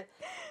 I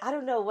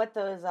don't know what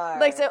those are.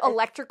 Like, the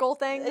electrical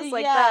things,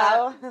 like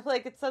that.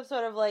 Like, it's some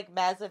sort of, like,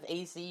 massive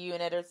AC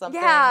unit or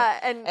something. Yeah,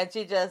 and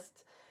she just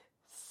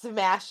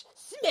smash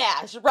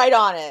right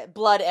on it.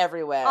 Blood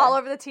everywhere. All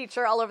over the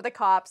teacher, all over the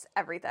cops,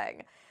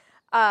 everything.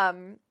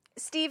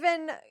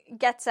 Stephen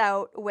gets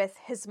out with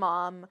his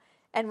mom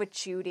and with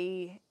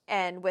Judy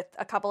and with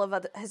a couple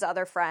of his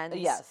other friends.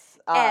 Yes.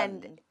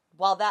 And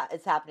while that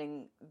is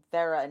happening,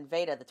 Vera and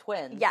Veda, the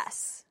twins,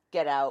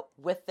 get out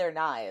with their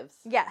knives.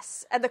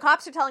 Yes. And the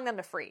cops are telling them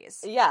to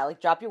freeze. Yeah,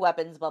 like, drop your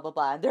weapons, blah, blah,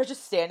 blah. And they're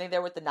just standing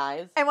there with the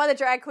knives. And one of the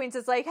drag queens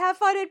is like, have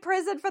fun in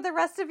prison for the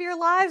rest of your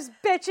lives,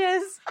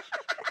 bitches.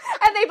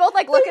 And they both,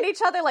 like, look at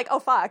each other like, oh,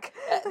 fuck.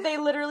 They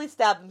literally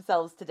stab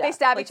themselves to death. They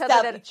stab each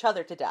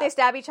other to death. They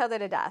stab each other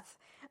to death.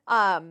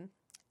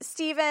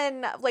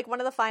 Stephen, like, one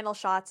of the final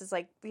shots is,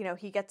 like, you know,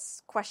 he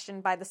gets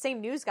questioned by the same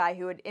news guy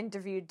who had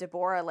interviewed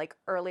Deborah, like,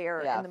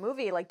 earlier in the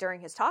movie, like, during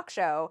his talk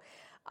show.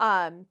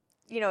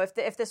 You know,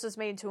 if this was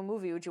made into a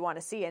movie, would you want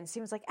to see it? And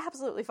Stephen's like,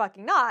 absolutely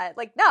fucking not.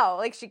 Like, no,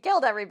 like, she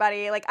killed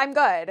everybody. Like, I'm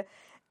good.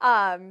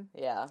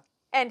 Yeah.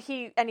 And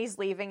he's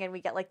leaving, and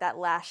we get, like, that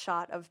last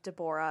shot of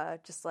Deborah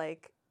just,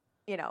 like,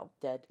 you know,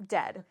 dead.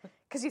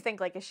 Because you think,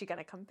 like, is she going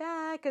to come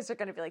back? Is there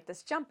going to be, like,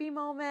 this jumpy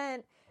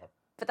moment?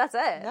 But that's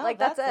it. No, like,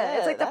 that's it.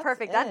 It's, like, the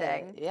perfect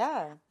ending.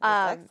 Yeah.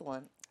 That's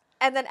excellent.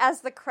 And then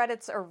as the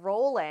credits are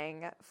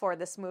rolling for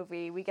this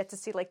movie, we get to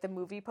see, like, the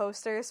movie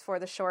posters for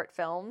the short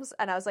films.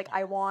 And I was like,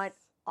 I want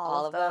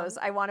all of those.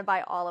 Them? I want to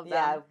buy all of them.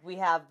 Yeah, we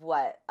have,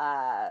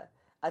 A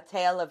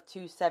Tale of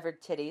Two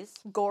Severed Titties.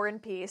 Gore and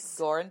Peace.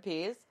 Gore and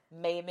Peace.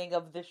 Maiming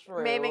of the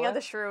Shrew. Maiming of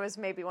the Shrew is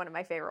maybe one of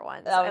my favorite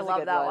ones. That was I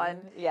love that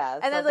one. Yeah.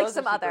 And then like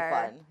some other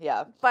fun.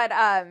 Yeah. But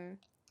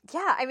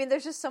yeah, I mean,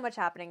 there's just so much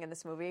happening in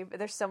this movie.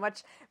 There's so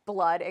much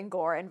blood and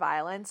gore and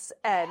violence,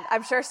 and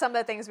I'm sure some of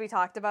the things we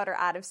talked about are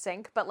out of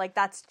sync, but like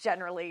that's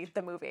generally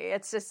the movie.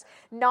 It's just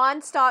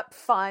nonstop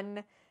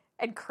fun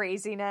and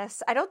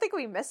craziness. I don't think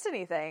we missed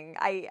anything.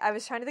 I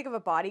was trying to think of a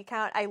body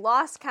count. I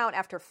lost count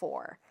after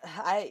 4.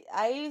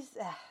 I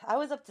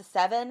was up to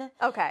 7.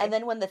 Okay. And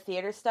then when the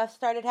theater stuff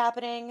started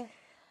happening,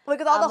 like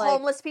with all the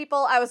homeless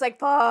people, I was like,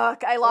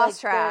 fuck, I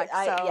lost track.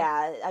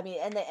 Yeah, I mean,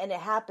 and it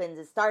happens.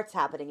 It starts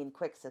happening in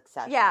quick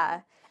succession.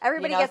 Yeah,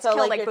 everybody gets killed.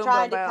 Like you're boom,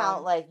 trying boom, to boom.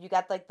 count. Like you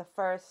got like the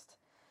first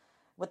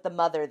with the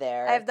mother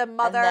there. I have the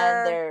mother. And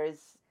then there's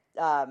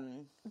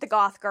the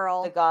goth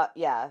girl.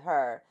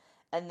 her,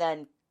 and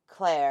then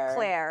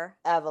Claire,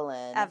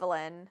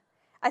 Evelyn.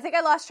 I think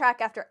I lost track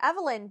after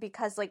Evelyn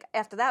because like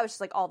after that it was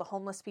just like all the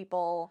homeless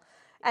people.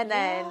 And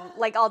then,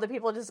 like, all the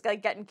people just,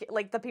 like, getting,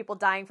 like, the people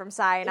dying from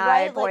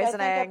cyanide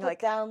poisoning. I think I put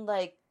down,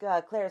 like,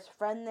 Claire's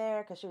friend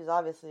there, because she was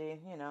obviously,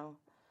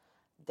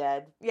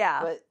 dead.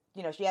 Yeah.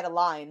 But, she had a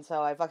line,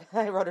 so I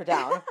wrote her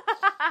down.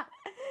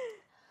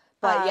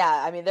 But,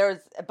 yeah, I mean,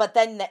 but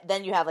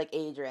then you have, like,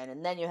 Adrian,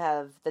 and then you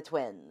have the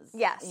twins.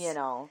 Yes.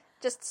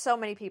 Just so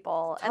many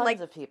people. Tons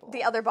of people.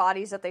 The other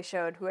bodies that they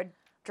showed who had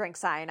drank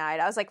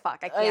cyanide. I was like, fuck,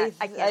 I can't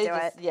do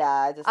it. Yeah,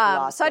 I just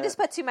lost so I just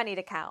put too many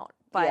to count.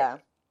 But yeah.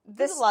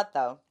 This is a lot,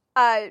 though.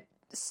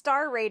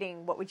 Star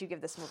rating, what would you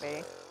give this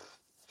movie?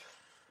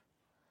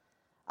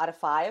 Out of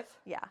 5?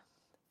 Yeah.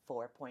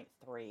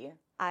 4.3.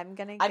 I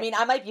mean,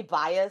 I might be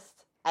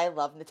biased. I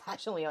love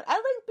Natasha Lyonne. I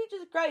like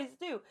Peaches Christ,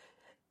 too.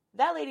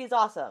 That lady's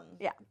awesome.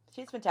 Yeah.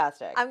 She's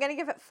fantastic. I'm going to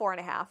give it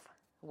 4.5.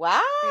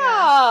 Wow.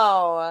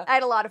 Yeah. I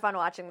had a lot of fun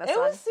watching this one.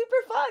 It was super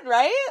fun,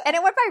 right? And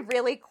it went by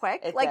really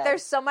quick. It like, did.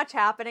 there's so much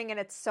happening, and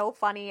it's so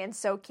funny and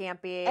so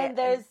campy. And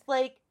there's,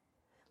 like,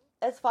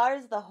 as far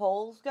as the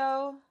holes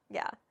go...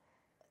 Yeah.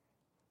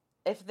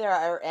 If there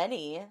are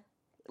any,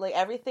 like,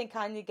 everything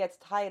kind of gets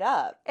tied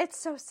up. It's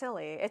so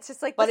silly. It's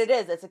just like... But it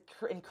is. It's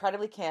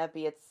incredibly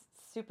campy. It's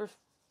super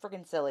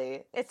freaking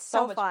silly. It's so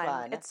so much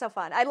fun. It's so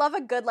fun. I love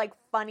a good, like,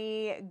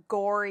 funny,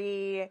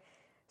 gory,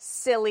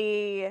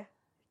 silly,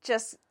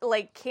 just,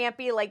 like,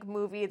 campy, like,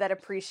 movie that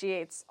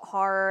appreciates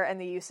horror and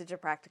the usage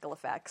of practical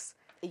effects.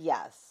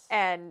 Yes.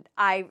 And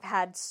I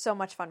had so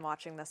much fun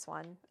watching this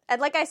one. And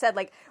like I said,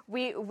 like,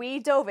 we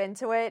dove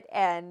into it,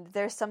 and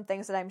there's some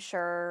things that I'm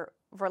sure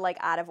were, like,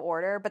 out of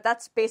order, but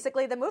that's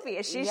basically the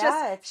movie. She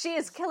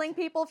is killing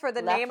people for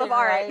the name of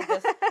art.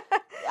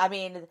 I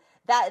mean,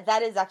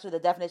 that is actually the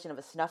definition of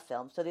a snuff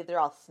film. So they're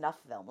all snuff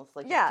films.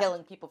 Like, she's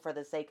killing people for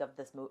the sake of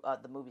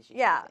the movie she's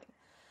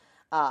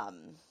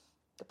making.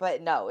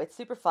 But no, it's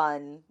super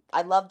fun.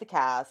 I love the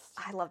cast.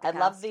 I love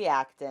the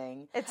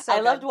acting. It's so I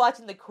good. loved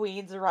watching the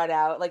queens run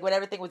out, like, when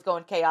everything was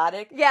going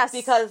chaotic. Yes.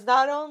 Because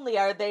not only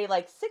are they,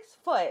 like, 6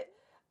 foot,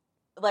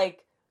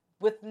 like,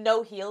 with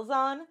no heels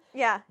on.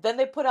 Yeah. Then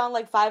they put on,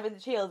 like,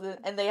 5-inch heels,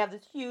 and they have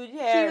this huge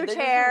hair. Huge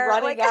they're hair.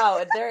 Just running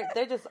out, and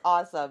they're just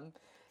awesome.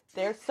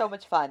 They're so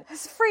much fun.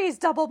 Freeze,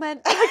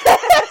 Doublemint. So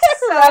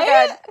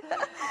right?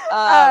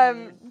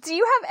 good. Do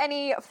you have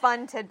any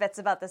fun tidbits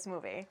about this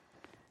movie?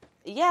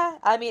 Yeah,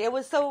 I mean, it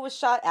was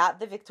shot at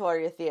the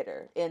Victoria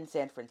Theater in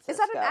San Francisco. Is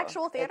that an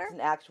actual theater? It's an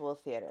actual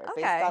theater.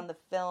 Okay. Based on the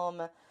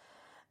film.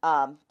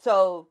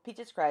 So,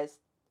 Peaches Christ,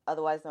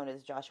 otherwise known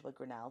as Joshua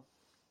Grinnell.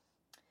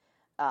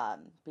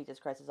 Peaches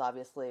Christ is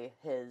obviously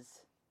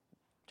his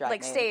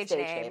drag name. Stage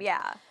name,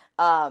 yeah.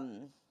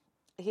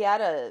 He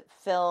had a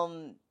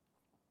film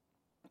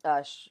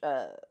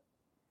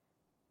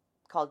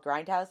called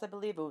Grindhouse, I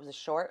believe. It was a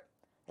short.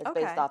 It's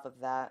based off of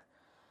that.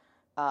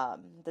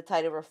 The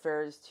title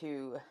refers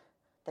to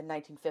the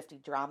 1950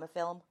 drama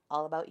film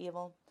All About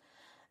Evil.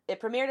 It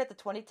premiered at the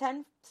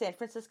 2010 San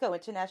Francisco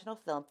International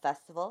Film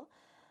Festival.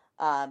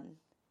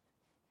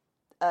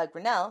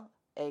 Grinnell,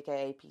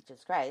 aka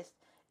Peaches Christ,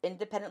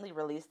 independently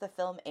released the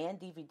film and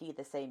DVD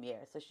the same year.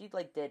 So she,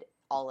 like, did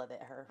all of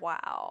it.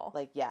 Wow.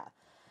 Like, yeah.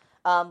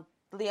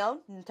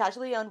 Natasha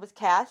Lyonne was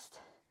cast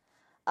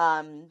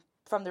from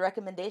the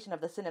recommendation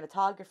of the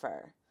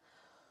cinematographer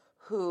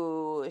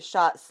who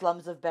shot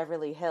Slums of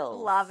Beverly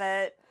Hills. Love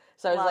it.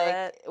 So I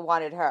was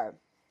wanted her.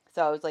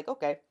 So I was like,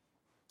 okay.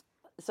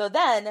 So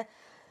then,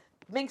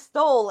 Mink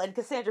Stoll and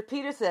Cassandra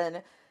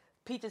Peterson,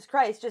 Peaches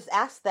Christ, just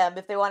asked them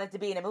if they wanted to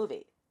be in a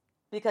movie.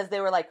 Because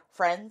they were, like,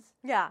 friends.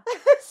 Yeah.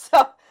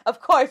 So,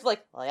 of course,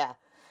 like, well, yeah.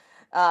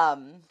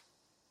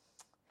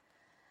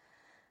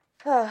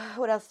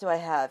 What else do I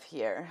have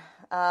here?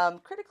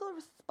 Critical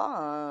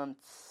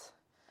response.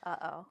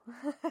 Uh-oh.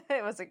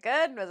 Was it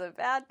good? Was it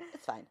bad?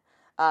 It's fine.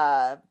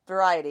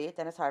 Variety,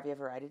 Dennis Harvey of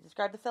Variety,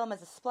 described the film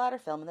as a splatter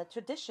film in the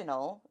tradition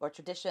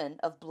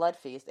of Blood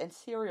Feast and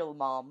Serial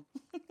Mom.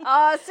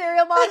 Oh,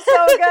 Serial Mom's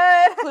so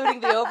good!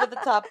 Including the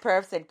over-the-top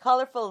perfs and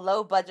colorful,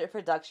 low-budget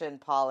production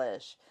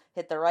polish.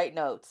 Hit the right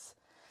notes.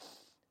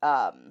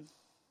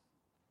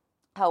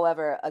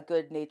 However, a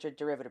good-natured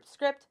derivative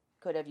script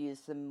could have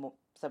used some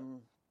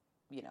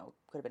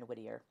could have been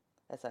wittier,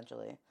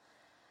 essentially.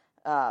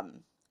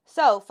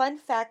 So, fun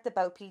fact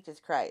about Peaches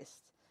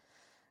Christ.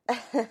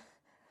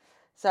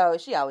 So,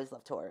 she always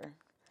loved horror.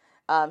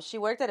 She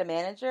worked as a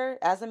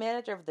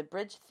manager of the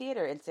Bridge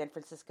Theater in San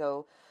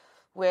Francisco,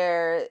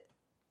 where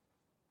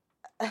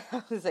I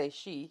would say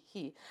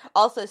he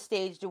also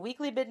staged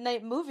weekly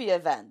midnight movie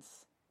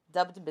events,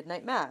 dubbed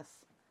Midnight Mass,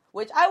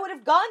 which I would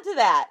have gone to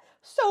that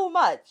so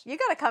much. You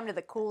got to come to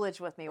the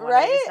Coolidge with me one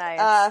of these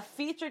nights.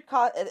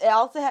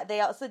 They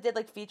also did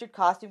like featured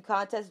costume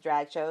contests,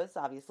 drag shows,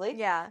 obviously.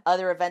 Yeah.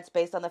 Other events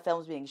based on the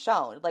films being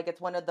shown. Like, it's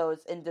one of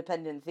those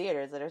independent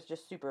theaters that is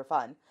just super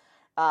fun.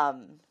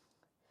 The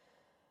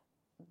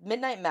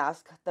Midnight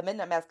Mass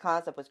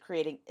concept was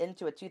created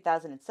into a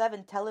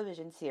 2007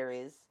 television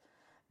series,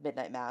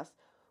 Midnight Mass,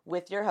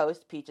 with your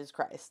host, Peaches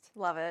Christ.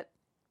 Love it.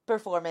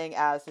 Performing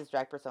as his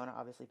drag persona,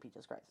 obviously,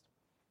 Peaches Christ.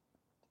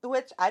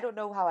 Which, I don't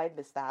know how I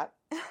missed that.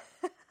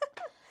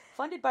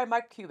 Funded by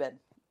Mark Cuban.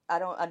 I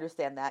don't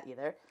understand that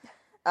either.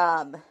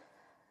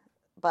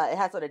 But it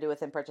has something to do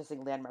with him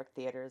purchasing Landmark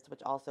Theaters,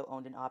 which also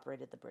owned and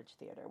operated the Bridge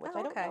Theater, which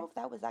I don't know if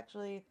that was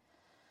actually...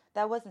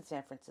 That was in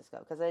San Francisco,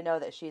 because I know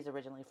that she's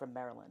originally from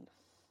Maryland.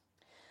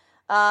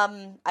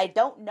 I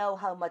don't know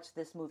how much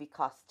this movie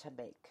cost to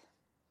make.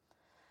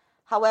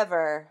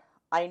 However,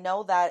 I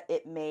know that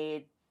it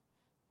made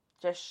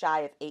just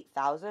shy of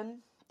 $8,000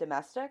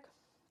 domestic.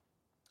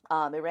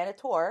 It ran a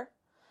tour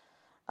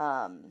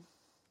from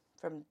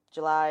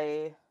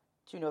July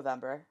to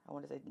November, I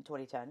want to say in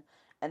 2010,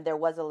 and there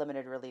was a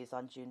limited release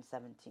on June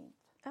 17th.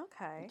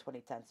 Okay. In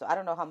 2010. So I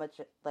don't know how much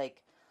it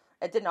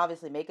didn't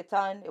obviously make a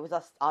ton. It was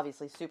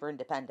obviously super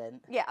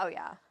independent. Yeah, oh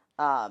yeah.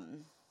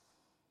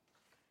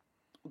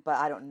 But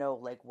I don't know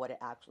what it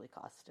actually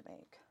costs to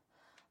make.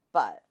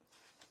 But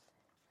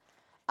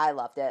I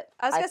loved it.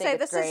 I was going to say,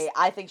 this is great.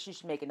 I think she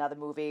should make another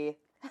movie.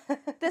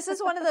 This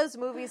is one of those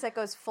movies that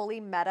goes fully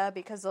meta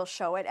because they'll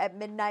show it at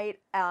midnight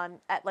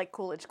at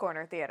Coolidge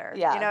Corner Theater.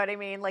 Yeah. You know what I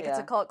mean? It's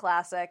a cult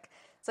classic.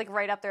 It's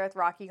right up there with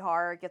Rocky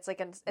Horror. It gets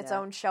its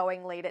own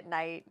showing late at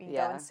night. You can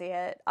go and see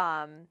it.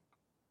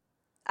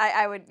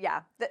 I would,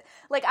 yeah.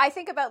 I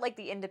think about,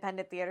 the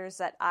independent theaters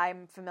that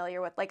I'm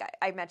familiar with.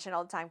 I mention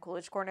all the time,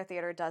 Coolidge Corner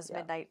Theater does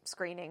midnight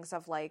screenings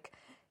of,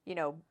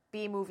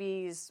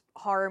 B-movies,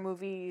 horror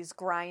movies,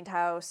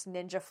 grindhouse,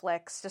 ninja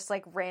flicks, just,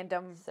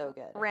 random... So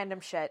good. Random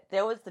shit.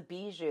 There was the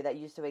Bijou that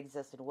used to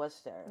exist in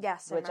Worcester.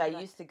 Yes, which I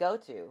used to go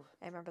to.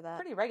 I remember that.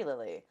 Pretty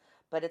regularly.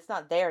 But it's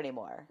not there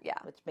anymore. Yeah.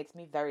 Which makes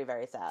me very,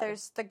 very sad.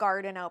 There's the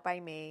Garden out by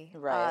me.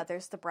 Right.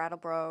 There's the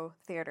Brattleboro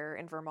Theater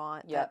in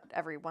Vermont that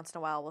every once in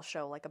a while will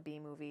show a B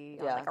movie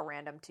on a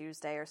random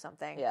Tuesday or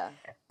something. Yeah.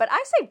 But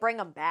I say bring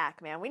them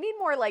back, man. We need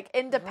more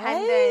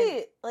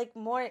independent, right?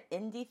 More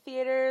indie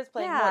theaters,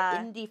 playing more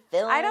indie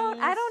films. I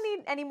don't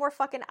need any more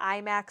fucking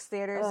IMAX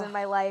theaters in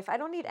my life. I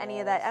don't need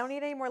any of that. I don't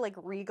need any more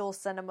Regal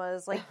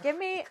cinemas. Give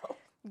me.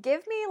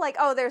 Give me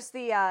there's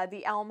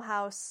the Elm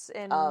House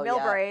in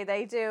Millbrae. Yeah.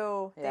 They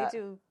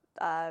do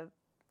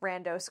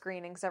rando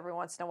screenings every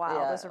once in a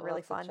while. Those are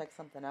really fun. Check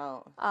something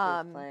out.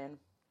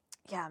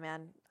 Yeah,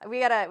 man,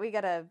 we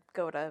gotta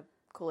go to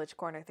Coolidge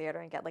Corner Theater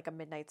and get a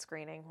midnight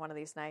screening one of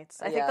these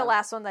nights. I think the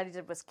last one that I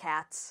did was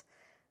Cats.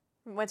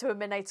 We went to a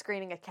midnight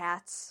screening of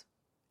Cats,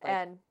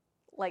 and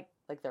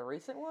the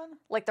recent one?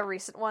 The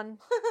recent one.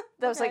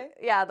 That was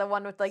the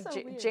one with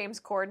James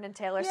Corden and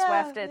Taylor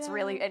Swift. It's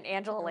really, and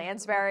Angela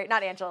Lansbury.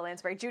 Not Angela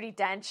Lansbury, Judi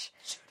Dench.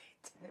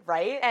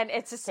 Right? And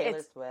it's just, Taylor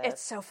Swift.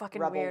 It's so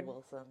fucking Rebel weird.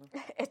 Wilson.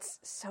 It's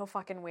so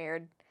fucking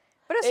weird.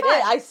 But it's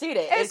fun. I've seen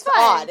it. It's fun.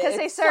 odd. Because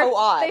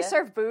they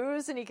serve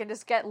booze and you can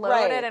just get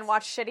loaded and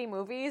watch shitty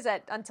movies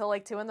until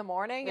 2 a.m.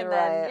 and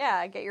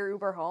then get your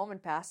Uber home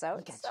and pass out.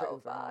 It's so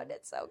fun.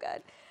 It's so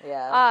good.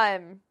 Yeah.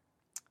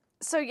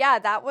 So yeah,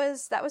 that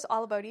was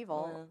All About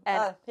Evil.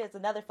 And here's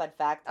another fun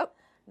fact. Oh.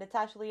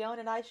 Natasha Lyonne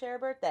and I share a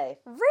birthday.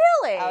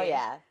 Really? Oh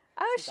yeah.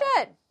 Oh She's shit.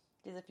 Awesome.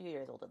 She's a few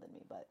years older than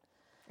me, but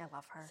I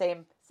love her.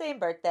 Same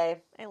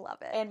birthday. I love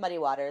it. And Muddy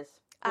Waters.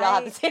 We all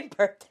have the same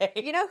birthday.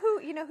 You know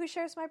who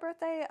shares my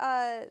birthday?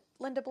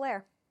 Linda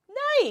Blair.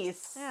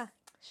 Nice. Yeah.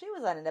 She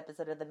was on an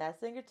episode of The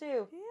Masked Singer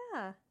too.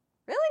 Yeah.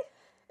 Really?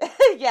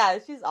 Yeah,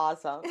 she's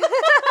awesome.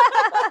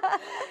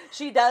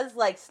 She does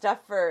stuff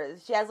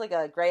she has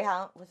a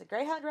Greyhound. Was it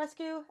Greyhound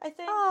Rescue? I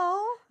think.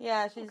 Oh.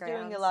 Yeah, she's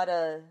doing a lot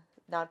of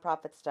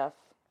nonprofit stuff.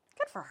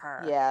 Good for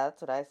her. Yeah,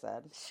 that's what I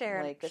said.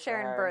 Sharing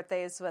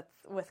birthdays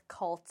with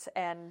cult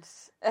and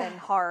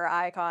horror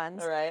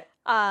icons. Right.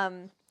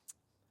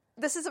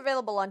 This is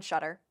available on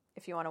Shudder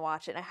if you want to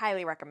watch it. I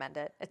highly recommend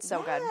it. It's so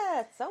good. Yeah,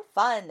 it's so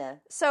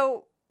fun.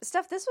 So,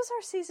 Steph, this was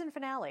our season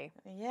finale.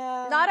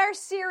 Yeah. Not our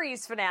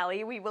series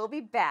finale. We will be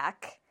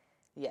back.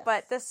 Yes.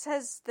 But this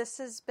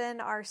has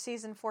been our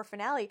season 4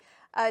 finale.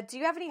 Do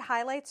you have any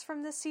highlights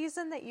from this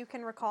season that you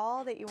can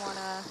recall that you want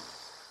to...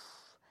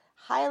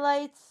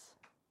 Highlights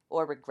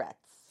or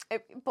regrets?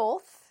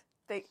 Both.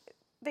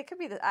 They could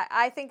be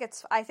I think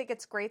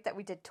it's great that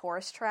we did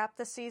Tourist Trap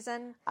this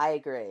season. I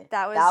agree.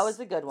 That was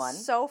a good one.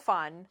 So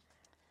fun.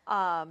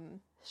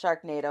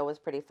 Sharknado was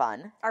pretty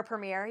fun. Our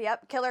premiere,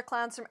 yep. Killer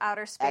Clowns from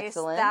Outer Space.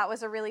 Excellent. That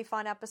was a really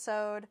fun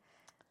episode.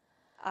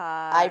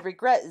 I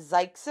regret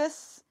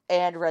Zixis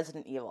and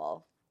Resident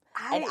Evil.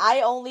 And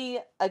I only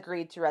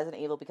agreed to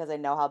Resident Evil because I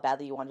know how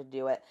badly you wanted to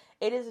do it.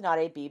 It is not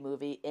a B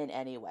movie in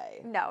any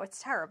way. No, it's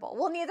terrible.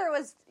 Well, neither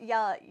was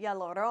Ya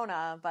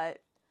Llorona, but...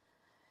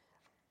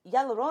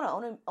 Ya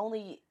Llorona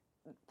only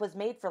was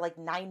made for like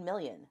 $9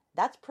 million.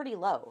 That's pretty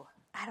low.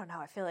 I don't know.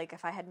 I feel like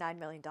if I had $9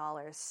 million,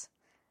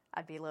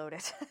 I'd be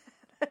loaded.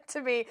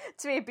 to me,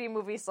 B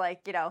movies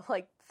like, you know,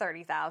 like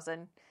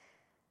 30,000.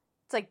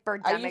 It's like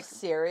Birdemic. Are you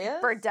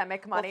serious?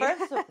 Birdemic money. Well,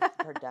 first,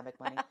 Birdemic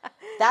money.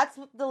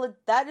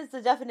 That is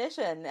the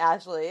definition,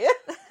 Ashley.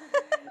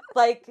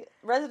 Like,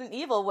 Resident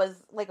Evil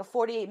was like a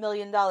 $48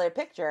 million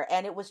picture,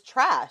 and it was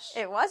trash.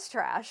 It was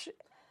trash.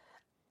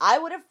 I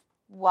would have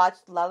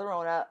watched La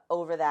Llorona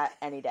over that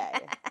any day.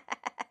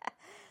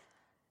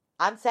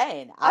 I'm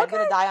saying, I'm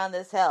going to die on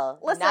this hill.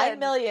 Listen. $9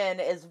 million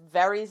is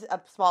a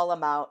small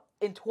amount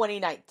in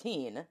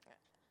 2019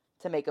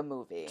 to make a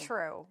movie.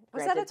 True.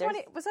 Was that a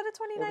 2019? It was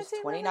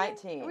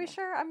 2019. Movie? Are we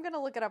sure? I'm going to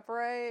look it up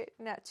right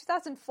now.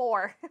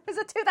 2004. It was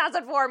a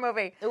 2004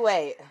 movie.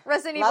 Wait.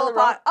 Resident La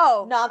Evil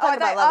Llorona? No, I'm talking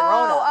about La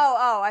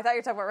Llorona. I thought you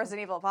were talking about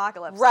Resident Evil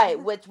Apocalypse. Right,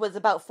 which was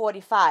about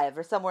 45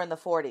 or somewhere in the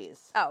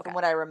 40s. Oh, okay. From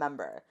what I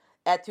remember.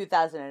 At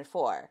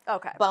 2004.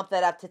 Okay. Bump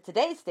that up to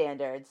today's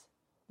standards,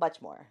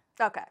 much more.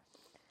 Okay.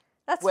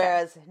 That's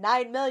Whereas fair.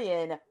 9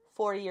 million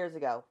 4 years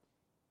ago.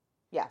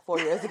 Yeah, 4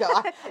 years ago.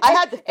 I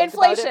had to think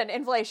about it.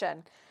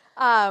 Inflation.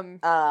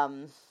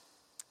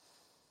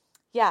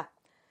 Yeah.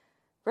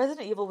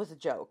 Resident Evil was a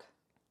joke.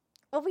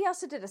 Well, we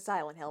also did a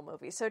Silent Hill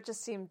movie, so it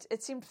seemed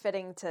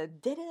fitting to...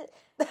 Did it?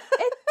 It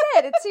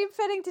did. It seemed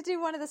fitting to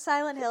do one of the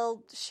Silent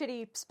Hill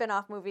shitty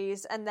spin-off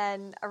movies and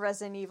then a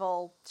Resident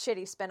Evil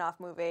shitty spin-off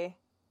movie.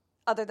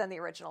 Other than the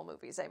original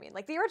movies, I mean.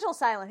 Like, the original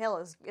Silent Hill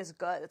is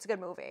good. It's a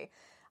good movie.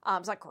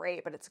 It's not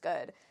great, but it's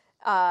good.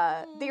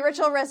 The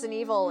original Resident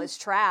Evil is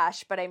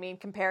trash, but I mean,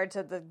 compared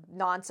to the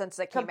nonsense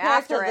that came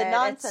after it,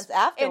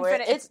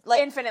 it's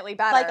like, infinitely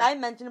better. Like I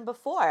mentioned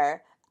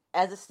before,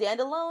 as a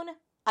standalone,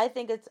 I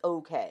think it's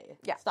okay.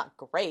 Yeah. It's not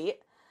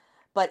great,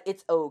 but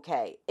it's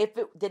okay. If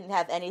it didn't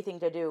have anything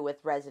to do with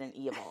Resident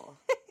Evil,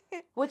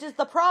 which is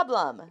the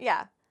problem.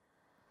 Yeah.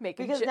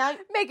 Making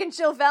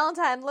Jill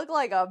Valentine look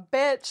like a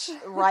bitch.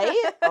 Right?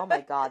 Oh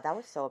my god, that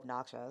was so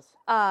obnoxious.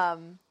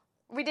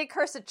 We did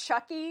Curse of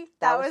Chucky.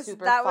 That was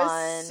super fun.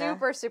 Was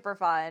super, super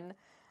fun.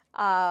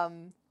 What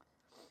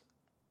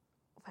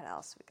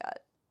else we got?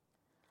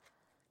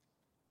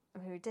 I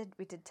mean,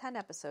 we did 10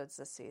 episodes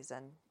this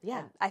season. Yeah.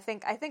 And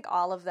I think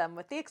all of them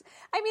with the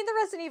I mean, the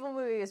Resident Evil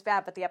movie was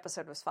bad, but the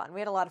episode was fun. We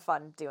had a lot of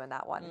fun doing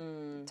that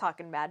one.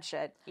 Talking mad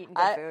shit, eating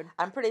good food.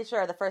 I'm pretty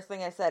sure the first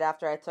thing I said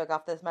after I took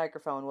off this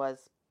microphone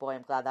was, boy,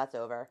 I'm glad that's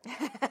over.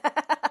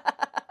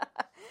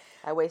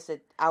 I wasted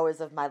hours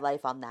of my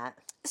life on that.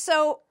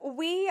 So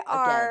we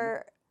are...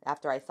 Again,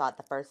 after I saw it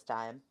the first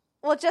time.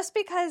 Well, just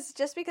because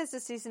the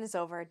season is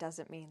over, it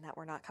doesn't mean that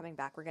we're not coming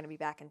back. We're going to be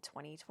back in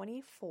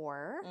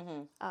 2024. Mm-hmm.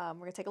 We're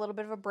going to take a little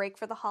bit of a break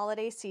for the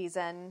holiday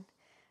season,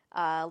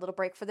 a little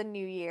break for the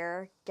new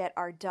year, get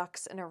our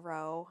ducks in a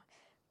row,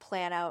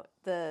 plan out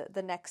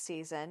the next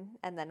season,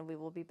 and then we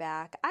will be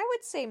back. I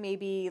would say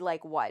maybe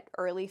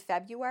early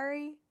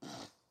February?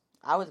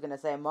 I was going to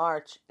say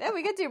March. Yeah,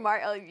 we could do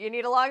March. You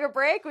need a longer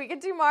break? We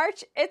could do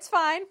March. It's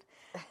fine.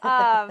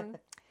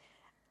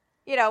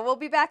 We'll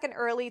be back in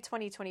early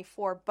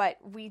 2024, but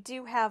we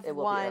do have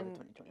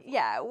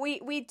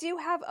we do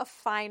have a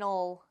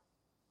final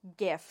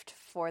gift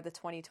for the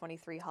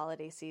 2023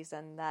 holiday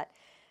season that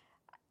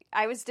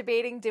I was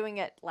debating doing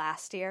it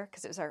last year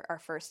because it was our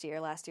first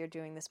year last year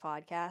doing this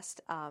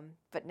podcast.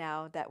 But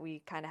now that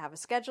we kind of have a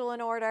schedule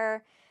in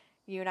order,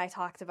 you and I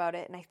talked about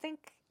it, and I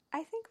think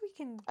we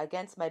can...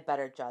 Against my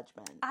better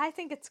judgment. I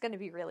think it's going to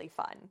be really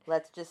fun.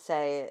 Let's just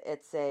say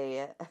it's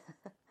a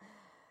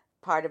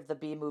part of the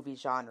B-movie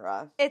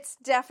genre. It's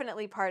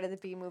definitely part of the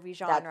B-movie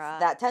genre.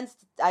 That tends...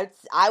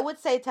 I would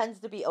say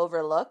tends to be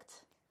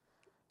overlooked,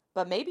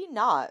 but maybe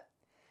not.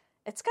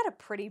 It's got a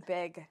pretty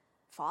big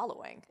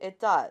following. It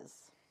does.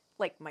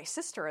 Like, my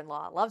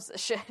sister-in-law loves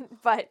this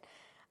shit, but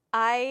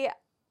I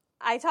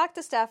talked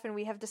to Steph, and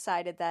we have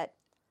decided that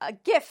a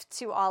gift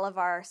to all of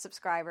our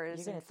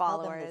subscribers and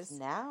followers. Tell them this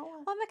now?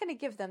 Well, I'm not going to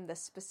give them the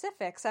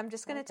specifics. I'm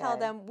just going to tell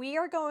them we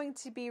are going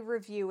to be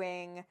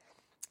reviewing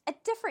a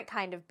different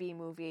kind of B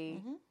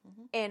movie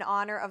in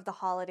honor of the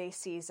holiday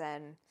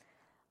season.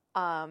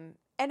 And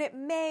it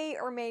may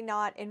or may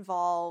not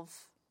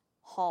involve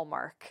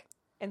Hallmark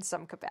in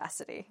some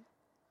capacity.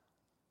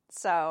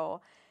 So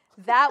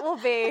that will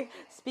be...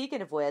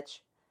 Speaking of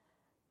which,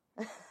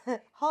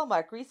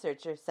 Hallmark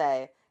researchers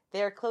say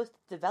they are close to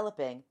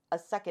developing a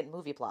second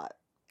movie plot.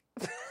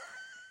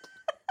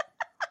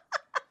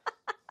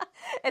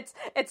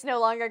 It's no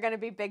longer going to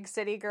be big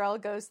city girl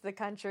goes to the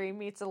country,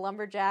 meets a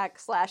lumberjack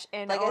 /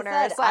 inn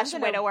owner /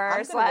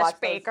 widower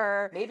 /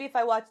 baker. Maybe if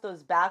I watch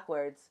those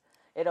backwards,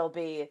 it'll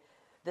be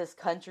this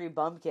country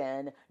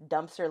bumpkin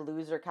dumps her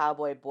loser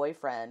cowboy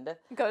boyfriend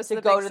goes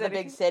to go to the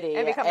big city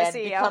and become a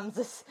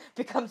CEO.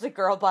 becomes a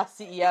girl boss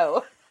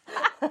CEO.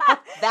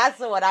 That's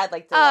the one I'd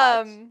like to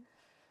watch.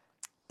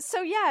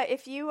 So yeah,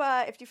 if you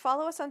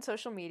follow us on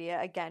social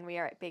media, again, we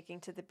are at Baking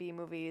to the B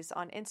Movies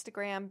on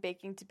Instagram,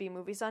 Baking to B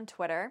Movies on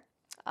Twitter,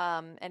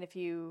 and if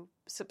you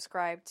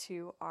subscribe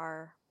to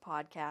our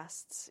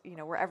podcasts,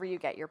 wherever you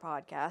get your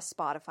podcasts,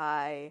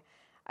 Spotify,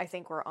 I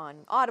think we're on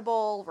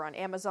Audible, we're on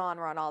Amazon,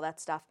 we're on all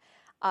that stuff.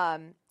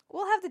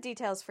 We'll have the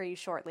details for you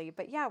shortly,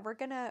 but yeah, we're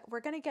gonna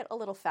get a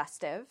little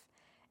festive,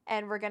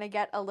 and we're gonna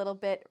get a little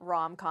bit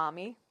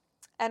rom-commy,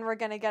 and we're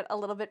gonna get a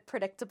little bit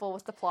predictable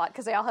with the plot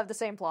because they all have the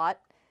same plot.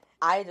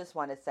 I just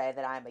want to say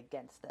that I'm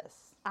against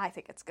this. I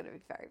think it's going to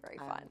be very, very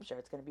fun. I'm sure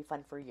it's going to be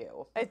fun for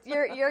you.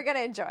 You're going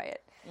to enjoy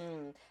it.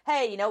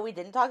 Hey, we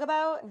didn't talk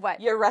about? What?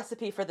 Your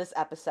recipe for this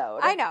episode.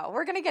 I know.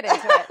 We're going to get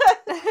into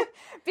it.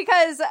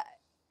 Because,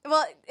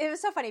 well, it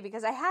was so funny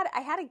because I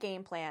had a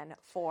game plan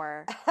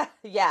for...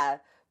 Yeah.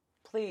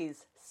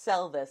 Please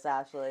sell this,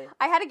 Ashley.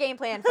 I had a game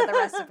plan for the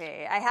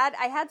recipe.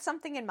 I had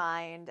something in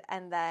mind,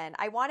 and then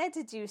I wanted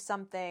to do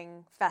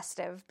something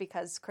festive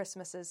because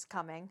Christmas is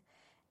coming.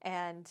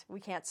 And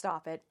we can't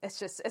stop it.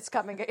 It's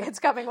coming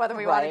whether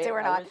we want it to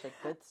or not. I wish I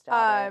could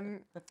stop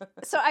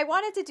it. So I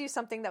wanted to do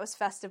something that was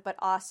festive, but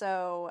I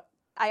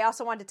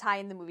also wanted to tie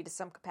in the movie to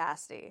some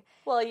capacity.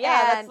 Well,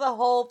 yeah, that's the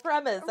whole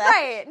premise.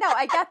 Right. No,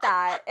 I get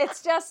that.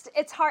 It's just,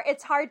 it's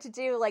hard to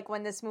do, like,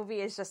 when this movie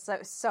is just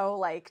so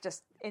like,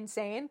 just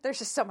insane. There's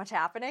just so much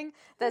happening.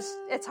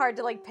 It's hard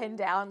to, like, pin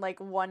down,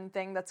 like, one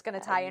thing that's going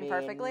to tie in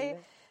perfectly.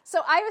 So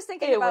I was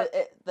thinking about...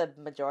 the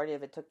majority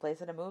of it took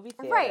place in a movie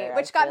theater. Right,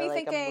 which got me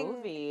like thinking... a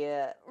movie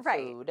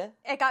food.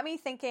 It got me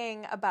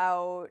thinking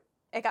about...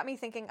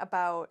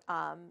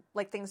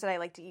 like, things that I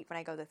like to eat when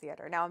I go to the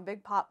theater. Now, I'm a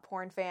big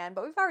popcorn fan,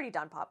 but we've already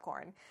done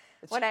popcorn.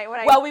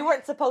 Well, we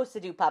weren't supposed to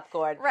do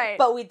popcorn. Right.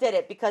 But we did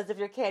it because of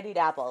your candied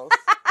apples.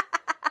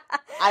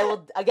 I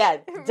will,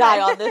 again, die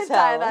on this hill.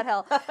 Die on that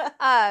hill.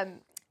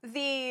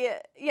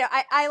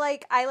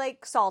 I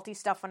like salty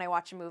stuff when I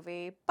watch a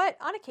movie, but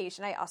on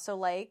occasion I also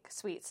like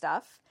sweet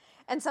stuff,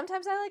 and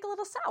sometimes I like a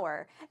little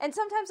sour, and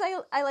sometimes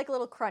I like a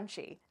little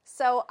crunchy.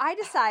 So I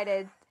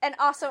decided, and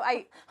also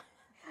I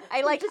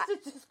like... You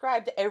just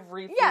described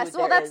every food. Yes,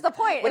 well, that's the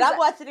point. When I'm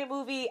watching a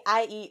movie,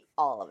 I eat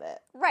all of it.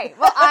 Right.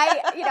 Well,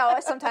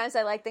 sometimes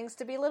I like things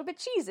to be a little bit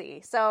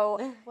cheesy.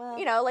 So,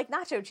 like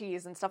nacho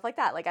cheese and stuff like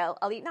that. Like,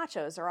 I'll eat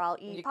nachos, or I'll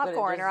eat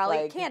popcorn, or I'll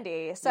eat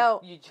candy. So...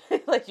 You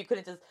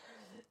couldn't just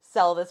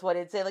sell this one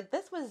and say, like,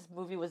 this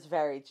movie was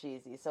very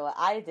cheesy, so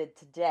I did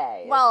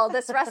today. Well,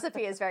 this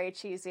recipe is very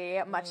cheesy,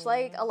 much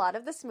like a lot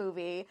of this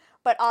movie,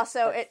 but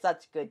also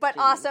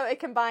also it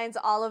combines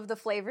all of the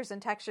flavors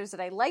and textures that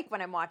I like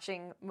when I'm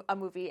watching a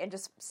movie and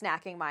just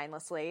snacking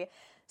mindlessly.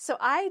 So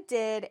I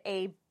did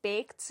a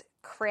baked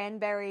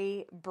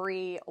cranberry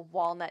brie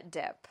walnut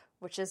dip,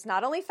 which is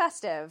not only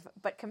festive,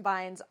 but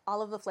combines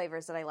all of the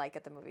flavors that I like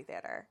at the movie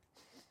theater.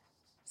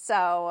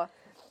 So...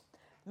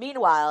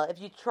 Meanwhile,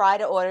 if you try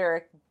to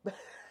order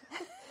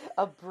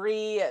a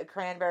brie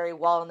cranberry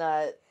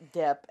walnut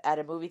dip at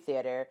a movie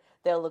theater,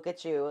 they'll look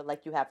at you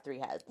like you have 3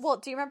 heads. Well,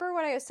 do you remember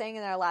what I was saying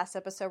in our last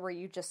episode where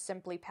you just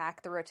simply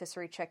pack the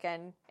rotisserie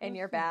chicken in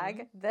your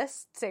bag?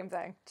 This, same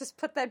thing. Just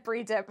put that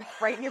brie dip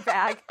right in your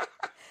bag.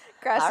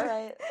 All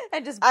right.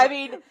 And just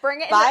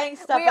bring it buying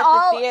stuff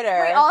at the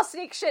theater. We all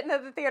sneak shit into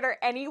the theater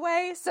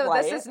anyway, so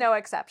right. This is no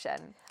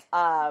exception.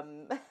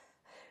 One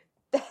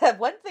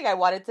thing I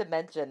wanted to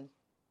mention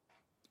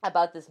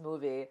about this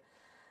movie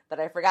that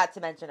I forgot to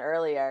mention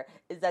earlier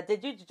is that,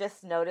 did you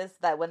just notice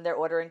that when they're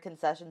ordering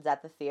concessions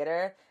at the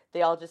theater,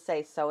 they all just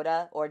say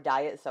soda or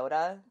diet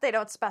soda? They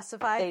don't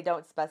specify? They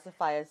don't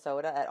specify a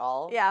soda at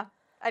all? Yeah,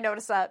 I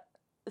noticed that.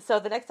 So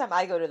the next time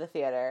I go to the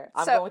theater,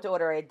 I'm going to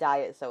order a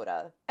diet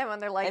soda. And when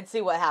they're like... And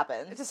see what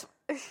happens. Just,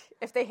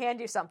 if they hand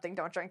you something,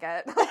 don't drink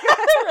it.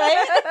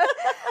 Right?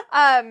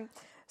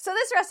 So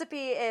this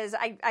recipe is,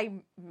 I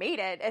made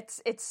it.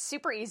 It's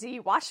super easy.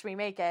 You watched me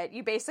make it.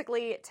 You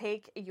basically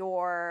take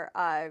your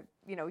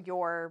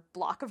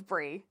block of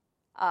brie,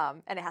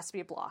 and it has to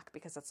be a block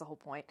because that's the whole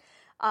point.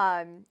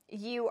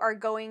 You are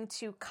going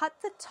to cut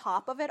the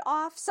top of it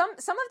off. Some of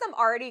them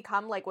already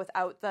come like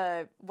without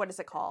the, what is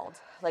it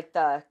called? Like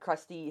the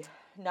crusty,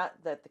 not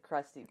the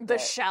crusty the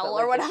bit, shell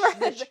like or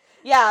whatever.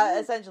 Yeah,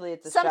 essentially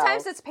it's a shell.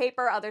 Sometimes it's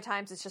paper, other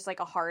times it's just like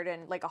a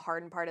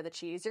hardened part of the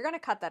cheese. You're going to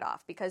cut that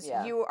off because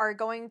you are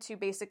going to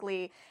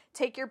basically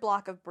take your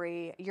block of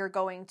brie, you're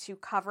going to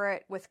cover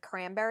it with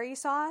cranberry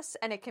sauce,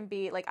 and it can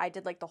be like, I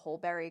did like the whole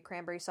berry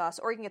cranberry sauce,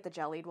 or you can get the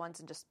jellied ones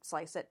and just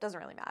slice it. Doesn't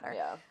really matter.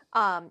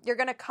 Yeah. You're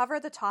going to cover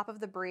the top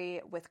of the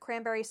brie with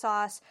cranberry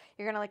sauce.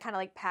 You're going to like kind of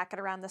like pack it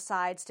around the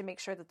sides to make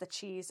sure that the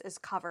cheese is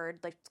covered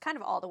like kind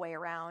of all the way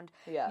around.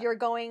 Yeah. You're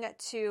going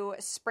to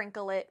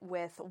sprinkle it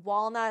with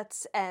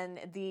walnuts and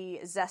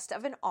the zest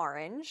of an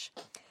orange.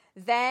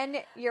 Then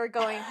you're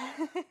going...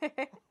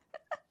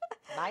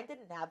 Mine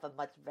didn't have a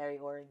much very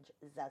orange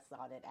zest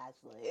on it,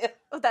 Ashley.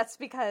 That's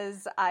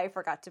because I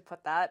forgot to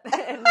put that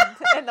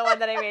in the one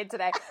that I made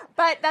today.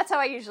 But that's how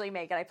I usually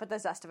make it. I put the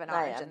zest of an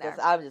orange in there.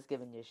 I'm just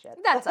giving you shit.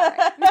 That's all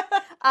right.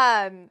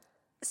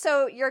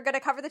 So you're going to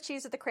cover the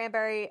cheese with the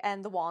cranberry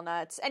and the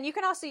walnuts. And you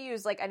can also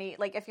use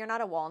if you're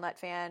not a walnut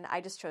fan, I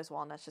just chose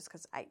walnuts just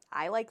because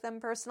I like them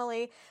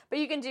personally. But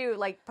you can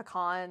do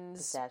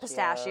pecans,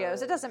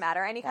 pistachios. It doesn't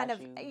matter. Any kind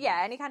of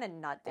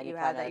nut that you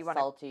have that you want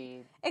to.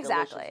 Salty,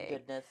 exactly.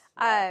 Goodness.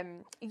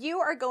 You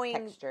are going.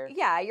 Texture.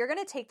 Yeah, you're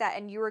going to take that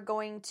and you are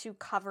going to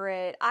cover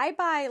it. I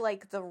buy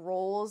the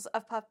rolls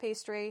of puff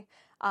pastry.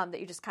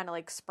 That you just kind of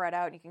spread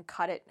out and you can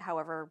cut it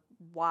however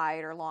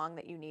wide or long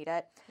that you need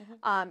it.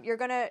 Mm-hmm. You're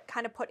going to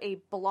kind of put a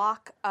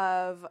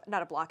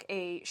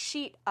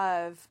sheet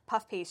of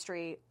puff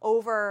pastry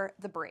over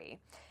the brie.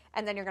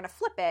 And then you're going to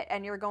flip it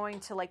and you're going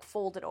to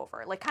fold it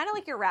over. Kind of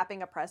like you're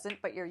wrapping a present,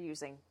 but you're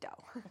using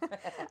dough.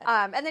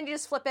 And then you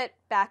just flip it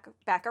back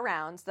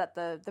around so that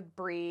the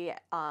brie,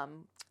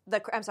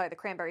 the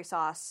cranberry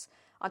sauce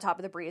on top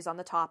of the brie is on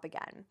the top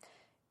again.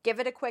 Give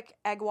it a quick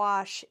egg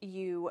wash.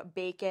 You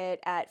bake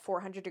it at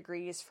 400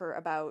 degrees for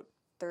about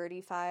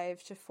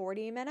 35 to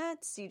 40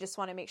 minutes. You just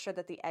want to make sure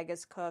that the egg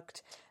is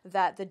cooked,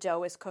 that the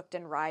dough is cooked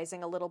and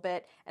rising a little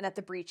bit, and that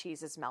the brie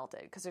cheese is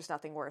melted. Because there's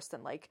nothing worse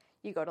than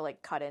you go to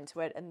cut into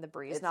it and the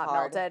brie is not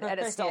hard. melted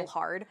and it's still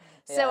hard.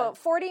 Yeah. So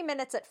 40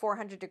 minutes at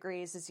 400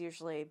 degrees is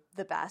usually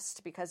the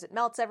best because it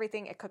melts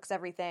everything, it cooks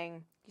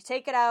everything. You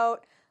take it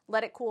out,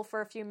 let it cool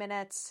for a few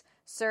minutes.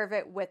 Serve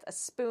it with a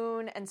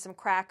spoon and some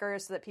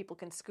crackers so that people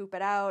can scoop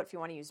it out. If you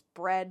want to use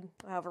bread,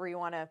 however you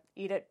want to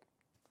eat it,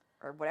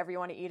 or whatever you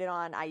want to eat it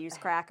on, I use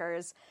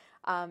crackers.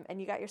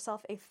 And you got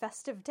yourself a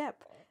festive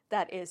dip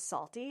that is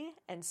salty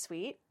and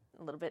sweet,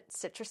 a little bit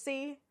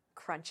citrusy,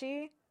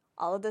 crunchy,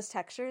 all of those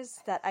textures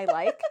that I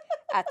like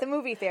at the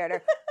movie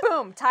theater.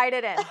 Boom, tied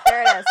it in.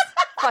 There it is.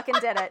 Fucking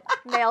did it.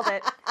 Nailed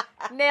it.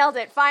 Nailed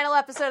it. Final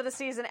episode of the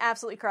season,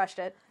 absolutely crushed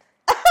it.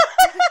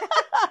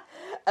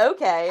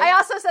 Okay. I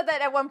also said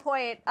that at one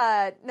point,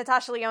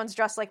 Natasha Lyonne's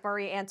dressed like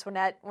Marie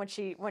Antoinette when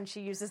she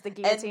uses the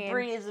guillotine. And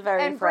Brie is very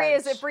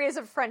French. Brie is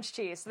a French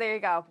cheese. There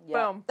you go. Yep.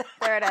 Boom.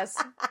 There it is.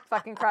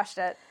 Fucking crushed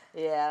it.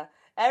 Yeah.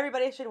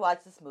 Everybody should watch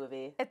this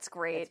movie. It's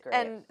great.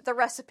 And the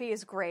recipe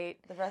is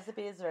great. The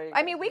recipe is very good.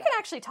 I mean, we can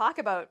actually talk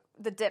about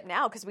the dip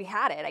now because we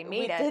had it. I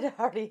made it. We did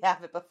already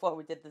have it before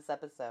we did this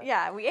episode.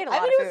 Yeah, we ate a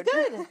lot of food.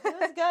 food. It was good. It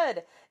was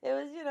good. It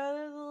was,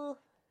 there's a little...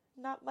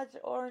 not much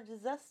orange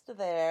zest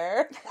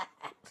there.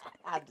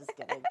 I'm just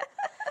kidding.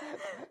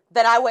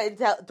 Then I went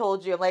and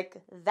told you, I'm like,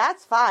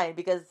 that's fine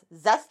because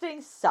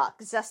zesting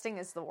sucks. Zesting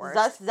is the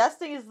worst.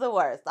 Zesting is the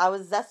worst. I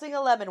was zesting a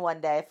lemon one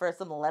day for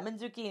some lemon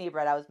zucchini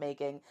bread I was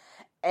making,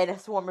 and a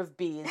swarm of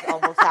bees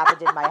almost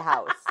happened in my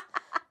house.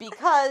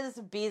 Because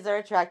bees are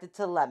attracted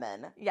to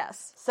lemon.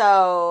 Yes.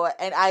 So,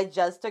 and I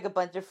just took a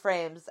bunch of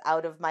frames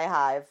out of my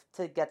hive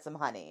to get some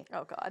honey.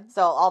 Oh, God.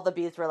 So all the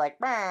bees were like,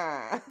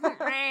 right?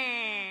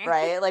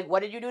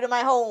 What did you do to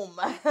my home?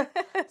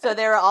 So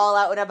they were all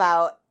out and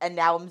about, and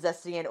now I'm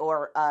zesting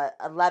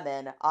a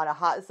lemon on a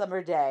hot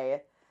summer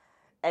day,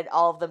 and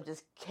all of them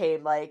just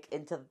came,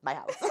 into my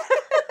house.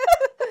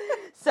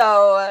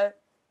 So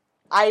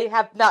I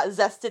have not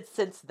zested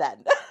since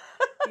then.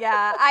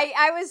 Yeah,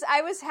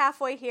 I was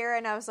halfway here,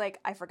 and I was like,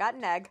 I forgot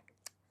an egg,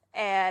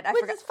 and I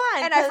Which forgot, is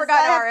fine, and I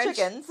forgot orange.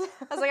 Chickens.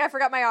 I was like, I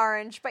forgot my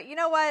orange, but you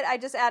know what? I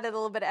just added a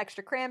little bit of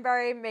extra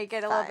cranberry, make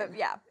it a little bit.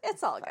 Yeah,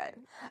 it's all good.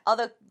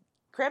 Although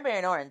cranberry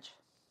and orange,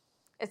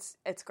 it's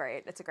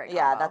great. It's a great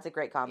combo. Yeah, that's a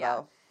great combo.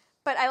 Yeah.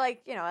 But I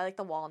like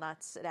the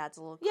walnuts. It adds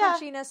a little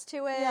crunchiness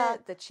to it. Yeah.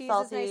 The cheese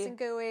Salty. is nice and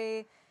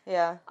gooey.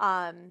 Yeah.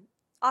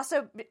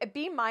 Also,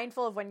 be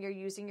mindful of when you're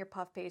using your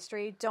puff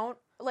pastry. Don't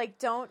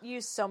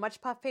use so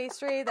much puff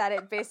pastry that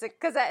it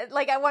because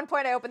at one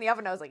point I opened the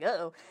oven and I was like,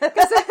 oh,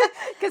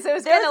 because it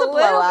was getting a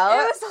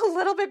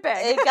little bit big.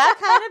 It got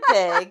kind of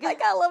big. It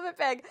got a little bit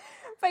big.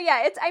 But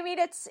yeah, it's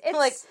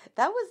like,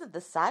 that wasn't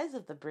the size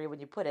of the brie when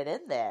you put it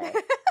in there.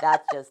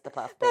 That's just the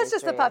puff pastry. That's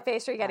just the puff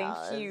pastry getting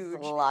huge.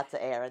 Lots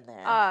of air in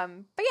there.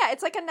 But yeah,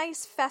 it's a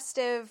nice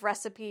festive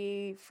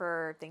recipe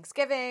for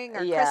Thanksgiving or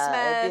Christmas.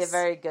 Yeah, it'd be a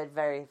very good,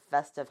 very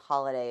festive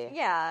holiday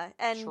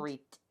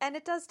treat. And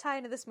it does tie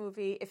into this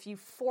movie if you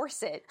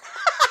force it,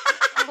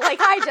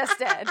 like I just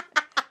did.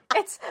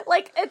 It's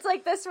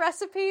like this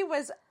recipe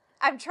was...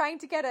 I'm trying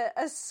to get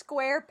a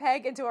square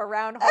peg into a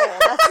round hole.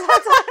 That's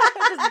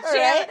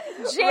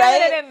just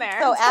jamming it in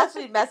there. So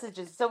Ashley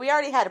messages. So we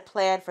already had a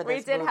plan for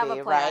this movie, We did have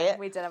a plan. Right?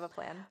 We did have a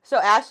plan. So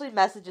Ashley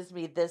messages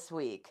me this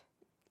week,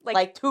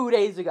 like 2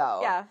 days ago.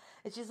 Yeah.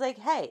 And she's like,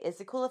 hey,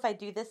 is it cool if I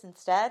do this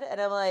instead? And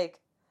I'm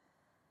like,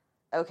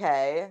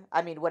 okay.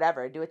 I mean,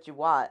 whatever. Do what you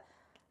want.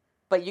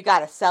 But you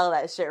gotta sell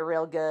that shit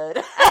real good.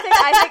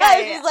 I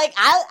think she's like,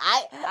 I'll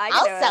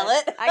sell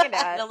it. I can do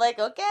it. And I'm like,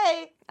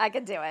 okay. I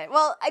can do it.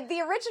 Well,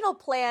 the original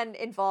plan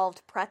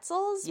involved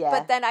pretzels,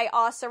 but then I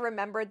also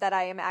remembered that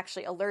I am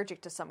actually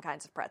allergic to some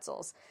kinds of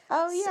pretzels.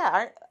 Oh,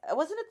 yeah.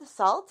 Wasn't it the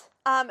salt?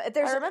 I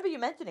remember you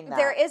mentioning that.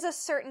 There is a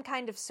certain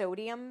kind of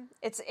sodium.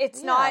 It's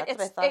not.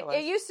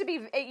 It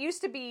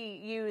used to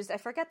be used. I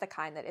forget the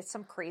kind that. It's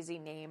some crazy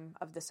name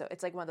of the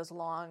It's like one of those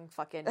long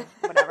fucking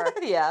whatever.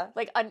 Yeah.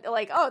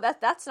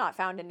 That's not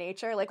found in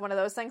nature. Like one of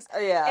those things.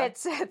 Yeah.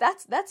 It's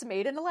that's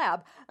made in a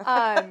lab.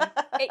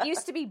 It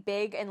used to be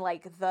big in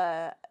like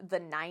the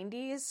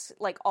 90s.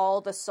 Like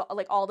all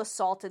the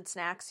salted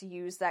snacks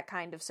use that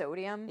kind of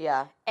sodium.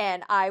 Yeah.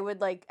 And I would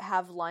like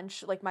have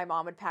lunch. Like my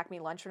mom would pack me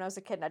lunch when I was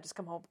a kid, and I'd just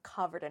come home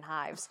covered in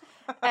hives.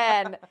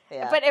 And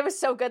but it was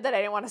so good that I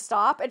didn't want to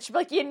stop. And she'd be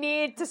like, "You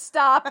need to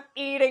stop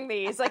eating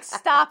these. Like,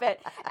 stop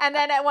it." And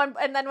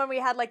then when we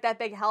had like that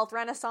big health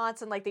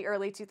renaissance in like the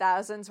early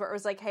 2000s, where it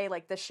was like, "Hey,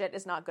 like this shit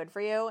is not good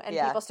for you," and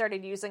people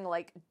started using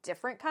like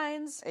different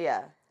kinds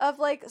of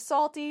like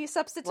salty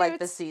substitutes, like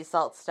the sea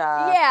salt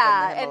stuff.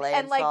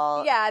 And like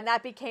salt. And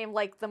that became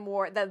like the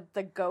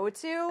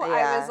go-to.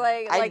 I was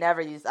like, I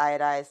never use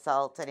iodized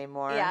salt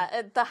anymore.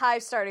 Yeah, the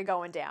hives started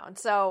going down.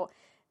 So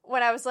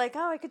when I was like,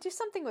 oh, I could do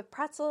something with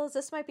pretzels,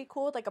 this might be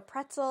cool, like a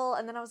pretzel.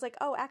 And then I was like,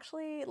 oh,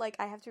 actually, like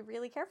I have to be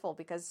really careful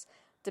because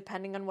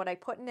depending on what I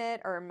put in it,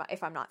 or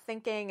if I'm not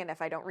thinking, and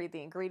if I don't read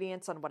the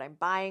ingredients on what I'm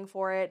buying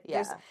for it,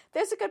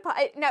 there's a good.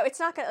 No, it's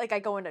not like I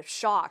go into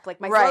shock.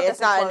 Like my throat it's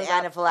not an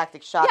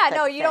anaphylactic shock. Yeah,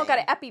 no, you don't got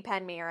to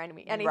EpiPen me or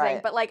anything.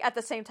 Right. But like at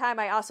the same time,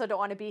 I also don't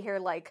want to be here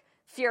like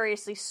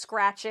furiously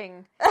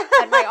scratching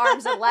at my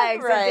arms and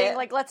legs and being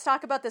like, let's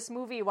talk about this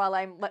movie while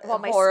my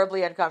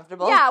horribly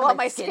uncomfortable. Yeah, while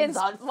my skin's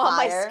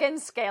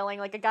scaling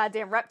like a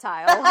goddamn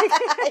reptile. Like,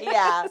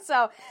 yeah.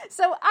 So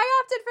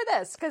I opted for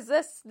this because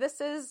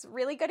this is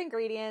really good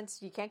ingredients.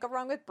 You can't go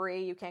wrong with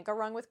brie. You can't go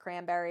wrong with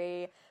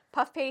cranberry.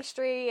 Puff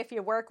pastry, if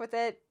you work with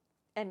it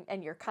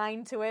and you're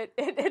kind to it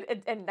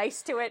and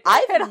nice to it.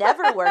 I've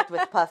never worked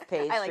with puff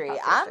pastry. I like puff pastry.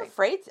 I'm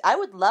afraid. I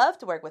would love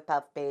to work with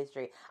puff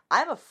pastry.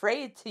 I'm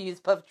afraid to use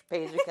puff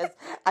pastry because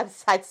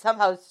I'd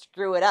somehow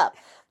screw it up.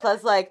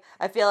 Plus, like,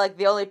 I feel like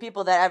the only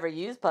people that ever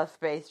use puff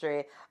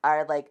pastry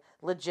are like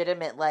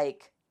legitimate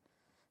like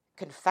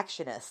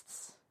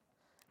confectionists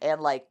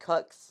and like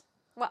cooks.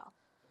 Well,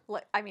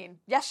 I mean,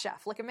 yes,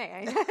 chef. Look at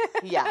me.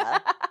 Yeah.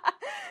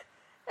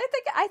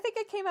 I think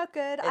it came out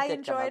good. I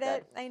enjoyed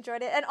it.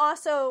 And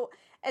also,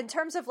 in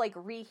terms of like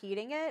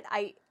reheating it,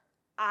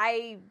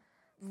 I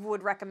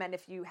would recommend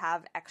if you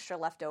have extra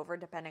left over,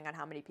 depending on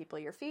how many people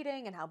you're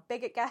feeding and how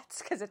big it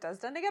gets, because it does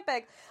tend to get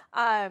big.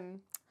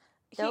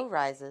 Dough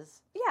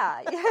rises.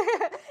 Yeah.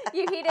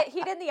 You heat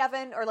it in the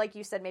oven, or like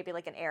you said, maybe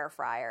like an air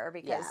fryer,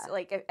 because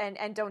like,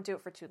 and don't do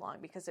it for too long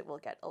because it will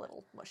get a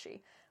little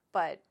mushy.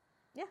 But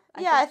yeah.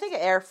 I think an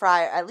air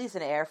fryer, at least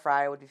an air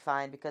fryer would be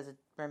fine because it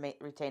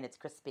retain its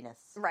crispiness.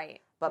 Right.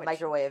 But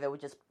microwave, it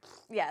would just...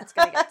 Yeah, it's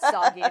going to get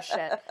soggy as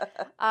shit.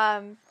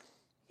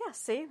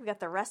 See, we got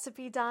the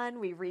recipe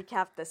done. We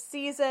recapped the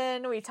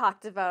season. We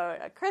talked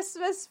about a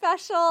Christmas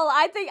special.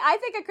 I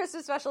think a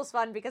Christmas special is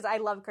fun because I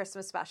love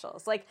Christmas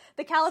specials. Like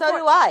the California...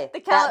 So do I.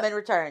 Batman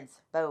Returns.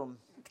 Boom.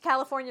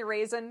 California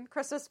Raisin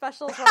Christmas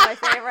special is one of my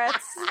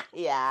favorites.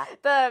 Yeah.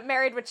 The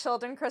Married with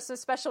Children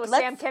Christmas special with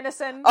Sam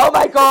Kinison. Oh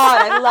my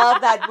God, I love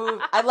that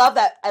movie. I love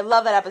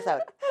that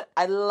episode.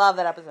 I love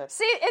that episode.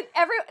 See,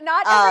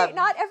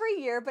 not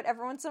every year, but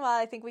every once in a while,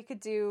 I think we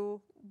could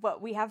do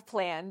what we have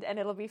planned, and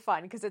it'll be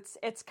fun because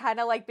it's kind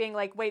of like being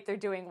like, wait, they're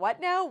doing what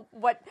now?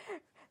 What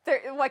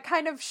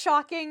kind of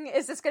shocking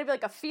is this going to be?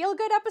 Like a feel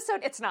good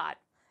episode? It's not.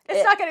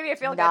 It's not going to be a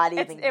feel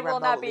good. It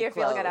will not be a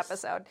feel good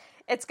episode.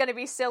 It's going to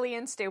be silly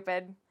and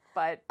stupid.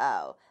 But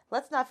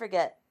let's not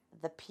forget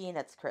the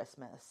Peanuts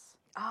Christmas.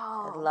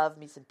 Oh, I love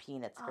me some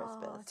Peanuts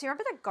Christmas. Do you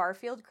remember the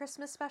Garfield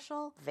Christmas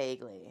special?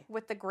 Vaguely.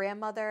 With the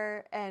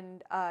grandmother,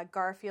 and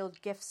Garfield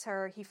gifts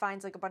her. He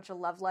finds like a bunch of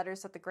love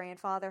letters that the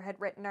grandfather had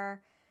written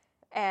her,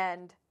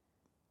 and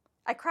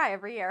I cry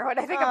every year when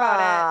I think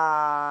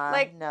about it.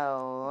 Like,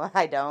 no,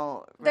 I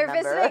don't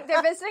remember.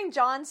 They're visiting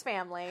John's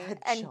family.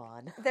 And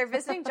John. They're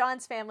visiting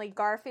John's family.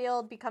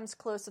 Garfield becomes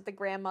close with the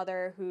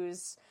grandmother,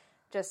 who's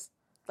just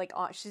like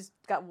she's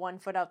got one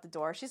foot out the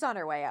door. She's on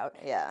her way out.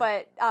 Yeah.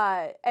 But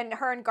and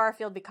her and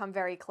Garfield become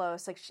very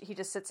close. Like he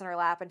just sits in her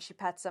lap and she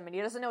pets him, and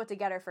he doesn't know what to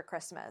get her for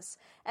Christmas.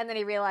 And then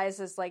he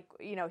realizes, like,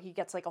 he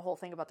gets like a whole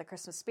thing about the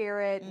Christmas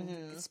spirit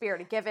and the spirit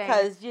of giving.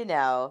 Because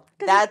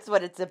that's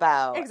what it's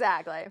about.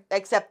 Exactly.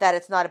 Except that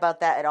it's not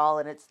about that at all,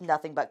 and it's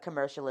nothing but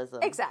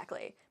commercialism.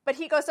 Exactly. But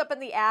he goes up in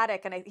the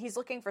attic and he's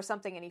looking for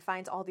something, and he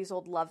finds all these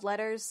old love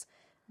letters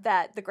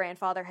that the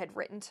grandfather had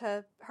written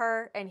to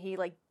her, and he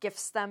like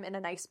gifts them in a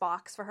nice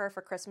box for her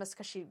for Christmas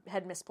because she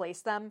had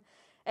misplaced them,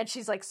 and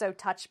she's like so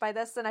touched by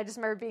this. And I just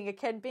remember being a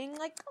kid being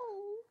like,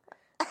 oh,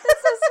 that's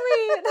so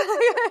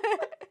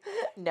sweet.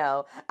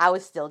 No, I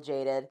was still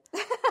jaded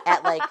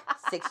at like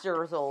 6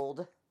 years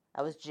old.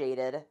 I was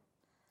jaded.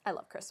 I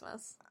love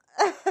Christmas.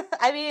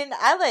 I mean,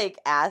 I like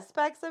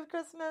aspects of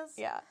Christmas.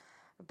 Yeah.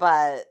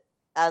 But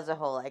as a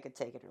whole, I could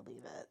take it or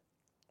leave it.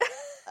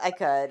 I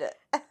could.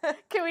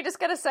 Can we just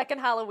get a second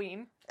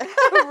Halloween?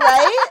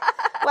 Right?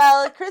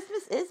 Well,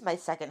 Christmas is my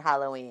second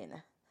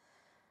Halloween.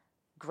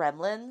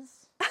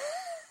 Gremlins.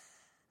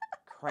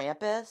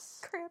 Krampus.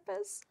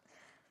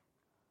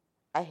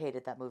 I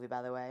hated that movie,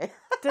 by the way.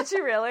 Did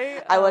you really?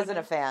 I wasn't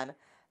a fan,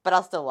 but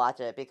I'll still watch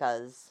it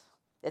because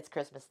it's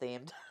Christmas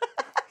themed.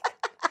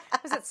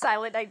 Was it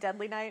Silent Night,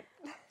 Deadly Night?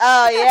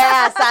 Oh,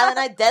 yeah, Silent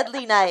Night,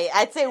 Deadly Night.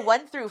 I'd say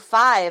 1 through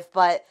 5,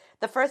 but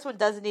the first one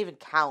doesn't even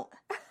count.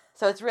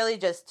 So it's really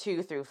just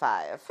 2 through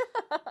 5.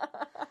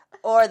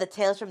 Or the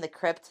Tales from the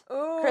Crypt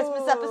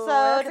Christmas episode.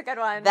 That's a good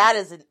one. That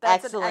is an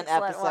That's excellent an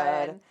excellent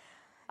episode. one.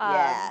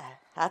 Yeah,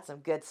 that's some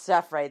good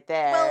stuff right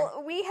there.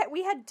 Well, we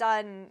had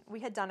done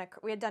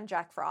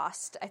Jack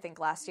Frost, I think,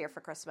 last year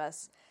for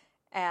Christmas,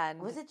 and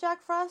was it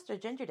Jack Frost or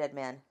Ginger Dead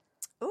Man?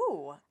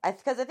 Ooh,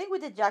 Because I think we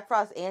did Jack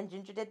Frost and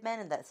Ginger Dead Man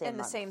in that same in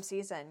month. the same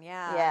season,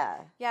 yeah,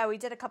 Yeah. We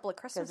did a couple of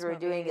Christmas Because we were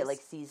doing it movies.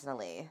 like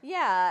seasonally.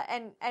 Yeah,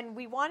 and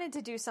we wanted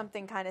to do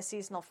something kind of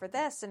seasonal for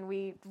this, and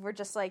we were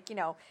just like,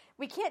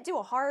 we can't do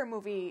a horror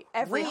movie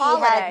every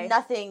holiday. We had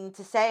nothing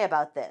to say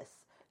about this.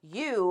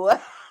 You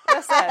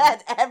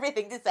had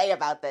everything to say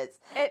about this,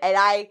 and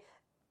I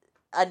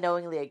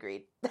unknowingly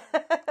agreed.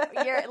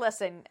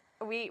 Listen,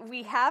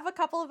 we have a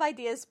couple of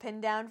ideas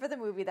pinned down for the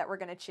movie that we're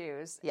going to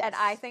choose, yes. and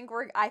I think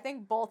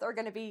both are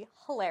going to be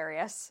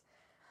hilarious.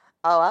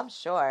 Oh, I'm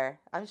sure.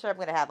 I'm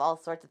going to have all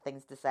sorts of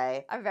things to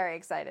say. I'm very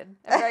excited.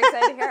 I'm very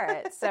excited to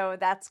hear it. So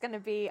that's going to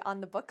be on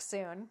the book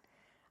soon.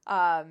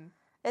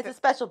 It's a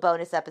special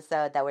bonus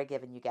episode that we're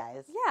giving you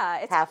guys.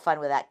 Yeah. Have fun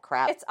with that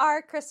crap. It's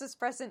our Christmas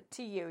present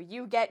to you.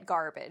 You get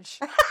garbage.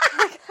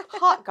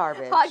 Hot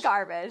garbage. Hot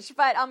garbage.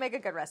 But I'll make a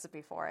good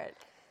recipe for it.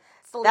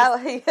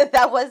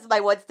 That was my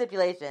one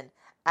stipulation.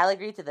 I'll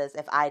agree to this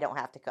if I don't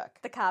have to cook.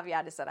 The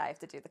caveat is that I have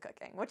to do the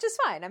cooking, which is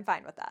fine. I'm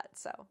fine with that.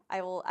 So I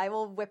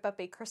will whip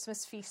up a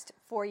Christmas feast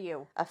for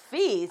you. A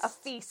feast? A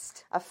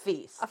feast. A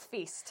feast. A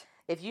feast.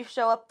 If you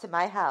show up to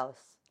my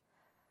house.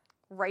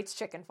 Wright's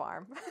Chicken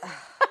Farm.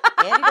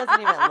 Andy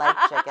doesn't even like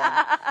chicken.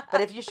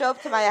 But if you show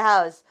up to my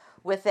house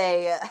with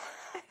a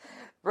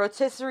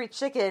rotisserie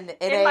chicken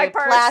in a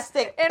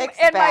plastic Pix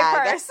bag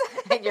my purse.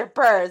 in your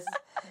purse,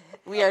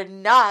 we are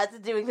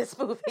not doing this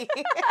movie.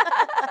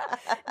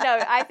 No,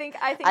 I think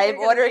I'm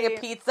ordering a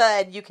pizza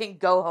and you can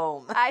go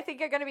home. I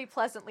think you're going to be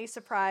pleasantly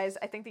surprised.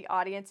 I think the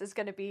audience is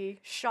going to be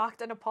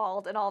shocked and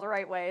appalled in all the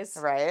right ways.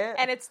 Right.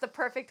 And it's the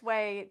perfect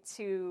way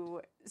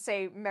to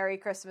say Merry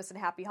Christmas and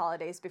Happy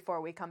Holidays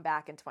before we come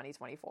back in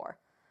 2024.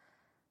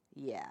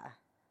 Yeah.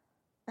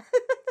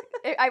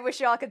 I wish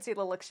y'all could see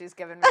the look she's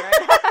giving me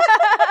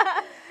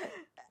right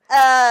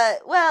now.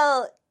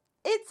 Well,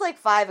 it's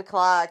like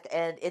 5:00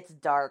 and it's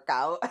dark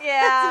out.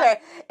 Yeah.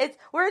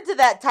 We're into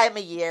that time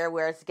of year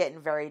where it's getting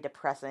very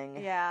depressing.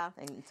 Yeah.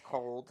 And it's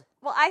cold.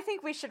 Well, I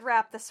think we should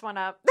wrap this one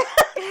up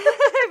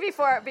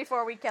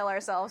before we kill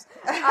ourselves.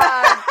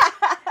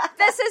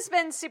 This has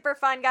been super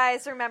fun,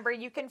 guys. Remember,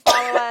 you can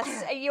follow us.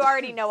 You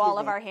already know all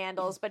of our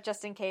handles, but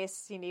just in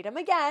case you need them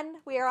again,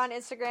 we are on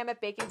Instagram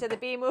at Baking to the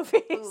Bee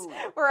Movies. Ooh.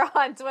 We're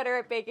on Twitter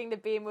at Baking to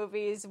Bee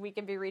Movies. We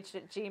can be reached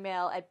at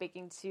Gmail at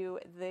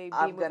bakingtothebeemovies.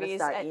 I'm going to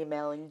start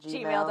emailing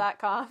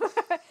gmail.com.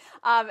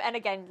 And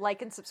again,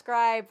 like and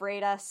subscribe,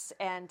 rate us,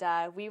 and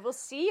we will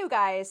see you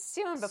guys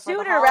soon.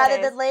 Sooner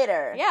rather than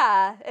later.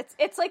 Yeah,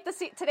 it's like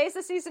today's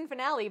the season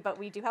finale, but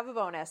we do have a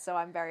bonus, so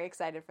I'm very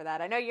excited for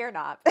that. I know you're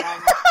not, but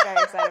I'm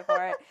very excited for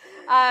it.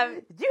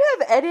 Do you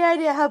have any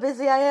idea how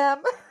busy I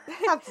am?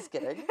 I'm just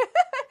kidding.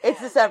 It's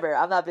December.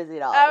 I'm not busy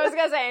at all. I was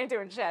going to say I ain't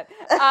doing shit.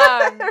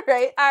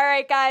 Right? All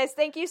right, guys.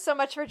 Thank you so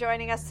much for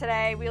joining us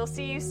today. We will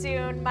see you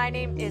soon. My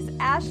name is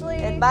Ashley.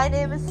 And my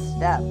name is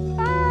Steph.